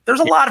 there's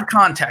a lot of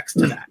context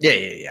to that.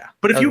 Yeah.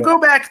 But if you go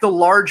back the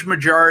large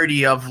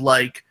majority of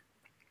like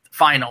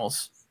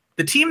finals,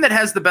 the team that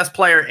has the best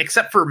player,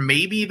 except for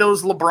maybe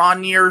those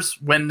LeBron years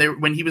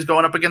when he was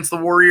going up against the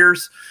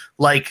Warriors,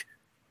 like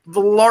the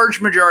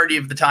large majority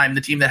of the time,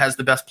 the team that has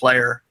the best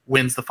player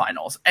wins the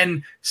finals.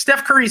 And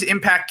Steph Curry's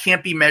impact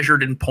can't be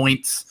measured in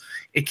points.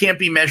 It can't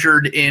be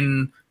measured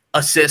in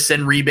assists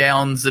and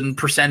rebounds and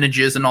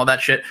percentages and all that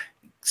shit.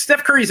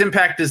 Steph Curry's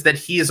impact is that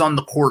he is on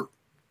the court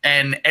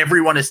and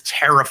everyone is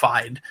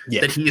terrified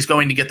that he is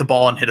going to get the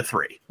ball and hit a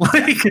 3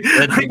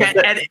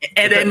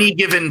 at any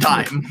given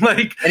time.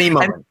 Like any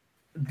moment.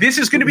 This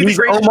is going to be the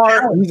greatest.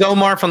 He's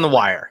Omar from The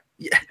Wire.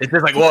 Yeah. It's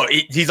just like, whoa,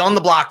 he's on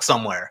the block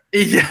somewhere.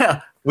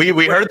 Yeah. We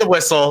heard the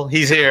whistle.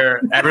 He's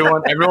here.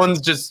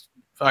 Everyone's just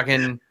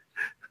fucking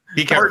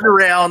be careful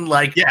around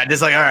like,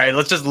 just like, all right,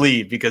 let's just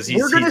leave because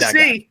he's that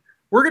guy.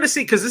 We're going to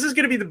see, because this is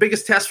going to be the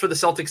biggest test for the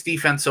Celtics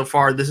defense so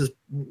far. This is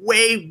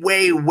way,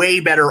 way, way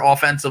better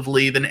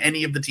offensively than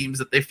any of the teams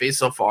that they faced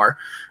so far.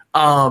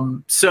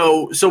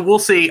 So we'll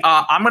see.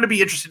 I'm going to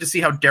be interested to see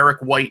how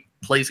Derek White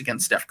plays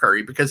against Steph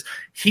Curry, because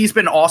he's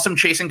been awesome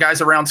chasing guys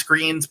around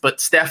screens,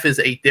 but Steph is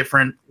a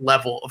different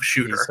level of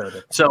shooter.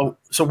 So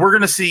we're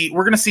going to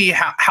see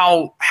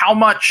how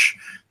much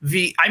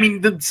the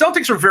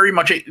Celtics are very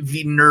much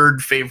the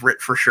nerd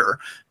favorite for sure,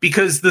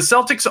 because the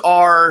Celtics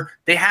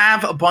they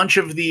have a bunch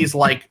of these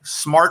like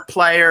smart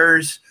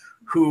players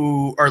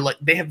who are like,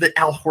 they have the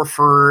Al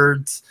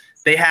Horfords,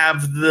 they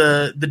have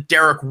the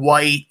Derek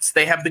Whites,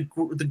 they have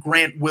the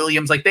Grant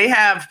Williams, like they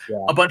have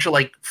a bunch of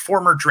like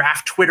former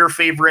draft Twitter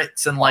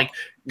favorites and like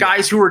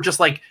guys who are just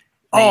like,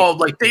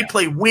 they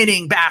play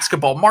winning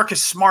basketball.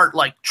 Marcus Smart,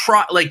 like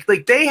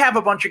they have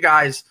a bunch of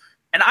guys.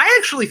 And I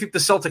actually think the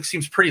Celtics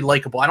seems pretty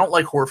likable. I don't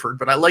like Horford,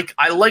 but I like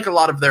a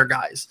lot of their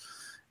guys.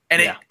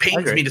 And it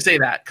pains me to say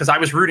that, because I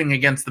was rooting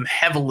against them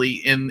heavily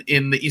in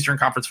the Eastern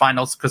Conference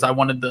Finals, because I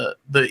wanted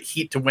the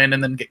Heat to win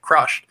and then get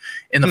crushed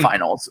in the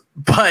finals.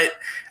 But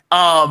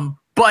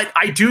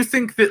I do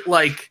think that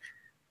like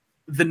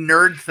the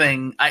nerd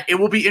thing, it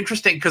will be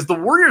interesting, because the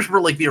Warriors were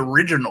like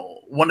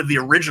one of the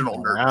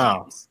original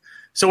nerd teams.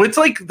 So it's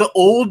like the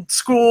old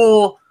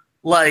school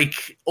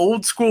like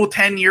old school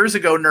 10 years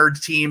ago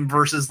nerd team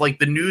versus like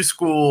the new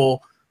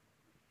school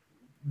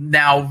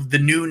now the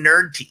new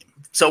nerd team.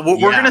 So what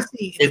we're gonna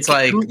see, it's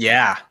like old.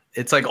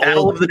 It's like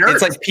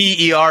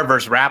PER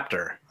versus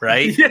Raptor,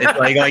 right? Yeah. It's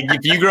like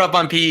if you grew up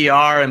on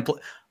PER and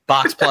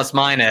box plus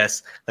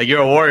minus, like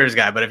you're a Warriors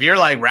guy. But if you're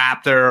like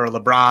Raptor or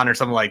LeBron or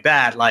something like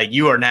that, like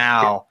you are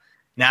now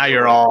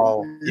you're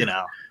all,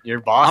 you're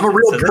Boston. I'm a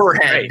real pure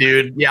head,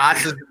 dude. Yeah,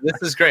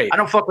 this is great. I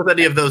don't fuck with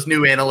any of those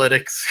new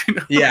analytics.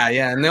 Yeah,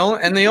 and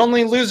the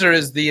only loser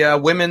is the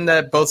women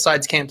that both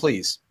sides can't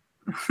please.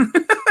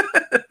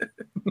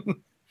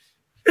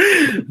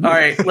 All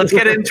right, let's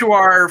get into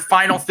our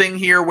final thing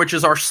here, which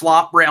is our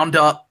slop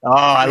roundup. Oh,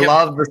 I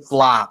love the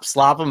slop.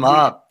 Slop them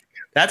up.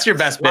 That's your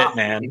best bit,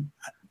 man.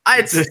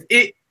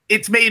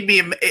 It's made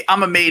me.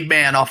 I'm a made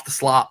man off the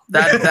slop.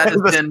 That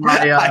has been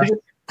my.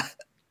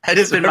 I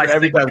just been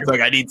every time it's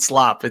like I need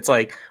slop. It's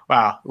like,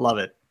 wow, love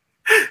it.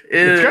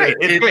 It's great.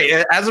 It's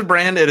great. As a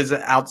brand, it is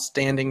an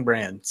outstanding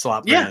brand.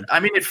 Slop brand. I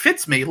mean, it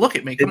fits me. Look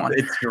at me. Come on.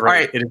 It's great. All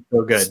right. It is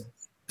so good.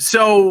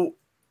 So,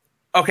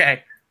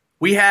 okay.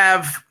 We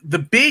have the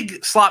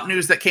big slop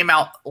news that came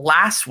out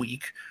last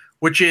week,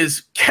 which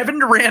is Kevin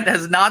Durant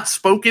has not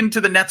spoken to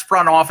the Nets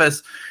front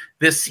office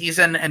this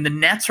season, and the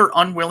Nets are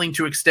unwilling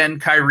to extend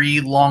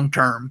Kyrie long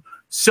term.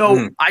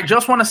 So I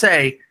just want to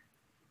say,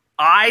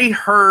 I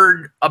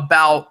heard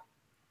about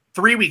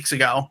 3 weeks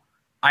ago,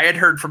 I had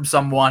heard from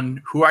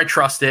someone who I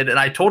trusted, and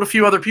I told a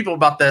few other people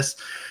about this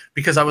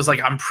because I was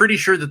like, I'm pretty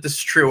sure that this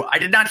is true. I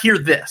did not hear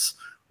this.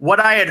 What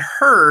I had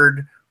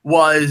heard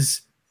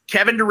was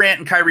Kevin Durant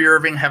and Kyrie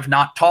Irving have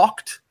not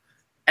talked,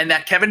 and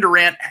that Kevin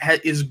Durant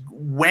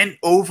went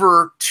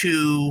over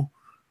to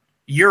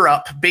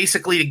Europe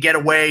basically to get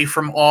away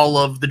from all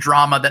of the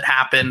drama that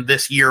happened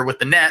this year with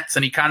the Nets,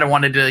 and he kind of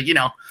wanted to,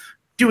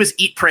 do his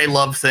eat, pray,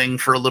 love thing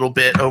for a little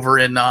bit over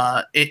in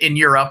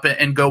Europe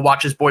and go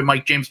watch his boy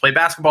Mike James play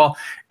basketball,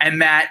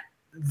 and that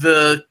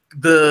the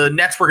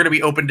Nets were going to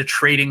be open to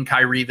trading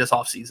Kyrie this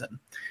offseason.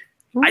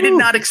 I did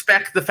not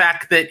expect the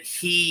fact that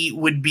he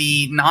would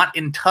be not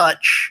in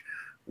touch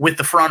with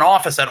the front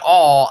office at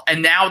all,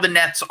 and now the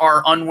Nets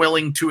are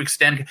unwilling to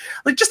extend.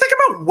 Like, just think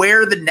about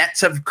where the Nets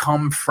have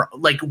come from,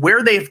 like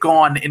where they've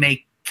gone in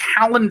a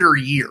calendar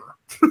year.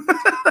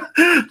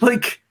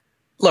 Look,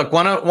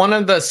 one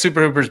of the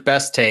Super Hoopers'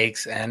 best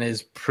takes, and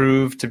is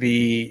proved to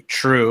be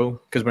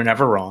true because we're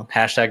never wrong.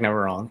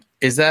 #never wrong.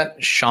 Is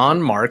that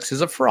Sean Marks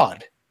is a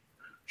fraud.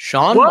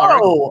 Sean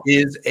Marks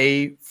is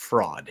a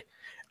fraud.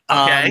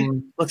 Okay,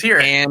 let's hear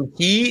it. And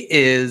he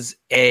is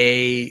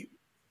a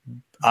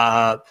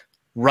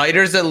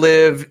writers that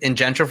live in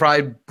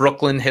gentrified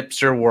Brooklyn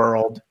hipster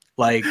world,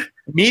 like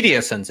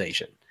media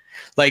sensation.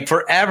 Like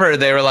forever,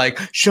 they were like,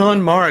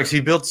 Sean Marks, he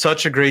built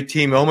such a great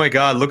team. Oh my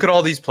God, look at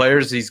all these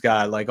players he's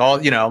got. Like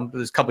it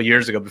was a couple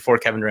years ago before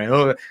Kevin Durant.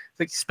 Oh,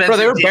 like Spencer,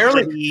 they were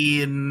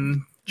barely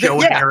and Joe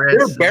Harris.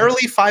 They were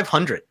barely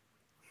 500.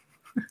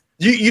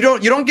 You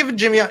don't give a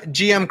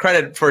GM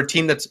credit for a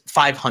team that's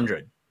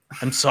 500.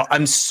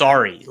 I'm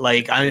sorry.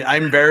 Like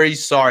I'm very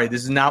sorry.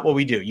 This is not what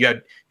we do.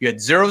 You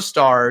had 0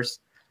 stars.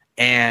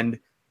 And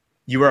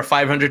you were a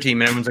 500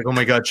 team, and everyone's like, "Oh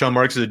my God, Sean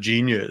Marks is a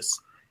genius."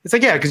 It's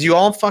like, yeah, because you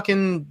all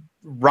fucking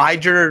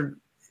ride your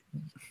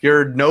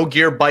no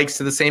gear bikes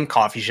to the same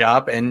coffee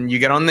shop, and you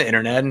get on the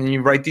internet and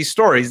you write these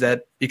stories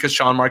that because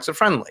Sean Marks are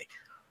friendly,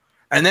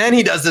 and then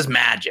he does this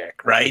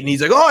magic, right? And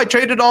he's like, "Oh, I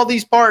traded all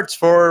these parts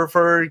for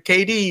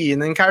KD,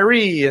 and then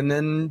Kyrie, and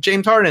then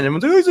James Harden." And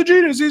everyone's like, "Oh, he's a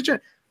genius. He's a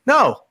genius."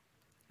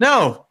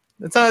 No,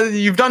 that's not.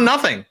 You've done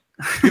nothing.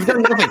 You've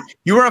done nothing.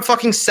 You were a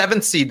fucking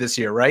 7th seed this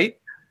year, right?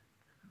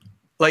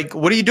 Like,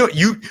 what are you doing?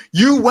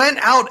 You went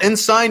out and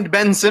signed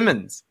Ben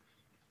Simmons.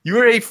 You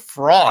are a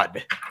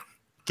fraud.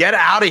 Get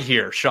out of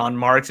here, Sean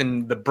Marks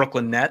and the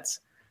Brooklyn Nets.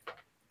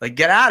 Like,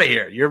 get out of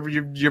here.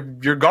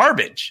 You're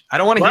garbage. I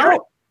don't want to hear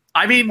it.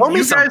 I mean,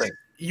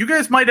 you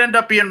guys might end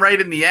up being right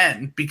in the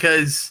end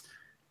because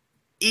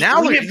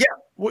now we have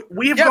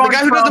the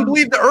guy who doesn't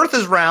believe the Earth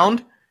is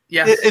round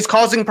is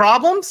causing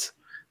problems.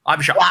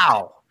 I'm shocked.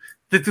 Wow.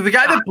 The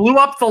guy that blew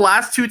up the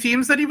last 2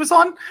 teams that he was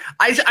on.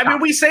 I mean,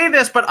 we say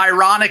this, but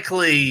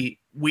ironically,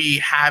 we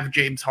have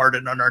James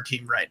Harden on our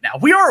team right now.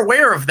 We are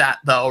aware of that,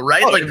 though,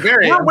 right?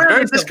 We're aware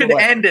that this could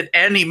end at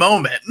any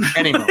moment.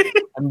 Any moment.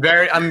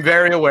 I'm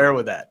very aware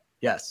with that.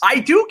 Yes, I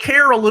do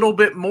care a little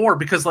bit more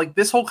because, like,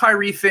 this whole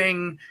Kyrie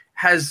thing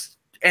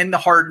and the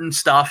Harden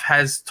stuff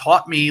has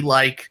taught me,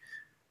 like,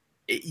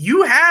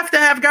 you have to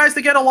have guys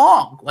to get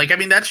along. Like, I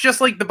mean, that's just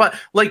like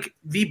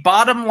the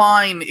bottom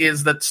line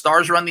is that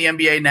stars run the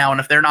NBA now, and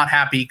if they're not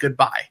happy,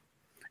 goodbye.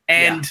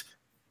 And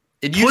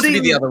it used to be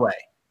the other way.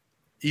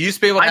 You used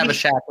to be able to have a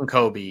Shaq and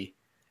Kobe,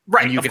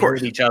 right? And you could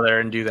hurt each other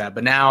and do that.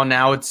 But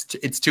now it's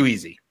too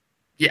easy.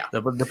 Yeah,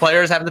 the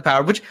players have the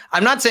power, which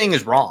I'm not saying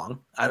is wrong.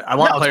 I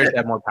want players to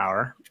have more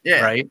power.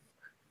 Yeah, right.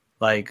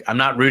 Like, I'm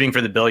not rooting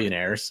for the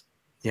billionaires.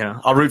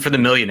 I'll root for the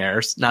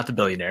millionaires, not the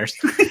billionaires.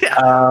 Yeah.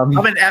 I'm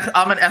an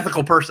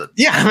ethical person.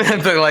 Yeah,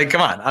 like,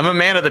 come on, I'm a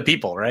man of the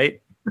people,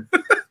 right?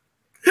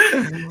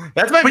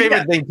 That's my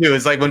favorite thing too.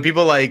 Is like when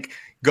people like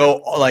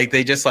go like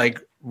they just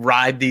like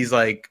ride these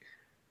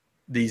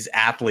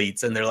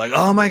athletes, and they're like,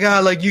 oh my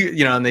god, like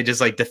you know, and they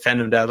just like defend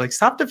them down. Like,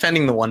 stop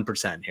defending the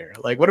 1% here.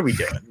 Like, what are we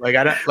doing? Like,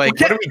 I don't like.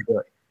 What are we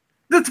doing?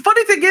 The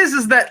funny thing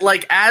is that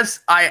like,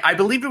 as I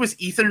believe it was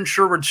Ethan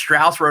Sherwood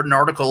Strauss wrote an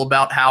article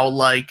about how,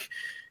 like,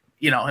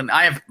 you know, and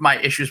I have my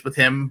issues with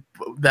him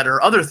that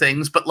are other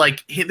things, but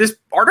like this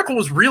article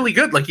was really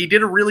good. Like, he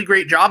did a really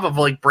great job of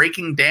like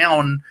breaking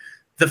down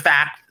the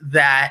fact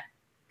that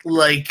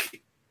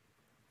like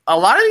a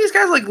lot of these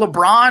guys like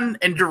LeBron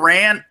and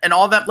Durant and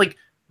all that, like,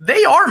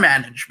 they are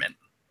management.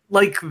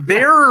 Like,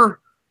 they're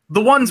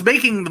the ones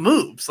making the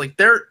moves. Like,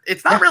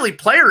 it's not really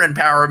player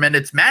empowerment,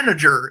 it's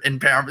manager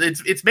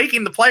empowerment. It's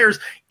making the players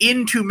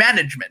into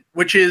management,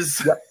 which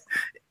is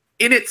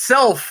in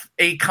itself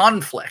a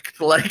conflict.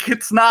 Like,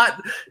 it's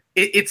not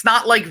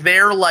like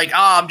they're like,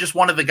 I'm just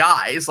one of the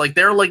guys. Like,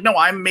 they're like, no,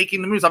 I'm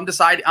making the moves.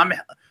 I'm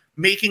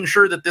making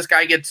sure that this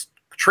guy gets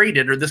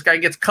traded or this guy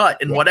gets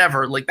cut and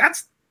whatever. Like,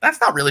 that's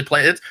not really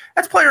play.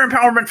 That's player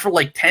empowerment for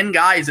like 10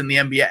 guys in the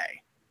NBA.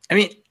 I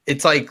mean,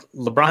 it's like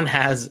LeBron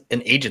has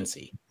an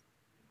agency.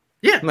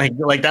 Yeah.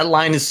 Like that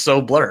line is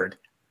so blurred,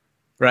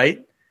 right?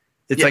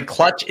 It's like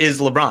Clutch is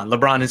LeBron.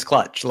 LeBron is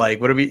Clutch.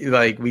 Like, what are we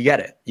like? We get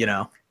it, you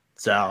know?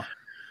 So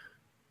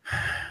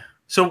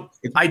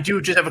I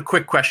do just have a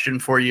quick question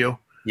for you.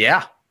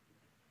 Yeah.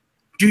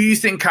 Do you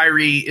think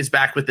Kyrie is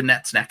back with the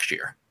Nets next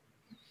year?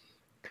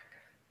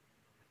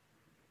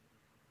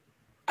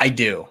 I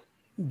do.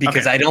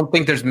 Because I don't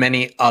think there's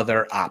many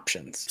other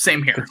options.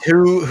 Same here.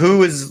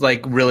 Who is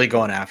like really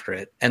going after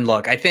it? And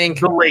look, I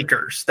think the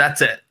Lakers.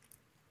 That's it.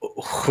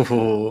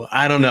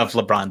 I don't know if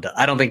LeBron does.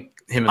 I don't think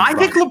him. I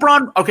think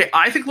LeBron. Okay,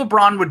 I think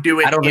LeBron would do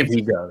it. I don't think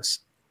he goes.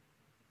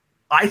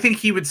 I think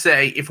he would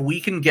say, if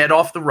we can get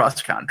off the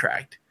Russ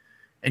contract,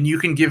 and you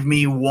can give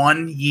me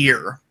 1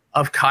 year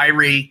of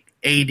Kyrie,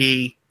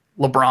 AD,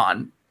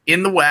 LeBron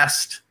in the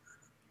West,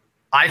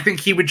 I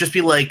think he would just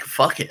be like,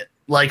 fuck it.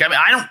 Like,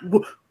 I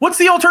mean, what's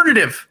the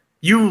alternative?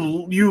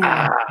 You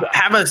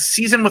have a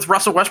season with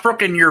Russell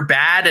Westbrook and you're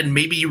bad and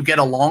maybe you get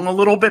along a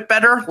little bit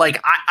better?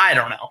 Like, I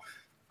don't know.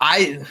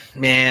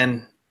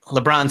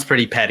 LeBron's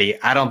pretty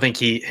petty. I don't think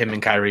him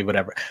and Kyrie would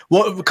ever.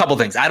 Well, a couple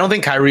things. I don't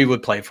think Kyrie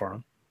would play for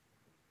him.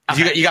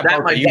 Okay. You got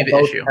both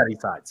petty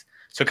sides.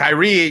 So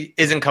Kyrie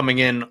isn't coming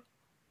in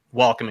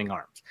welcoming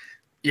arms.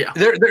 Yeah.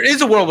 There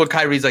is a world where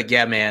Kyrie's like,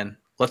 yeah, man,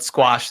 let's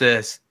squash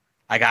this.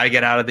 I got to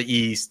get out of the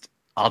East.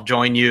 I'll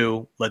join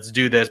you. Let's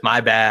do this.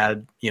 My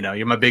bad. You know,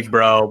 you're my big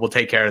bro. We'll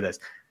take care of this.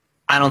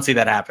 I don't see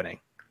that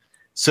happening.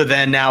 So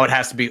then now it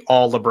has to be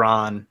all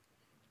LeBron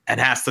and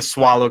has to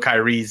swallow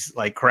Kyrie's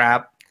like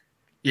crap.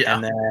 Yeah.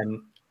 And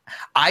then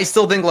I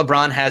still think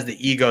LeBron has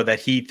the ego that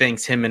he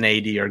thinks him and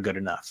AD are good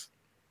enough.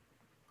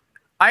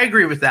 I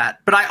agree with that.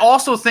 But I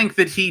also think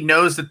that he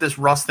knows that this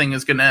Russ thing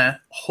is going to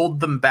hold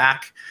them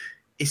back.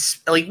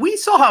 Like, we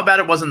saw how bad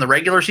it was in the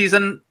regular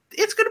season.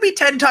 It's going to be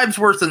 10 times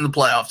worse in the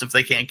playoffs if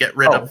they can't get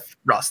rid of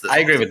Russ. I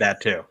agree with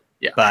that too.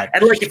 Yeah.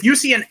 And like, if you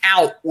see an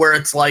out where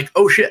it's like,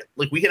 oh shit,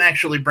 like we can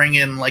actually bring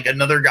in like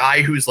another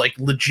guy who's like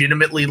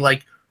legitimately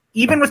like,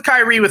 even with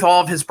Kyrie, with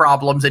all of his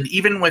problems and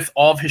even with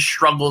all of his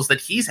struggles that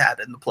he's had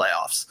in the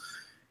playoffs,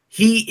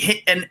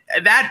 and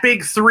that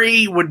big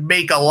three would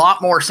make a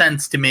lot more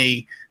sense to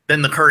me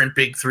than the current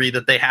big three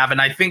that they have.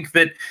 And I think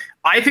that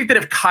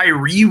if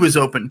Kyrie was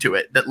open to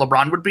it, that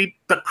LeBron would be.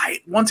 But I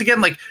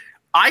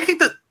think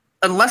that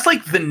unless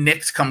like the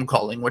Knicks come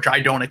calling, which I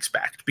don't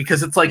expect,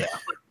 because it's like,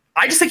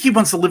 I just think he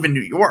wants to live in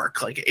New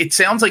York. Like, it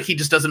sounds like he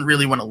just doesn't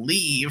really want to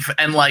leave.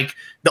 And like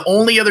the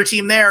only other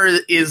team there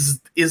is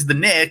the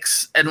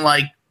Knicks. And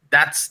like,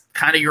 that's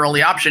kind of your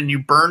only option. You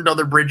burned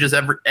other bridges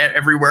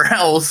everywhere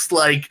else.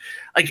 Like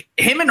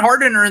him and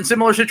Harden are in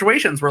similar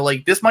situations where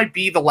like, this might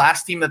be the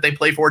last team that they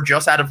play for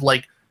just out of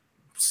like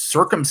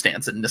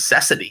circumstance and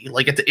necessity.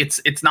 Like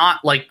it's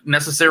not like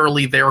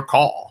necessarily their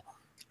call.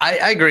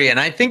 I agree. And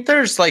I think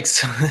there's like,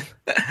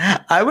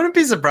 I wouldn't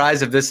be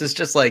surprised if this is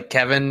just like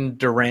Kevin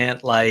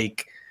Durant,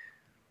 like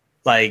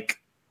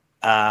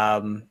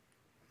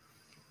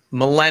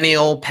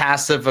millennial,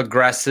 passive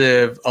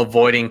aggressive,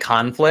 avoiding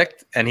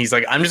conflict. And he's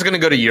like, I'm just going to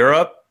go to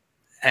Europe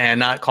and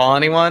not call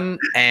anyone.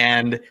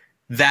 And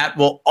that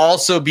will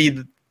also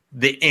be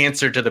the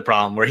answer to the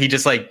problem, where he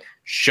just like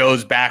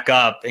shows back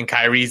up and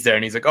Kyrie's there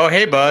and he's like, oh,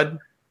 hey, bud.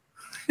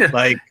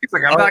 Like, he's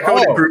like, I'm not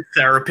going to group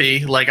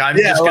therapy. Like, I'm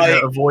just going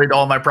to avoid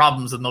all my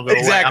problems and they'll go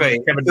away. I'm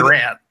like Kevin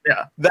Durant.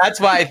 Yeah.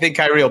 That's why I think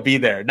Kyrie will be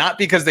there. Not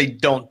because they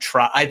don't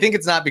try. I think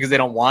it's not because they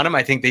don't want him.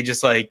 I think they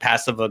just like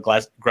passive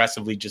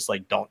aggressively just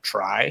like don't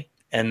try.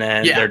 And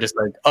then they're just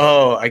like,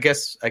 oh, I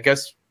guess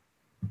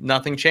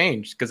nothing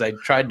changed because I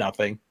tried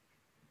nothing.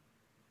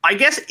 I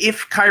guess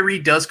if Kyrie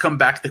does come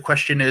back, the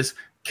question is,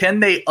 can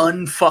they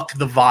unfuck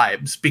the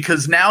vibes?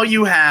 Because now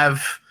you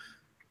have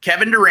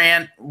Kevin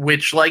Durant,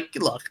 which, like,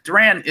 look,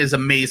 Durant is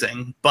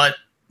amazing, but,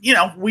 you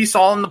know, we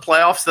saw in the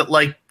playoffs that,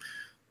 like,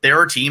 there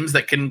are teams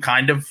that can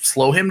kind of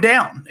slow him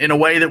down in a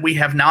way that we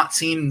have not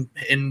seen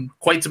in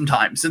quite some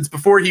time, since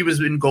before he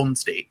was in Golden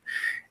State.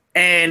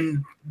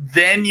 And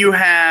then you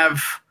have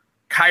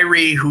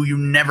Kyrie, who you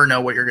never know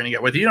what you're going to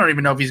get with. You don't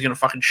even know if he's going to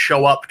fucking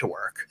show up to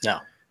work. No.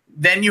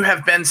 Then you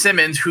have Ben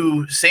Simmons,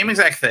 who same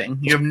exact thing.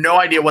 You have no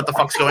idea what the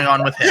fuck's going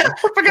on with him.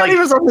 I forgot he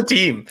was on the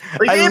team.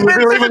 I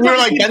literally, when you were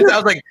like, I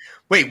was like,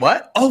 wait,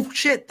 what? Oh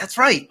shit, that's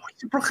right.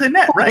 He's a Brooklyn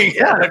Net, right?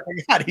 Yeah, I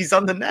forgot he's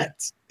on the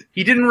Nets.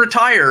 He didn't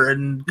retire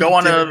and go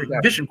on a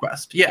vision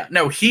quest. Yeah,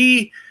 no,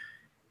 he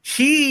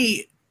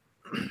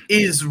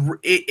is.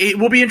 It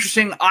will be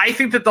interesting. I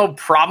think that they'll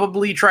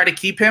probably try to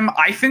keep him.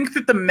 I think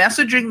that the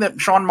messaging that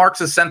Sean Marks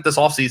has sent this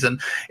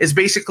offseason is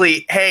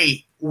basically,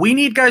 hey, we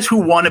need guys who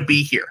want to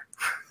be here.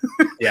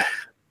 Yeah.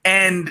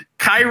 And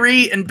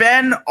Kyrie and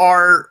Ben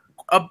are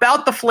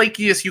about the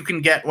flakiest you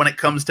can get when it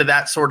comes to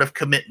that sort of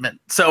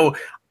commitment. So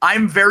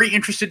I'm very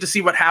interested to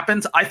see what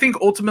happens. I think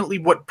ultimately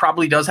what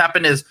probably does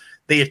happen is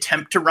they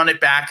attempt to run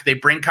it back. They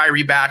bring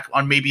Kyrie back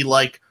on maybe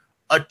like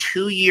a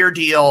 2-year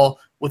deal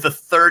with a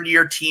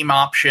 3rd-year team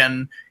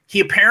option. He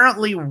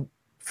apparently,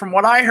 from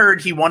what I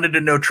heard, he wanted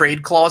a no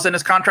trade clause in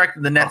his contract.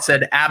 And the Nets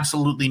said,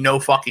 absolutely no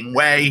fucking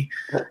way.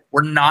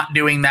 We're not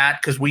doing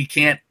that because we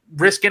can't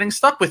risk getting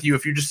stuck with you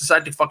if you just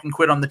decide to fucking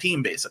quit on the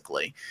team,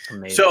 basically.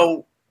 Amazing.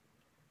 So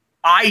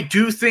I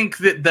do think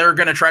that they're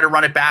going to try to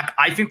run it back.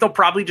 I think they'll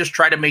probably just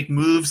try to make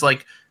moves.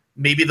 Like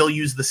maybe they'll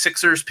use the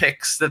Sixers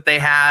picks that they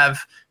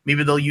have.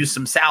 Maybe they'll use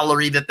some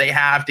salary that they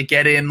have to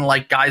get in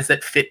like guys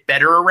that fit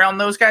better around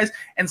those guys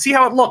and see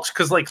how it looks.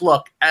 Cause like,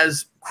 look,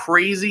 as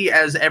crazy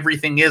as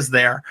everything is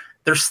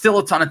there's still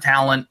a ton of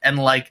talent. And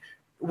like,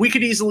 we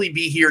could easily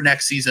be here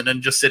next season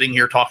and just sitting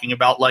here talking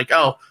about like,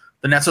 oh,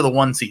 the Nets are the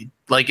 1 seed.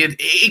 Like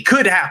it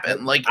could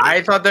happen. Like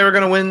I thought they were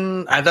going to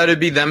win. I thought it'd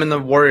be them and the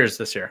Warriors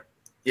this year.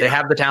 Yeah. They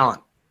have the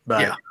talent,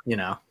 but you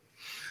know,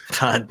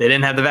 they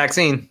didn't have the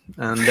vaccine,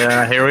 and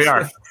here we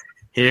are.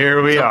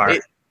 Here we are.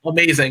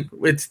 Amazing.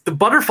 It's the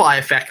butterfly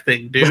effect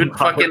thing, dude.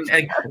 Fucking,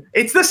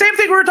 it's the same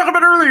thing we were talking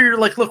about earlier. You're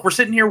like, look, we're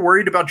sitting here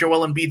worried about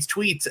Joel Embiid's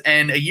tweets,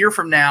 and a year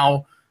from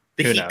now,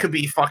 the Heat could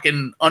be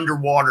fucking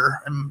underwater,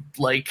 and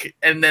like,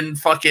 and then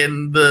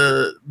fucking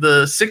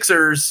the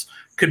Sixers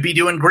could be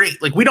doing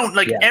great. Like we don't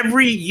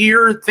every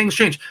year things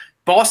change.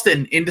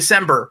 Boston in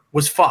December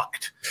was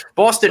fucked.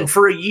 Boston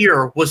for a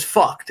year was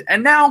fucked.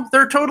 And now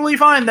they're totally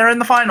fine. They're in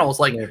the finals.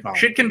 Like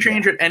shit can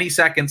change at any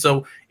second.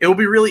 So it will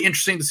be really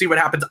interesting to see what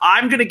happens.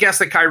 I'm going to guess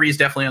that Kyrie is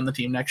definitely on the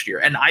team next year.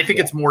 And I think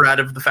it's more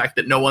out of the fact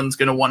that no one's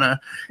going to want to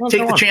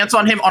take the chance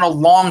on him on a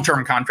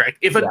long-term contract.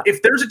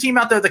 If there's a team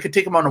out there that could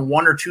take him on a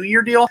 1 or 2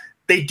 year deal,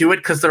 they do it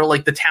because they're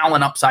like the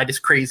talent upside is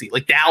crazy.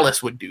 Like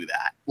Dallas would do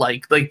that.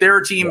 Like there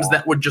are teams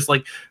that would just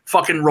like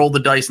fucking roll the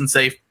dice and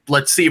say,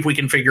 let's see if we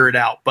can figure it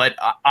out. But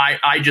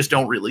I just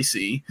don't really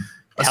see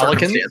a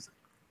Pelicans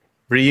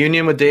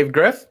reunion with Dave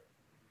Griff.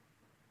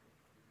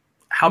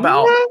 How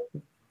about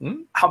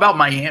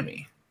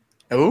Miami?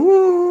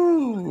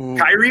 Ooh,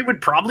 Kyrie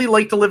would probably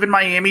like to live in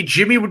Miami.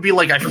 Jimmy would be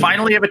like, I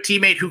finally have a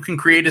teammate who can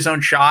create his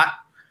own shot.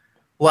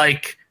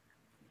 Like,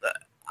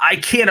 I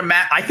can't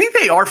imagine. I think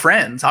they are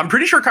friends. I'm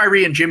pretty sure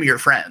Kyrie and Jimmy are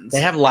friends. They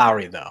have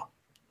Lowry, though.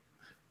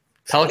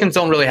 Pelicans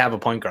don't really have a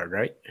point guard,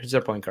 right? Who's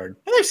their point guard?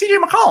 They have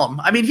CJ McCollum.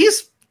 I mean,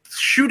 he's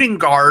shooting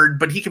guard,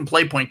 but he can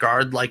play point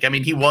guard. Like, I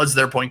mean, he was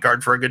their point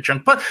guard for a good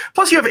chunk. But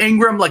plus, you have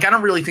Ingram. Like, I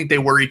don't really think they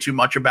worry too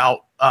much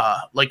about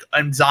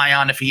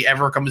Zion if he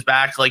ever comes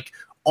back. Like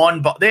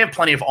they have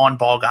plenty of on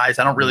ball guys.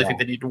 I don't really think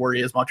they need to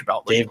worry as much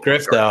about Dave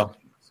Griff, though.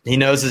 He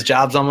knows his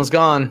job's almost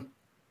gone.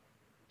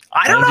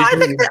 I don't know.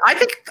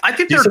 I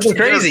think their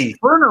crazy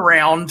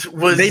turnaround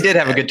was. They did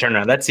have a good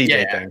turnaround. That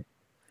CJ thing.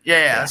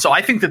 Yeah. So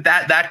I think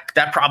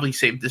that probably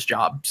saved this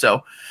job.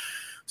 So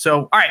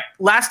all right.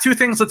 Last 2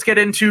 things. Let's get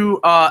into.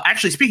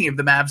 Actually, speaking of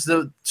the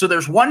Mavs, so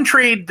there's one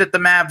trade that the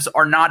Mavs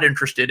are not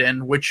interested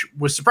in, which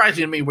was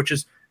surprising to me, which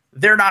is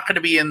they're not going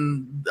to be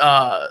in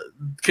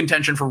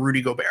contention for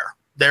Rudy Gobert.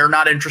 They're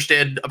not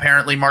interested.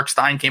 Apparently, Mark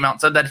Stein came out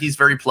and said that he's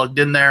very plugged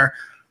in there.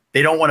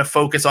 They don't want to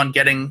focus on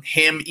getting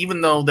him,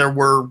 even though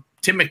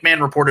Tim McMahon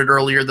reported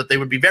earlier that they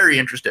would be very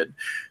interested.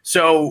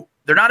 So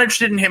they're not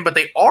interested in him, but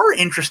they are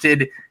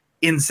interested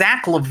in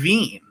Zach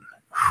LaVine,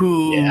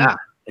 who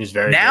is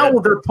very now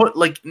good.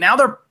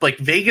 they're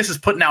Vegas is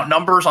putting out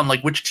numbers on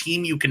like which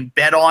team you can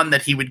bet on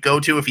that he would go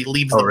to if he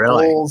leaves the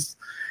Bulls.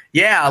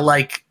 Yeah,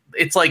 like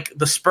it's like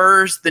the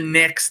Spurs, the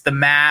Knicks, the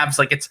Mavs.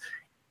 Like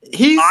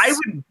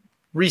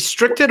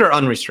restricted or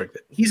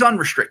unrestricted? He's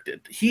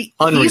unrestricted.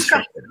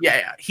 Unrestricted.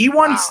 He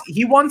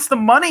wants the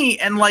money,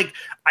 and like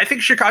I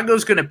think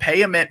Chicago's going to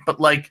pay him it, but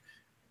like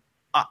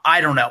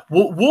I don't know.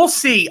 We'll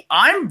see.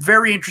 I'm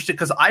very interested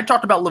because I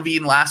talked about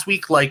LaVine last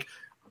week. Like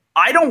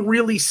I don't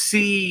really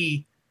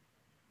see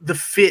the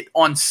fit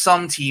on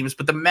some teams,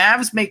 but the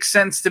Mavs make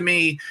sense to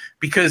me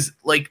because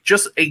like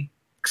just a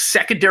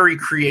secondary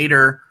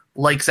creator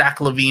like Zach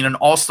LaVine, an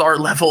all-star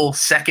level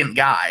second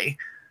guy,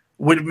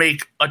 would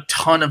make a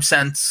ton of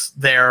sense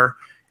there.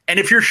 And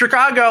if you're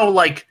Chicago,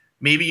 like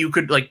maybe you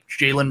could get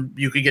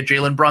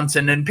Jalen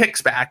Brunson and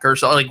picks back or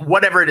so, like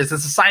whatever it is.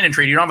 It's a sign and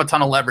trade. You don't have a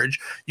ton of leverage.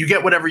 You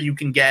get whatever you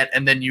can get,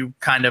 and then you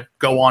kind of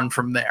go on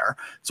from there.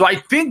 So I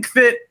think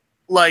that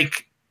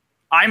like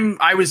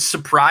I was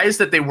surprised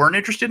that they weren't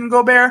interested in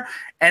Gobert,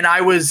 and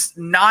I was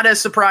not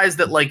as surprised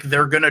that like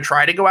they're gonna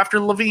try to go after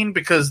Levine,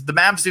 because the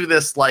Mavs do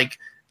this like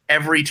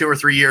every 2 or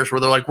 3 years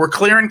where they're like, we're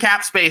clearing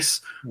cap space,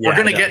 we're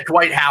gonna get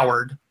Dwight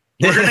Howard,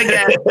 we're gonna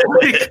get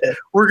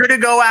we're gonna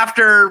go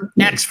after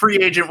X free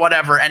agent,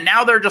 whatever. And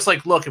now they're just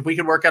like, look, if we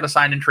can work out a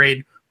sign and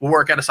trade, we'll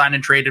work out a sign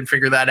and trade and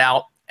figure that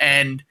out.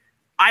 And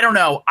I don't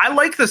know, I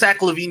like the Zach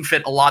LaVine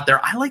fit a lot there.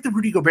 I like the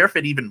Rudy Gobert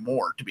fit even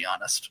more, to be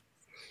honest.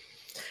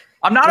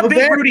 I'm not a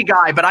big Rudy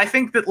guy, but I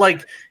think that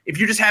like if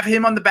you just have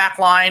him on the back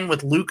line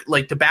with Luke,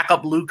 like to back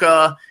up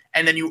Luka,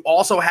 and then you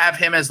also have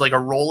him as like a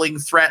rolling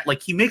threat,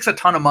 like he makes a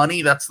ton of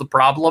money. That's the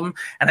problem.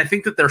 And I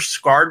think that they're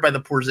scarred by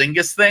the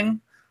Porzingis thing,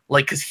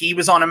 like because he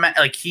was on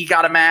like he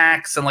got a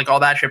max and like all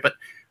that shit. But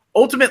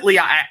ultimately,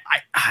 I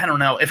don't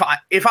know if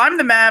I'm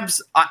the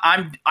Mavs,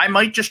 I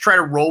might just try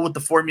to roll with the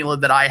formula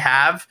that I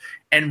have,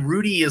 and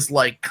Rudy is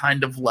like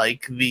kind of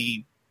like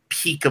the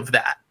peak of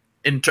that.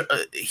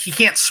 He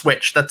can't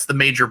switch. That's the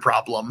major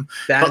problem.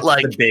 That's but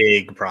like the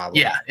big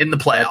problem. Yeah, in the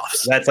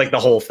playoffs. That's like the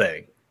whole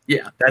thing.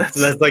 Yeah, that's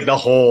like the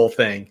whole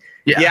thing.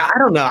 Yeah, I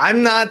don't know.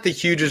 I'm not the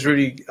hugest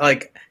Rudy.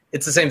 Like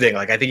it's the same thing.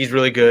 Like I think he's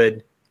really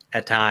good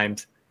at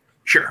times.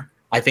 Sure.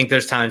 I think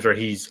there's times where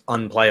he's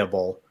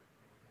unplayable,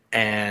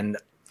 and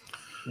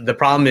the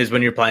problem is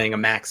when you're playing a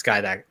max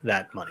guy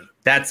that money.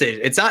 That's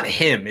it. It's not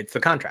him. It's the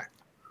contract.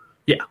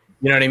 Yeah,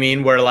 you know what I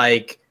mean. Where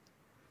like,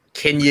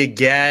 can you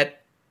get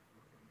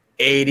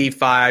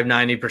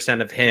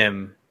 85-90% of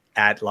him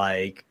at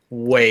like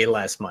way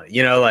less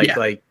money,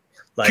 like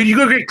could you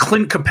go get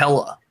Clint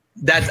Capella?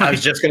 That's I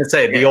was just gonna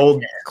say the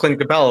old Clint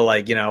Capella,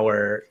 like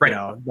where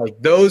like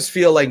those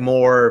feel like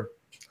more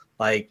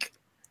like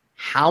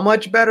how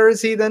much better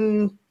is he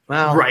than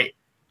like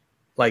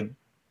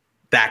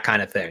that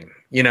kind of thing,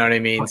 you know what I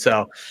mean?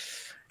 So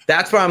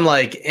that's where I'm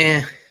like,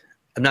 I'm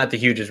not the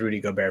hugest Rudy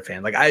Gobert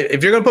fan. Like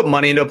if you're gonna put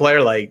money into a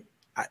player, like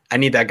I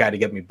need that guy to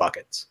give me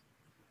buckets.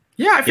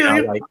 Yeah, I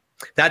feel like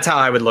that's how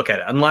I would look at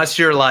it. Unless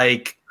you're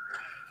like,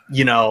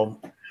 a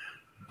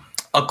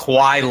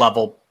Kawhi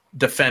level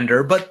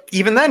defender, but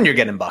even then you're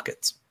getting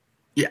buckets.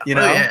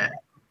 Yeah,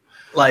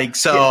 like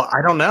so.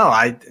 I don't know.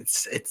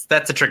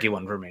 That's a tricky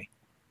one for me.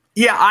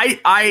 Yeah,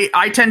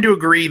 I tend to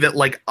agree that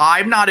like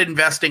I'm not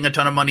investing a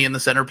ton of money in the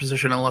center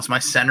position unless my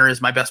center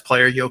is my best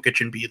player, Jokic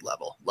and Embiid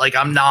level. Like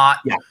I'm not.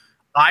 Yeah.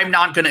 I'm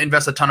not going to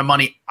invest a ton of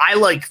money. I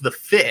like the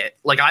fit.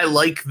 Like I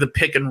like the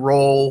pick and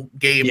roll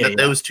game that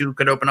those two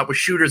could open up with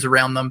shooters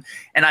around them.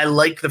 And I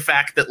like the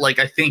fact that like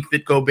I think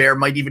that Gobert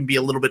might even be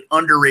a little bit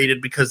underrated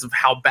because of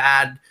how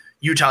bad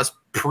Utah's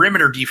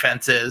perimeter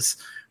defense is.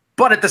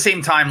 But at the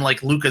same time,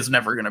 like Luka's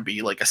never going to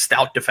be like a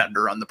stout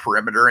defender on the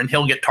perimeter, and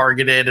he'll get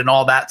targeted and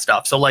all that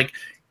stuff. So like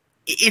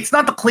it's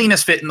not the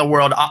cleanest fit in the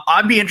world.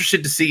 I'd be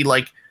interested to see,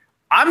 like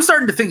I'm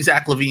starting to think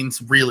Zach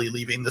LaVine's really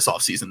leaving this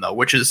offseason though,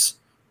 which is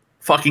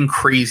fucking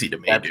crazy to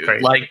me. That's dude.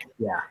 Crazy. Like,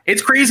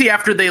 it's crazy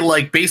after they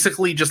like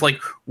basically just like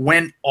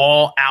went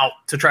all out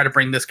to try to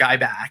bring this guy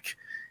back,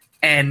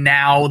 and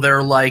now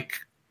they're like,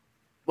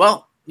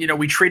 well,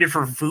 we traded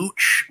for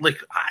Vooch, like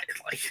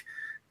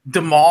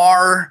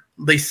DeMar.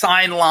 They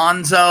sign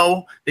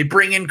Lonzo. They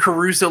bring in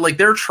Caruso. Like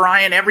they're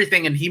trying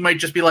everything, and he might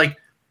just be like,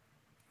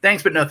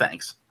 thanks, but no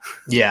thanks.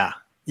 Yeah.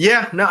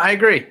 No, I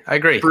agree.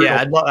 Brutal.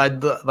 Yeah,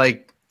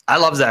 I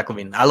love Zach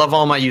LaVine. I love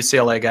all my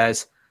UCLA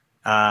guys.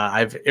 I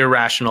have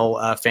irrational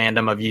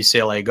fandom of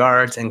UCLA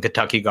guards and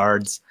Kentucky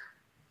guards,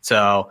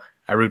 so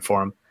I root for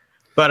them.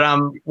 But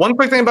one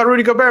quick thing about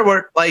Rudy Gobert,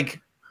 where like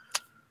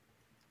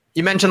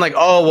you mentioned, like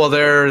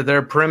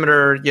their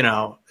perimeter,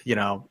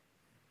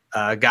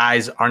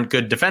 guys aren't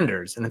good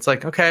defenders, and it's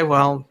like, okay,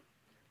 well,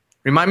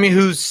 remind me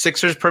whose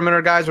Sixers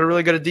perimeter guys were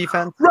really good at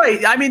defense,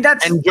 right? I mean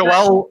and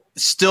Joel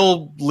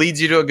still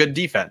leads you to a good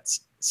defense.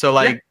 So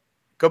like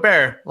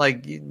Gobert,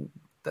 like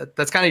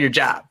that's kind of your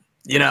job.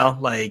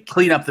 Like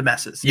clean up the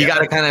messes. You got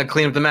to kind of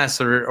clean up the mess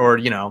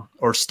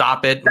or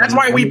stop it. That's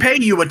why we pay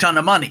you a ton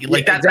of money.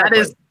 Like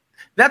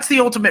that's the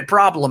ultimate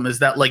problem, is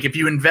that like if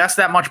you invest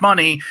that much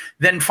money,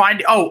 then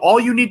all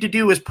you need to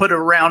do is put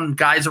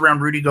guys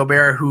around Rudy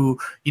Gobert who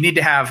you need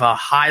to have a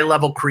high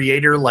level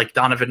creator like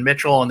Donovan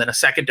Mitchell, and then a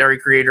secondary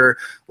creator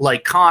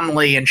like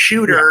Conley, and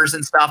shooters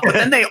and stuff. But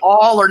then they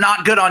all are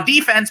not good on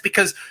defense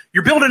because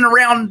you're building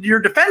around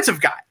your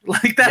defensive guy.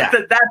 Like that's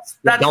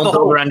don't the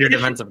build around your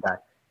defensive guy.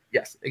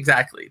 Yes,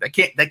 exactly.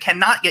 That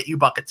cannot get you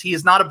buckets. He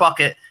is not a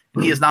bucket.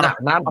 He is not a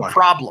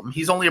problem.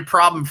 He's only a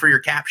problem for your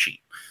cap sheet.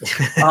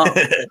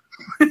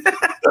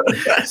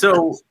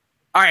 So,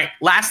 all right,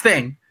 last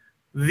thing.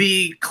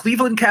 The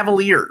Cleveland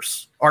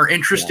Cavaliers are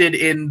interested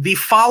in the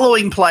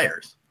following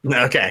players.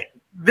 Okay.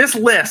 This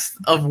list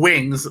of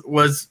wings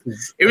was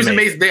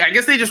amazing. I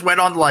guess they just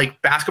went on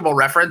like Basketball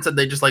Reference, and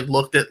they just like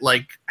looked at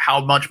like how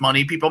much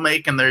money people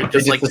make, and they're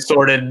just like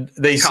assorted.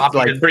 They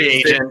like free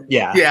agent.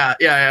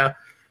 Yeah.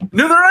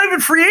 No, they're not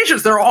even free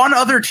agents. They're on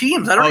other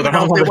teams. I don't even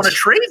know if they want to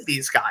trade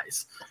these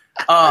guys.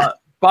 Bojan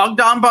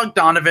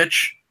Bogdanovic,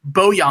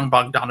 Bojan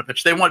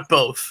Bogdanovic. They want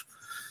both.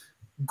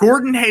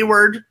 Gordon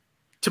Hayward,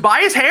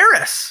 Tobias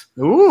Harris.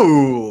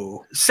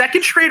 Ooh.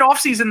 Second straight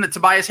offseason that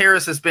Tobias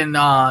Harris has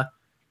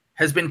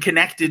been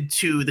connected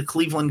to the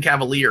Cleveland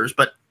Cavaliers,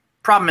 but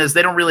problem is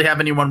they don't really have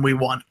anyone we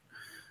want.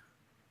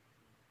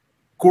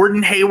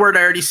 Gordon Hayward,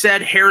 I already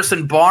said.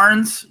 Harrison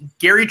Barnes,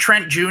 Gary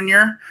Trent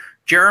Jr.,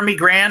 Jeremy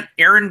Grant,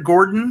 Aaron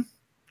Gordon,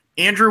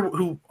 Andrew,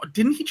 who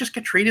didn't he just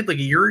get traded like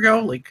a year ago?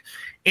 Like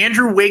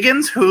Andrew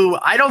Wiggins, who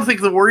I don't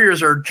think the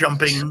Warriors are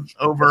jumping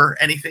over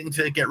anything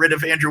to get rid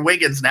of Andrew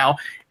Wiggins now,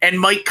 and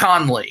Mike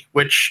Conley,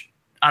 which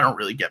I don't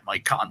really get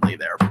Mike Conley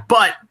there.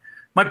 But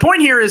my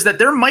point here is that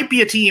there might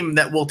be a team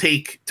that will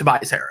take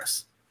Tobias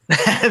Harris.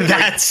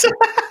 That's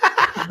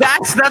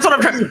what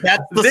I'm trying.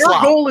 That's the Their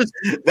slop. goal is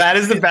that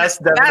is the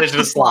best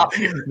definition of slop.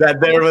 That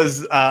there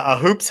was a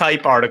Hoops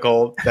Hype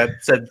article that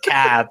said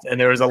Cavs,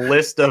 and there was a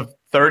list of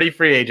 30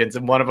 free agents,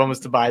 and one of them was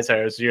Tobias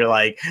Harris. So you're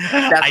like,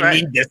 I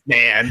need this,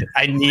 man.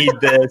 I need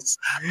this.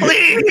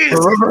 Please.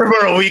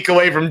 We're a week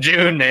away from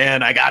June,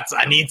 man. I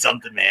need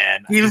something,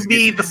 man. Give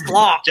me the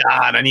slop,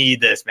 John. I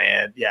need this,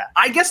 man. Yeah.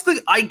 I guess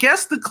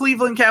the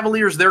Cleveland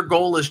Cavaliers, their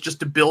goal is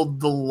just to build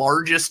the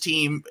largest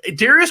team.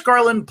 Darius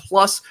Garland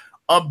plus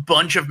a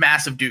bunch of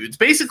massive dudes.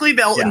 Basically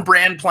the Elton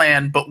Brand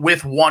plan, but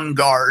with one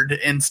guard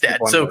instead.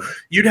 So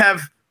you'd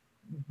have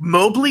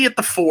Mobley at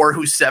the 4,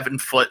 who's 7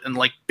 foot and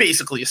like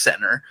basically a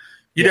center.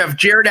 You'd have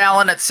Jared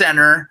Allen at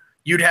center.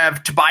 You'd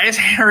have Tobias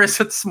Harris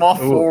at small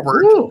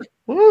forward.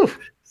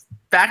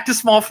 Back to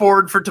small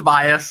forward for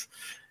Tobias.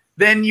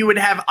 Then you would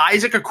have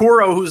Isaac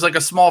Okoro, who's like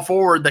a small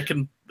forward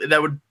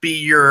that would be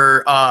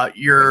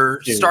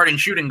your starting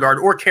shooting guard,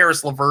 or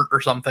Karis LeVert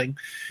or something.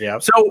 Yeah.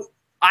 So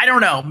I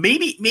don't know.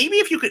 Maybe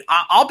if you could,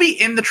 I'll be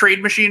in the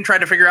trade machine trying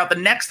to figure out the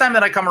next time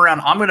that I come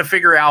around. I'm going to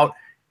figure out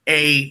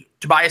a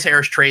Tobias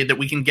Harris trade that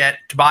we can get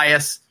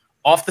Tobias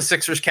off the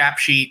Sixers cap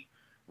sheet.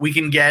 We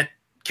can get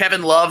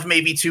Kevin Love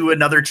maybe to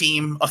another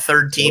team, a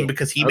third team,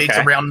 because he makes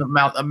around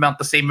the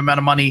same amount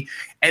of money,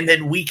 and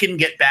then we can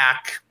get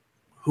back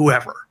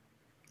whoever.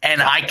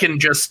 And I can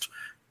just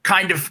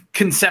kind of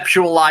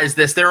conceptualize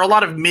this. There are a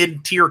lot of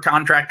mid-tier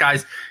contract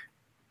guys.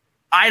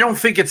 I don't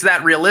think it's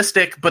that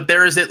realistic, but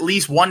there is at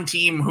least one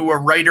team who a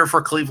writer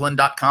for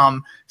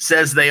Cleveland.com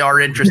says they are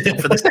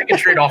interested for the second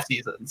straight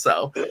offseason.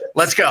 So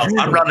let's go.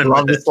 I'm running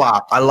with the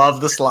slop. I love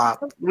the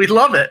slop. We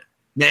love it.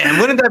 Man,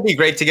 wouldn't that be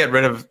great to get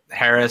rid of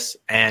Harris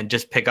and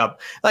just pick up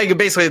like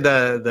basically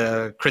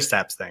the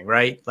Kristaps thing,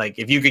 right? Like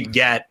if you could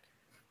get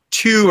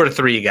 2 or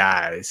 3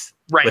 guys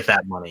with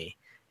that money,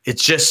 it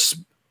just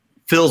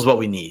fills what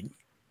we need.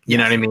 You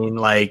know what I mean?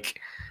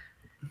 Like,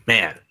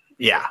 man,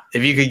 yeah.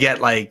 If you could get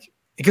like,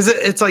 because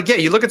it's like, yeah,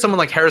 you look at someone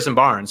like Harrison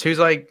Barnes, who's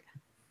like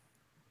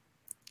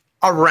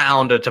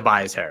around a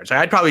Tobias Harris.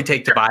 I'd probably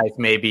take Tobias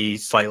maybe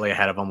slightly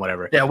ahead of him,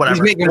 whatever. Yeah,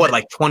 whatever. He's making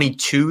like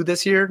 22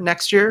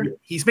 next year?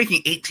 He's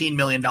making $18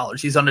 million.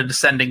 He's on a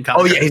descending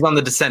contract. Oh, yeah, he's on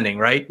the descending,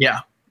 right?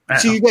 Yeah.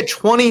 So you get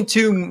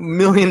 $22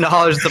 million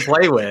to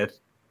play with,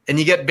 and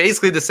you get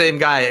basically the same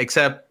guy,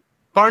 except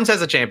Barnes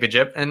has a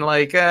championship, and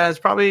like it's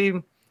probably,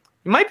 he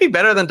might be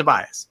better than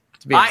Tobias.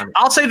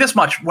 I'll say this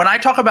much. When I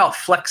talk about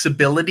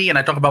flexibility and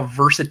I talk about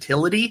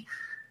versatility,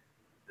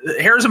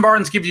 Harrison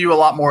Barnes gives you a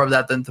lot more of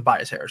that than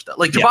Tobias Harris does.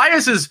 Like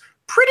Tobias is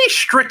pretty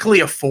strictly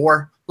a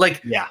 4.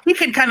 Like you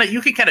can kind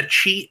of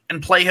cheat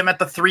and play him at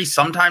the 3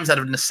 sometimes out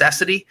of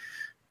necessity.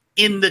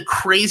 In the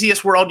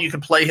craziest world, you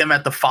could play him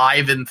at the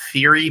 5 in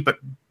theory, but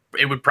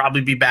it would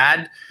probably be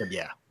bad. But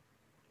yeah.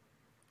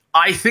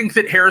 I think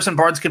that Harrison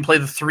Barnes can play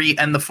the 3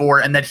 and the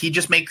 4, and that he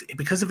just makes,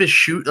 because of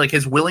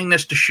his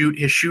willingness to shoot,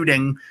 his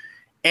shooting,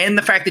 and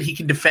the fact that he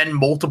can defend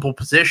multiple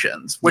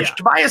positions, which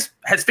Tobias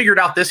has figured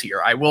out this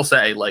year. I will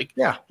say,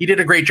 he did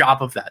a great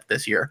job of that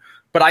this year.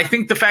 But I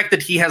think the fact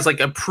that he has like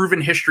a proven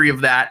history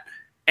of that,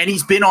 and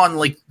he's been on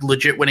like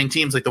legit winning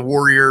teams like the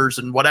Warriors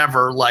and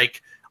whatever,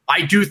 like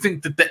I do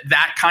think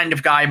that kind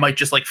of guy might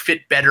just like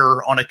fit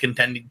better on a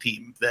contending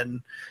team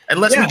than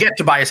unless we get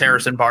Tobias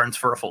Harrison Barnes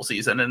for a full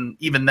season. And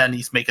even then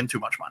he's making too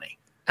much money.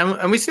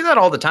 And we see that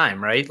all the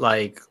time, right?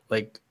 Like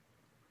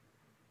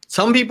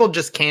some people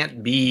just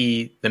can't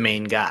be the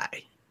main guy,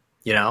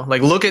 you know.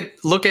 Like look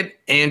at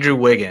Andrew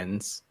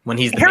Wiggins when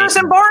he's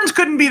Harrison Barnes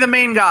couldn't be the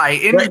main guy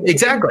in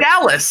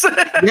Dallas.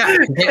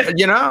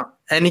 You know,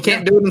 and he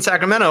can't do it in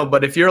Sacramento.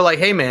 But if you're like,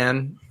 hey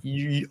man,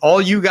 all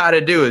you got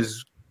to do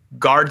is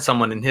guard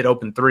someone and hit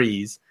open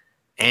threes,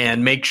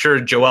 and make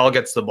sure Joel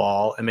gets the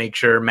ball, and make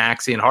sure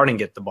Maxey and Harden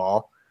get the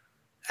ball.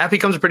 That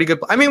becomes a pretty good.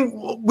 I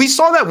mean, we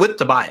saw that with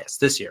Tobias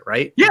this year,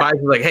 right? Yeah. Tobias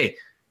was like, hey.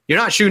 You're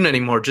not shooting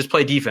anymore. Just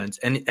play defense,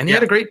 and he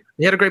had a great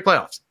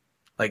playoffs.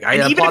 Like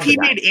even if he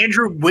made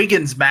Andrew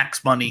Wiggins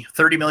max money,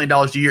 $30 million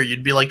a year,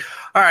 you'd be like,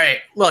 all right,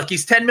 look,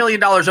 he's $10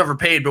 million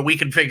overpaid, but we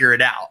can figure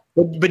it out.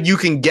 But you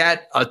can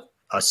get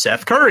a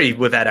Seth Curry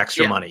with that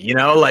extra money, you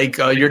know, like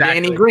your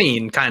Danny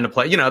Green kind of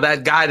play, you know,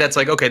 that guy that's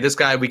like, okay, this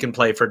guy we can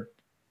play for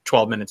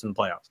 12 minutes in the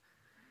playoffs.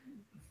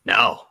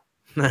 No.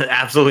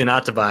 Absolutely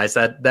not, Tobias.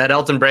 That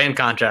Elton Brand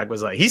contract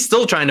was like, he's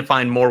still trying to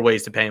find more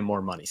ways to pay him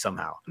more money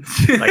somehow.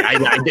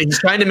 Like he's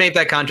trying to make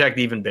that contract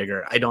even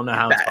bigger. I don't know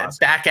how it's possible.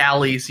 Back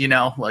alleys, you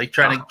know, like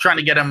trying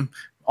to get him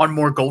on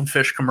more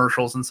Goldfish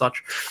commercials and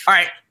such. All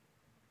right.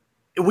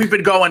 We've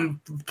been going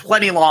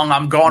plenty long.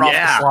 I'm going off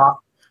the slot.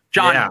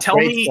 John,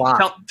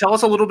 tell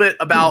us a little bit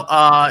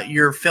about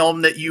your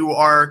film that you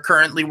are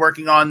currently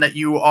working on, that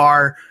you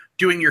are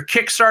doing your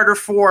Kickstarter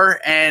for,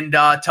 and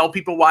tell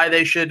people why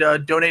they should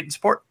donate and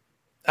support.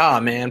 Oh,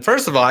 man.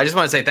 First of all, I just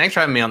want to say thanks for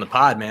having me on the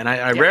pod, man.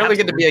 I rarely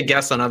get to be a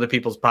guest on other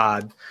people's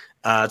pod.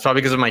 It's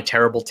probably because of my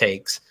terrible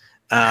takes.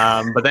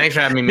 But thanks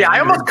for having me, man. Yeah, I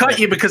almost cut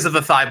you because of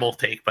the Thibault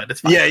take, but it's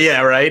fine.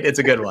 Yeah, right? It's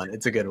a good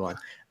one.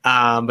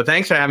 But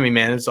thanks for having me,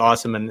 man. It's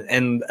awesome.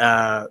 And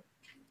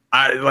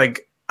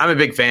I'm a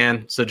big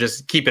fan, so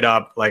just keep it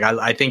up. Like,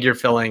 I think you're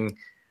filling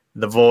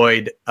the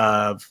void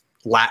of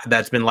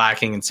that's been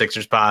lacking in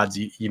Sixers pods.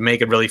 You make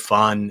it really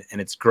fun,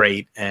 and it's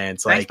great. And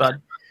it's thanks,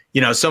 bud.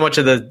 So much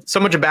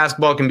of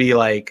basketball can be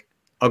like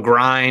a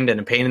grind and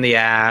a pain in the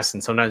ass,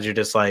 and sometimes you're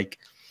just like,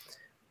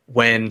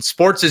 when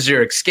sports is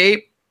your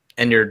escape,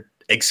 and your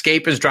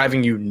escape is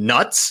driving you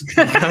nuts.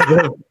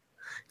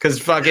 Because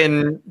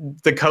fucking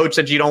the coach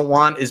that you don't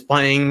want is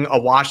playing a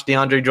washed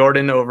DeAndre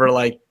Jordan over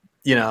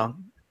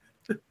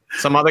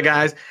some other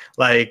guys.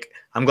 Like,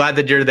 I'm glad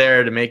that you're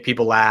there to make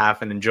people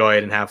laugh and enjoy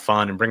it and have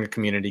fun and bring a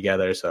community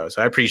together. So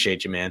I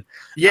appreciate you, man.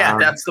 Yeah,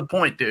 that's the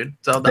point, dude.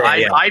 So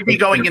I'd be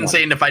going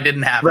insane if I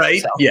didn't have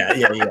it. So. Yeah.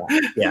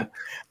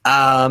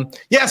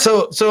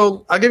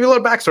 So I'll give you a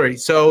little backstory.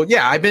 So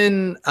yeah, I've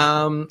been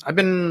a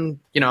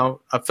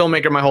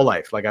filmmaker my whole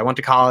life. Like, I went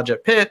to college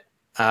at Pitt,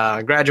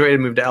 graduated,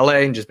 moved to LA,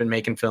 and just been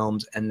making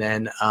films. And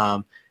then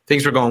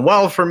things were going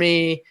well for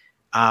me.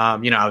 I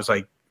was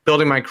like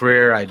building my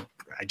career. I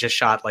just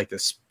shot like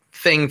this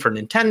thing for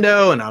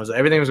Nintendo, and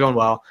everything was going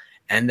well.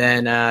 And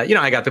then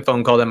I got the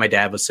phone call that my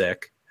dad was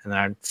sick, and then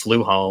I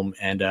flew home,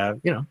 and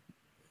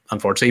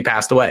unfortunately he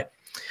passed away.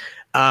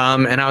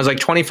 And I was like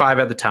 25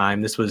 at the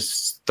time. This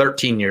was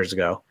 13 years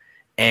ago,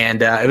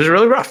 and it was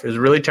really rough. It was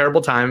a really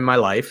terrible time in my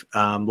life.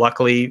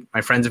 Luckily,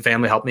 my friends and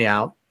family helped me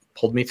out,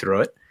 pulled me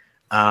through it.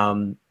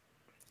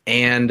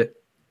 And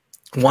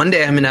one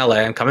day I'm in LA,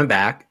 I'm coming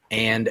back,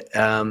 and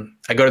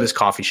I go to this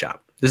coffee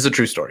shop. This is a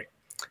true story.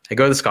 I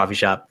go to this coffee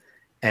shop,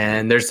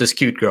 and there's this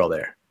cute girl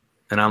there.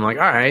 And I'm like,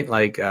 all right,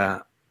 like,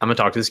 I'm going to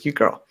talk to this cute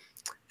girl.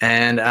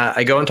 And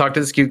I go and talk to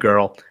this cute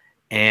girl,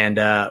 and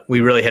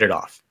we really hit it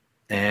off.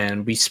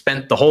 And we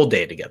spent the whole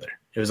day together.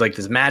 It was like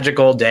this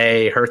magical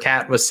day. Her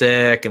cat was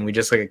sick, and we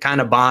just like kind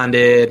of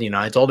bonded.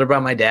 I told her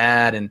about my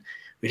dad, and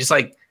we just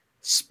like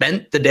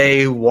spent the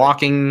day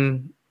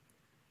walking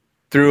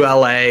through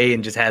LA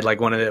and just had like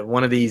one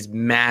of these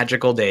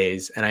magical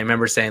days. And I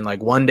remember saying,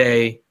 like, one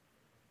day,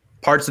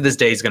 parts of this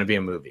day is going to be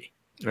a movie,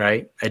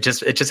 right? It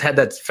just had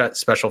that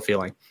special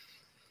feeling.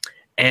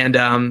 And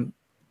a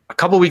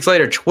couple weeks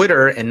later,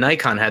 Twitter and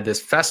Nikon had this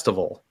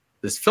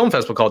film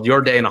festival called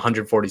Your Day in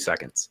 140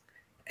 Seconds.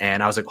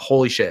 And I was like,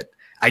 holy shit,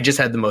 I just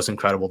had the most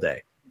incredible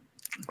day.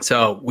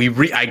 So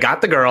I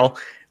got the girl,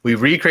 we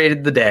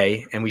recreated the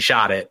day, and we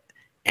shot it,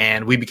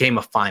 and we became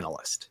a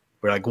finalist.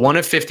 We're like one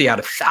of 50 out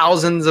of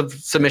thousands of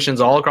submissions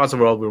all across the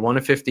world. We were one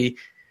of 50.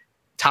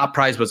 Top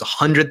prize was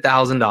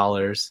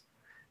 $100,000.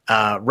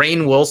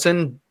 Rainn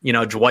Wilson,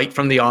 Dwight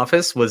from The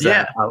Office, was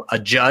a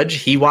judge.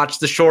 He watched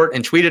the short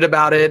and tweeted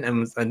about it.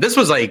 And this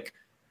was like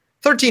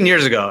 13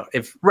 years ago.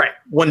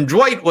 When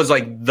Dwight was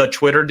like the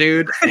Twitter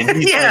dude, and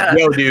he's like,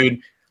 yo, dude,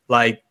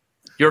 like,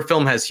 your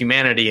film has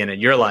humanity in it.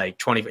 You're like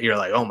 20. You're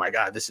like, oh my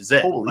God, this is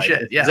it. Holy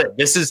shit. Yeah.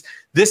 This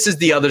is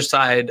the other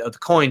side of the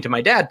coin to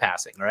my dad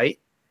passing. Right.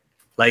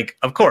 Like,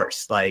 of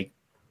course, like,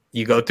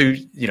 you go through,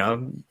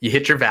 you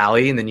hit your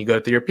valley, and then you go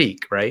through your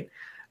peak. Right.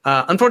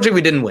 Unfortunately,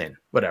 we didn't win.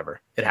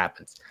 Whatever, it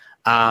happens.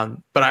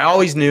 But I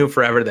always knew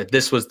forever that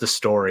this was the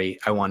story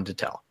I wanted to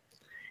tell.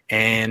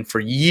 And for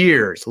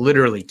years,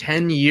 literally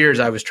 10 years,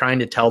 I was trying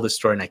to tell this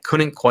story, and I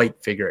couldn't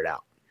quite figure it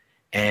out.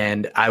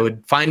 And I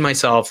would find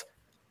myself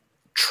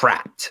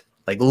trapped,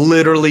 like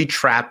literally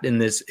trapped in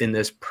this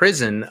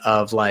prison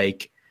of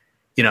like,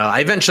 I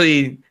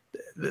eventually,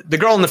 the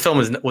girl in the film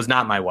was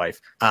not my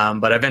wife,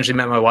 but I eventually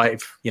met my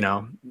wife,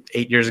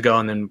 8 years ago.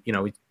 And then,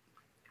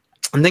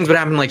 and things would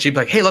happen, like, she'd be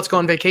like, hey, let's go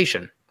on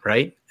vacation.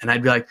 Right. And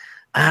I'd be like,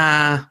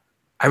 I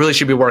really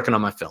should be working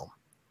on my film.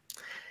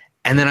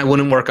 And then I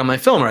wouldn't work on my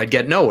film, or I'd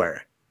get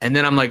nowhere. And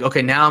then I'm like,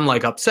 okay, now I'm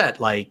like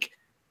upset. Like,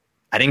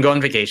 I didn't go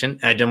on vacation,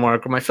 and I didn't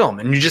work on my film.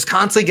 And you just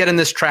constantly get in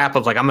this trap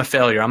of like, I'm a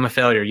failure.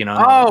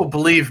 Oh,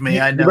 believe me.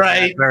 I know.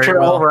 Right. That very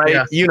well. Right.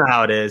 Yeah. You know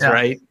how it is. Yeah.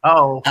 Right.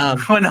 Oh,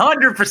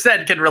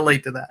 100% can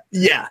relate to that.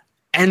 Yeah.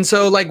 And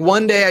so like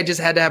one day I just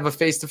had to have a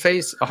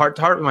face-to-face, a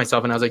heart-to-heart with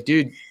myself. And I was like,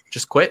 dude,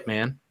 just quit,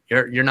 man.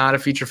 You're not a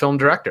feature film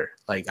director.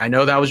 Like, I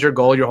know that was your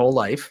goal your whole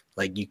life.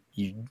 Like,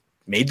 you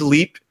made the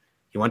leap.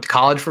 You went to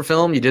college for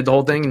film. You did the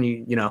whole thing,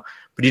 and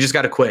but you just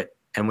got to quit.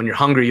 And when you're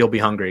hungry, you'll be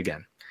hungry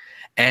again.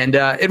 And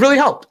it really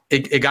helped.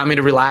 It got me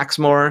to relax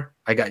more.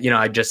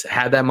 I just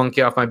had that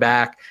monkey off my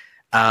back.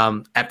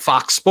 At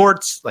Fox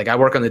Sports, like, I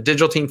work on the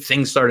digital team.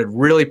 Things started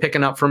really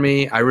picking up for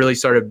me. I really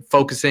started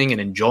focusing and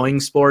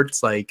enjoying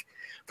sports. Like,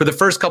 for the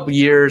first couple of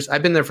years,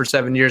 I've been there for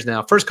 7 years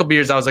now. First couple of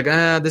years, I was like,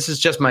 this is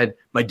just my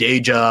day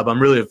job.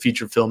 I'm really a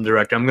feature film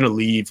director. I'm going to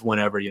leave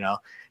whenever,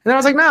 then I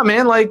was like, nah,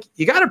 man, like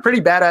you got a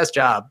pretty badass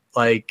job.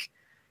 Like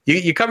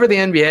you cover the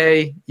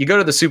NBA, you go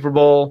to the Super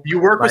Bowl. You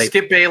work with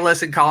Skip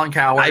Bayless and Colin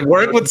Cowherd. I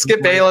worked with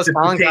Skip Bayless,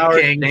 Colin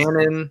Cowherd,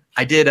 Shannon.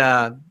 I did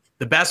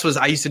the best was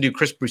I used to do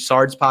Chris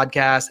Broussard's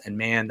podcast, and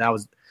man, that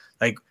was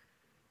like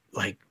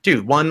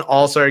dude, one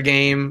All-Star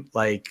game.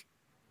 Like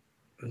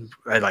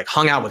I like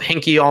hung out with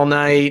Hinkie all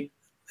night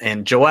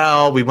and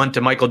Joel. We went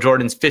to Michael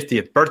Jordan's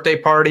 50th birthday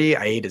party.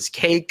 I ate his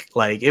cake.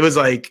 Like it was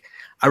like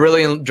I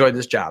really enjoyed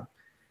this job.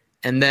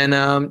 And then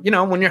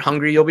when you're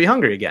hungry, you'll be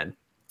hungry again.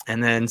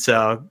 And then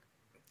so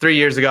 3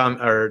 years ago,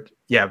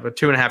 but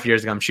 2.5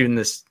 years ago, I'm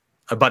shooting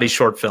a buddy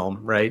short film,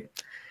 right?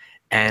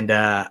 And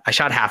I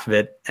shot half of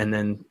it, and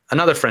then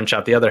another friend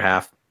shot the other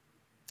half.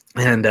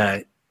 And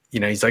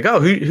he's like, "Oh,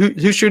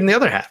 who's shooting the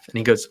other half?" And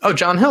he goes, "Oh,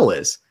 John Hill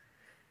is."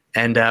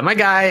 And my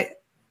guy,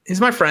 he's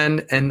my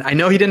friend, and I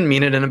know he didn't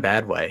mean it in a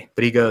bad way,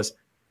 but he goes,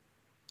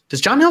 "Does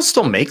John Hill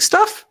still make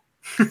stuff?"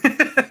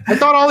 I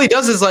thought all he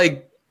does is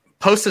like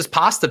post his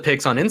pasta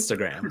pics on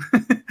Instagram.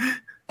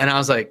 And I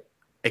was like,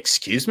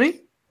 "Excuse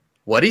me?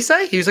 What'd he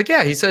say?" He was like,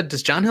 "Yeah." He said,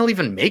 "Does John Hill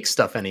even make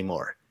stuff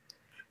anymore?"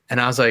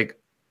 And I was like,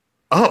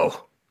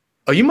 "Oh,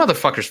 you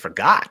motherfuckers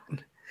forgot."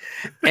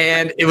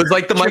 And it was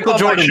like the Michael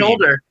Jordan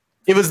meme.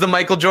 It was the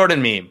Michael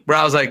Jordan meme where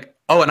I was like,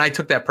 "Oh," and I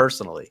took that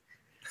personally.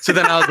 So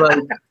then I was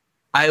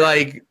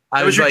like,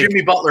 that was your like,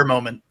 Jimmy Butler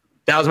moment.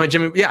 That was my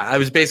Jimmy. Yeah, I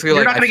was basically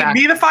You're not going to give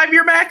me the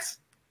 5-year max?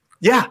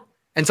 Yeah.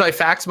 And so I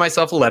faxed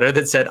myself a letter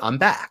that said, "I'm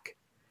back."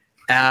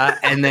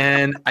 And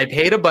then I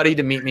paid a buddy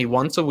to meet me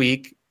once a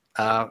week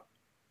to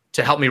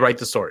help me write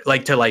the story.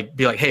 Like to like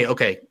be like, "Hey,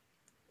 okay,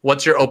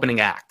 what's your opening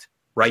act?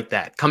 Write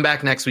that. Come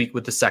back next week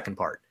with the second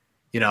part."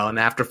 And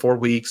after 4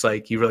 weeks,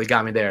 like you really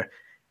got me there.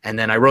 And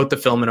then I wrote the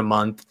film in a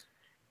month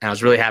and I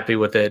was really happy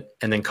with it.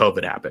 And then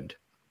COVID happened.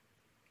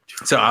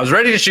 So I was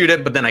ready to shoot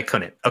it, but then I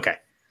couldn't. Okay.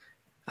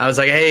 I was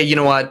like, hey, you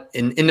know what?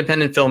 In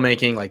independent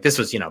filmmaking, like this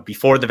was,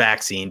 before the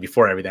vaccine,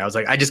 before everything. I was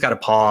like, I just got to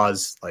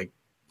pause. Like,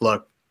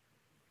 look,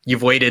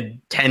 you've waited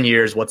 10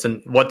 years.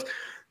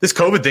 This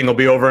COVID thing will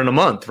be over in a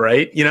month,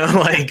 right?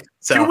 Like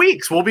so 2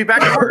 weeks. We'll be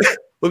back at work.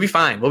 We'll be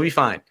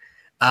fine.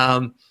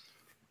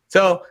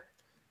 So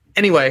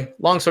anyway,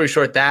 long story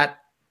short, that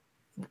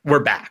we're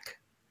back.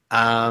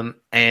 And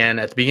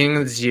at the beginning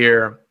of this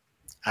year,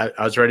 I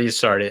was ready to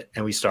start it,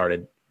 and we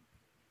started.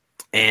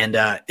 And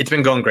it's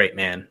been going great,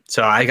 man.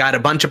 So I got a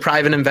bunch of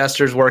private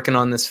investors working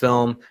on this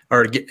film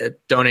or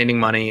donating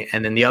money.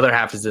 And then the other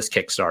half is this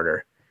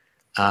Kickstarter.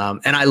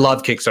 And I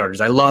love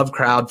Kickstarters. I love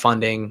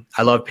crowdfunding.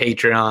 I love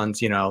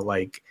Patreons.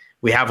 Like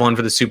we have one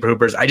for the Super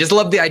Hoopers. I just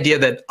love the idea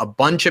that a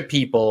bunch of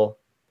people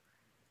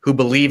who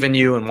believe in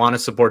you and want to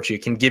support you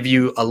can give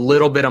you a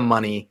little bit of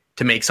money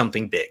to make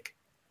something big.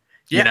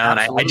 And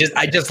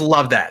I just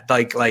love that.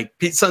 Like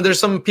so there's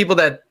some people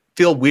that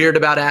feel weird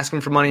about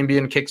asking for money and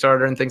being a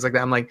Kickstarter and things like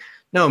that. I'm like,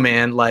 no,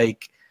 man,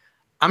 like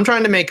I'm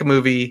trying to make a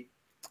movie.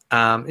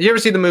 You ever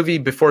see the movie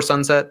Before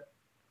Sunset?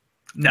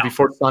 No.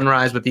 Before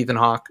Sunrise with Ethan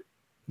Hawke?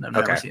 No, I've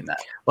never seen that.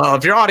 Well,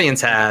 if your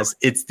audience has,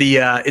 it's the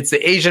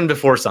Asian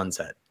Before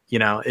Sunset.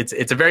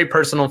 It's a very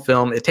personal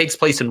film. It takes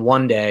place in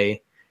one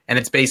day and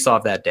it's based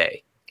off that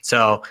day.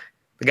 So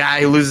the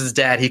guy who loses his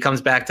dad, he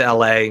comes back to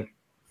LA.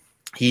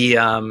 He,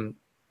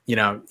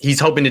 he's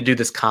hoping to do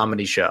this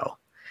comedy show.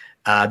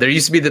 There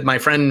used to be my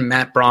friend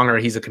Matt Bronger.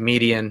 He's a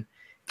comedian.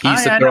 He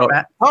used to throw.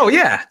 Oh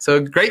yeah, so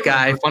great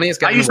guy,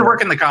 funniest guy. I used to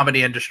work in the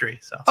comedy industry.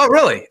 So. Oh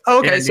really? Oh,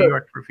 okay. In New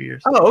York for a few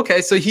years. Oh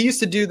okay. So he used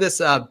to do this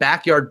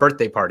backyard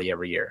birthday party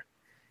every year,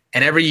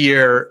 and every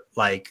year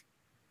like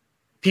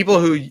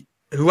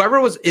whoever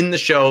was in the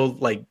show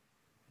like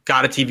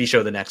got a TV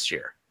show the next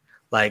year.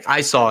 Like I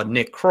saw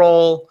Nick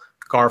Kroll,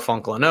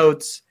 Garfunkel and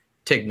Oates,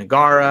 Tig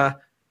Notaro,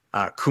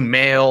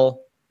 Kumail,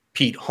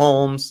 Pete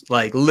Holmes, all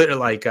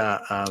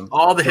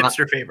the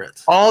hipster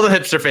favorites. All the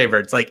hipster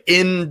favorites, like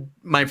in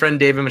my friend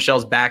David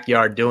Michelle's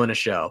backyard doing a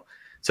show.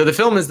 So the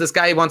film is this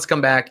guy, he wants to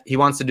come back. He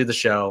wants to do the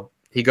show.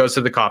 He goes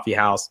to the coffee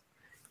house.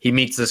 He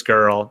meets this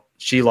girl.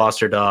 She lost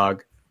her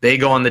dog. They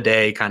go on the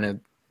day, kind of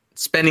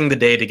spending the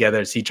day together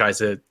as he tries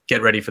to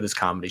get ready for this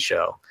comedy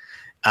show.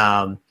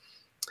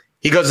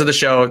 He goes to the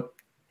show.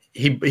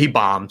 He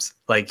bombs.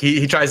 Like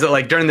he tries to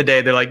like during the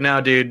day. They're like, no,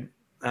 dude,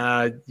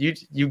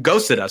 you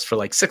ghosted us for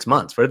like 6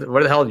 months. Where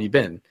the hell have you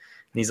been? And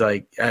he's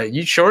like,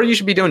 you sure you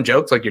should be doing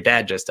jokes like your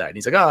dad just died? And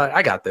he's like, oh,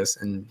 I got this.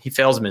 And he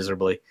fails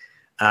miserably.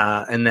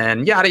 And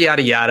then yada,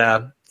 yada,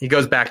 yada. He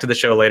goes back to the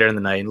show later in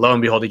the night. And lo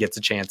and behold, he gets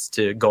a chance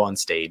to go on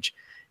stage.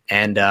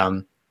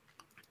 And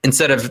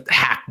instead of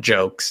hack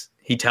jokes,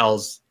 he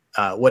tells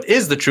what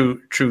is the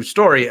true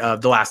story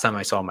of the last time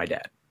I saw my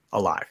dad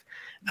alive.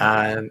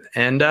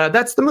 And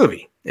that's the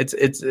movie. It's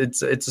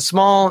a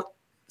small,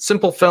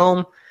 simple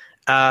film.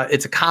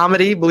 It's a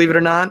comedy, believe it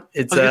or not.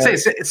 It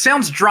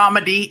sounds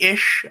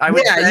dramedy-ish. I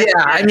would say.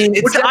 Yeah. I mean,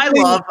 which I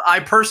love. I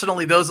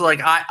personally, those are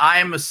like I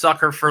am a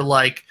sucker for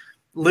like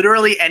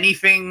literally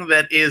anything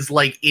that is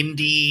like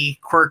indie,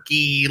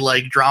 quirky,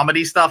 like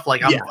dramedy stuff.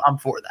 Like I'm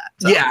for that.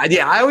 So.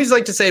 Yeah. I always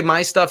like to say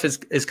my stuff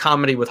is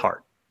comedy with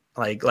heart.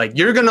 Like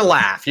you're gonna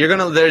laugh.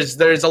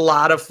 There's a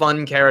lot of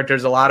fun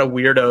characters, a lot of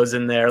weirdos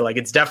in there. Like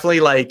it's definitely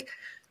like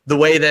the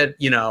way that,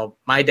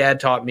 my dad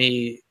taught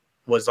me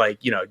was like,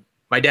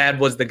 my dad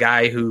was the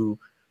guy who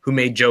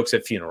made jokes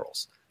at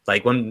funerals.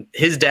 Like when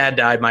his dad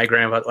died, my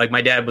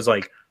dad was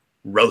like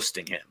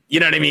roasting him. You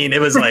know what I mean?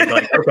 It was like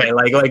okay,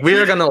 like we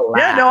were gonna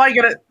laugh. Yeah, no, I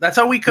get it. That's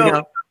how we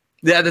cope.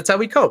 Yeah, that's how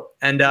we cope.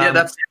 And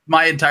that's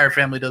my entire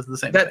family does the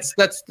same thing.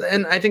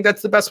 And I think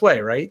that's the best way,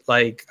 right?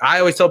 Like I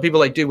always tell people,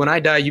 like, dude, when I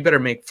die, you better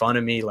make fun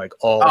of me like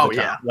all the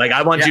time. Yeah. Like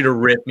I want you to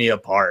rip me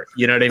apart.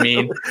 You know what I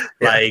mean?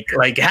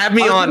 Like have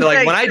me on.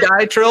 Like when I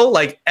die, Trill,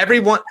 like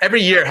every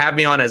year, have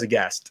me on as a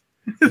guest,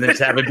 and then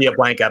just have it be a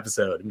blank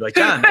episode and be like,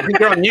 John, I think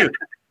you're on mute.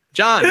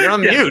 John, you're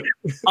on mute.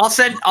 I'll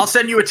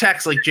send you a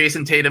text like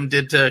Jason Tatum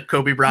did to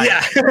Kobe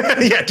Bryant.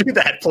 Yeah, do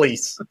that,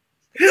 please.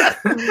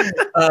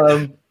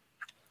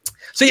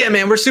 So yeah,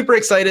 man, we're super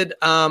excited.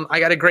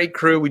 I got a great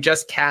crew. We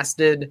just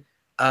casted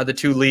the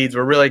 2 leads.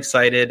 We're really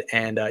excited,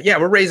 and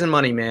we're raising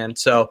money, man.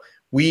 So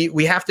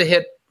we have to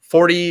hit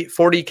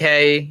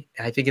 40K.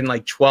 I think in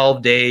like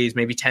 12 days,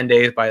 maybe 10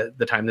 days by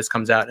the time this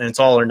comes out, and it's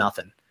all or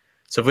nothing.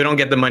 So if we don't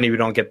get the money, we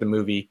don't get the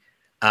movie.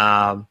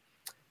 But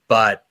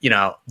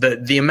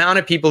the amount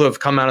of people who have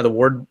come out of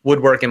the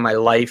woodwork in my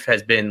life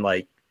has been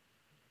like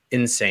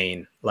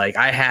insane. Like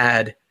I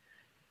had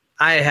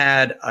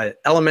an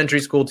elementary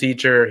school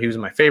teacher. He was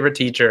my favorite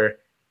teacher.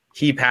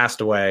 He passed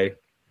away.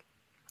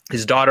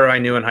 His daughter I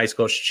knew in high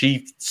school,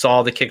 she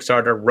saw the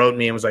Kickstarter, wrote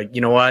me and was like,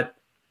 you know what?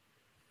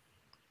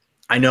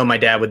 I know my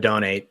dad would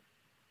donate.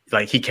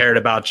 Like he cared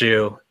about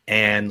you.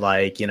 And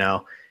like,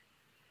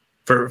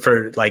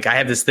 for like, I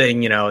have this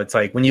thing, it's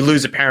like when you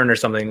lose a parent or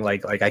something,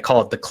 like I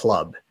call it the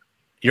club.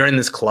 You're in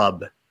this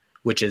club,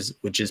 which is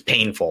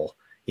painful,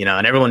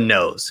 and everyone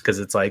knows. Cause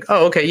it's like,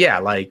 oh, okay. Yeah.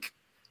 Like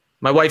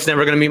my wife's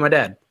never going to meet my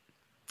dad.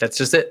 That's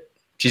just it.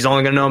 She's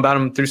only going to know about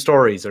him through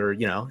stories or,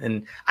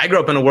 and I grew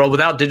up in a world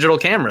without digital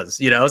cameras,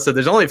 so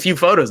there's only a few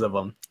photos of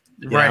him,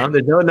 right?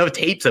 There's no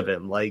tapes of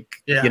him,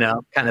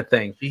 kind of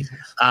thing. Jesus.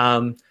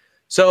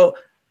 So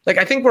like,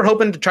 I think we're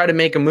hoping to try to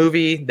make a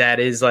movie that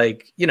is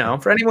like,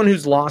 for anyone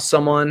who's lost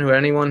someone,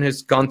 anyone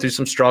who's gone through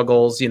some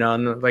struggles,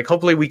 and like,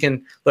 hopefully we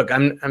can look,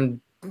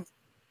 I'm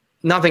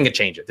nothing can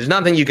change it. There's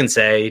nothing you can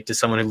say to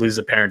someone who loses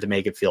a parent to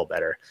make it feel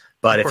better.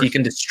 But if you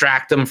can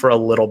distract them for a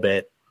little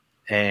bit,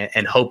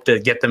 and hope to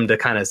get them to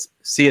kind of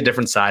see a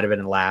different side of it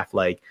and laugh,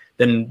 like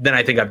then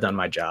I think I've done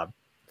my job.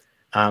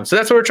 So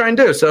that's what we're trying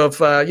to do. So if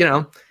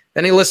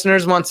any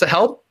listeners wants to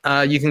help,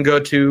 you can go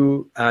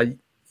to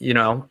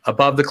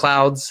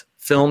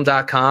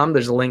abovethecloudsfilm.com.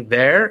 There's a link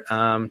there.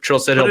 Trill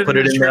said he'll put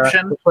it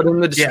in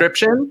the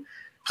description.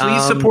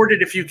 Please support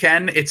it if you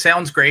can. It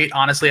sounds great.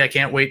 Honestly, I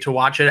can't wait to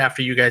watch it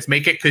after you guys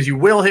make it because you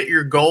will hit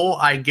your goal.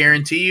 I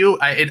guarantee you.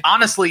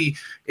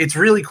 It's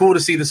really cool to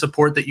see the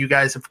support that you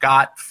guys have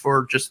got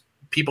for just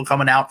people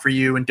coming out for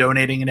you and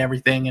donating and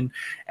everything.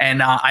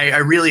 And I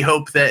really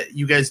hope that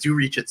you guys do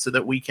reach it so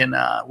that we can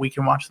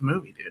watch the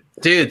movie, dude.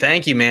 Dude,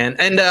 thank you, man.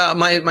 And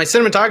my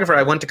cinematographer,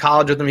 I went to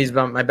college with him. He's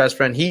my best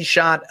friend. He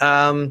shot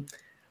a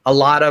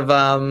lot of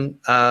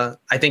I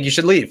Think You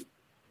Should Leave.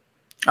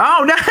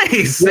 Oh,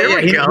 nice.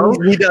 There we go.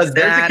 He does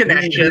There's that. A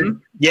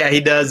connection. He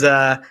does.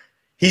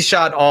 He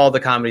shot all the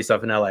comedy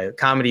stuff in LA.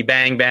 Comedy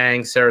Bang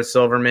Bang, Sarah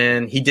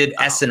Silverman. He did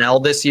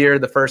SNL this year,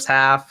 the first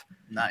half.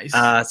 Nice.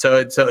 So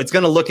it's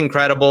going to look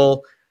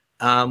incredible.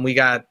 We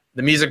got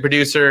the music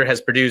producer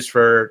has produced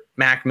for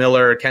Mac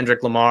Miller,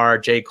 Kendrick Lamar,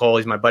 J. Cole.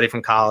 He's my buddy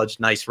from college.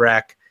 Nice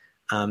rec.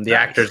 The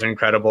actors are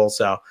incredible.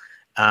 So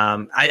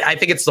I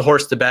think it's the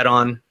horse to bet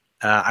on.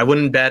 I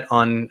wouldn't bet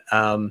on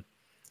the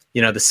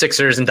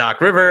Sixers and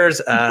Doc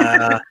Rivers.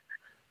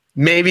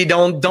 Maybe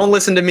don't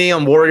listen to me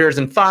on Warriors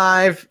in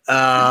 5.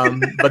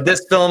 But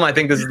this film, I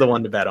think this is the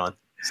one to bet on.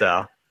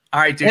 So. All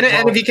right, dude.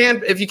 And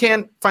if you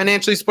can't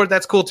financially support,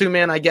 that's cool too,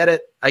 man. I get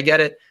it.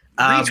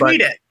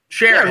 Retweet it,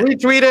 share it,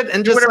 retweet it,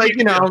 and just like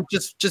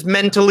just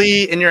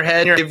mentally in your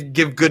head,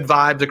 give good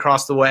vibes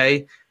across the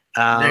way.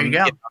 There you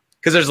go.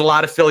 Because there's a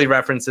lot of Philly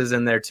references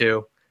in there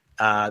too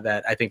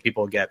that I think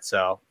people get.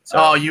 So.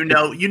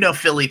 Oh,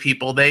 Philly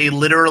people. They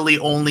literally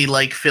only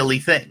like Philly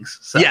things.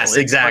 So yes,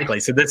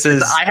 exactly. So this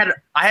is. I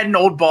had an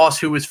old boss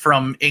who was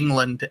from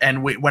England,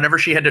 and whenever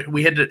she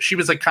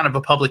was like kind of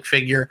a public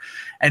figure,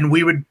 and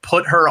we would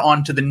put her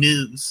onto the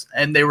news,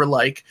 and they were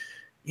like,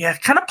 "Yeah,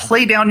 kind of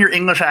play down your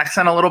English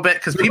accent a little bit,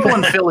 because people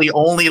in Philly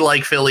only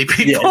like Philly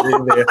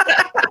people."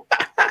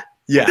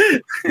 Yeah.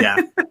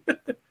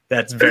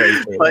 That's very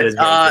true. But, that is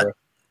very true.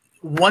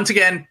 Once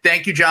again,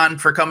 thank you, John,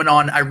 for coming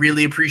on. I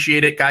really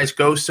appreciate it. Guys,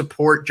 go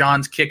support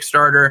John's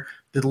Kickstarter.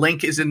 The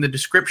link is in the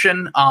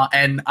description.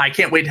 And I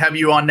can't wait to have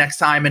you on next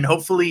time. And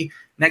hopefully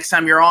next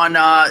time you're on,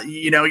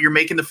 you're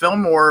making the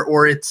film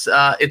or it's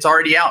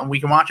already out and we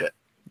can watch it.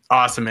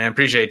 Awesome, man.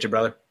 Appreciate you,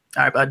 brother.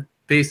 All right, bud.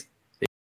 Peace.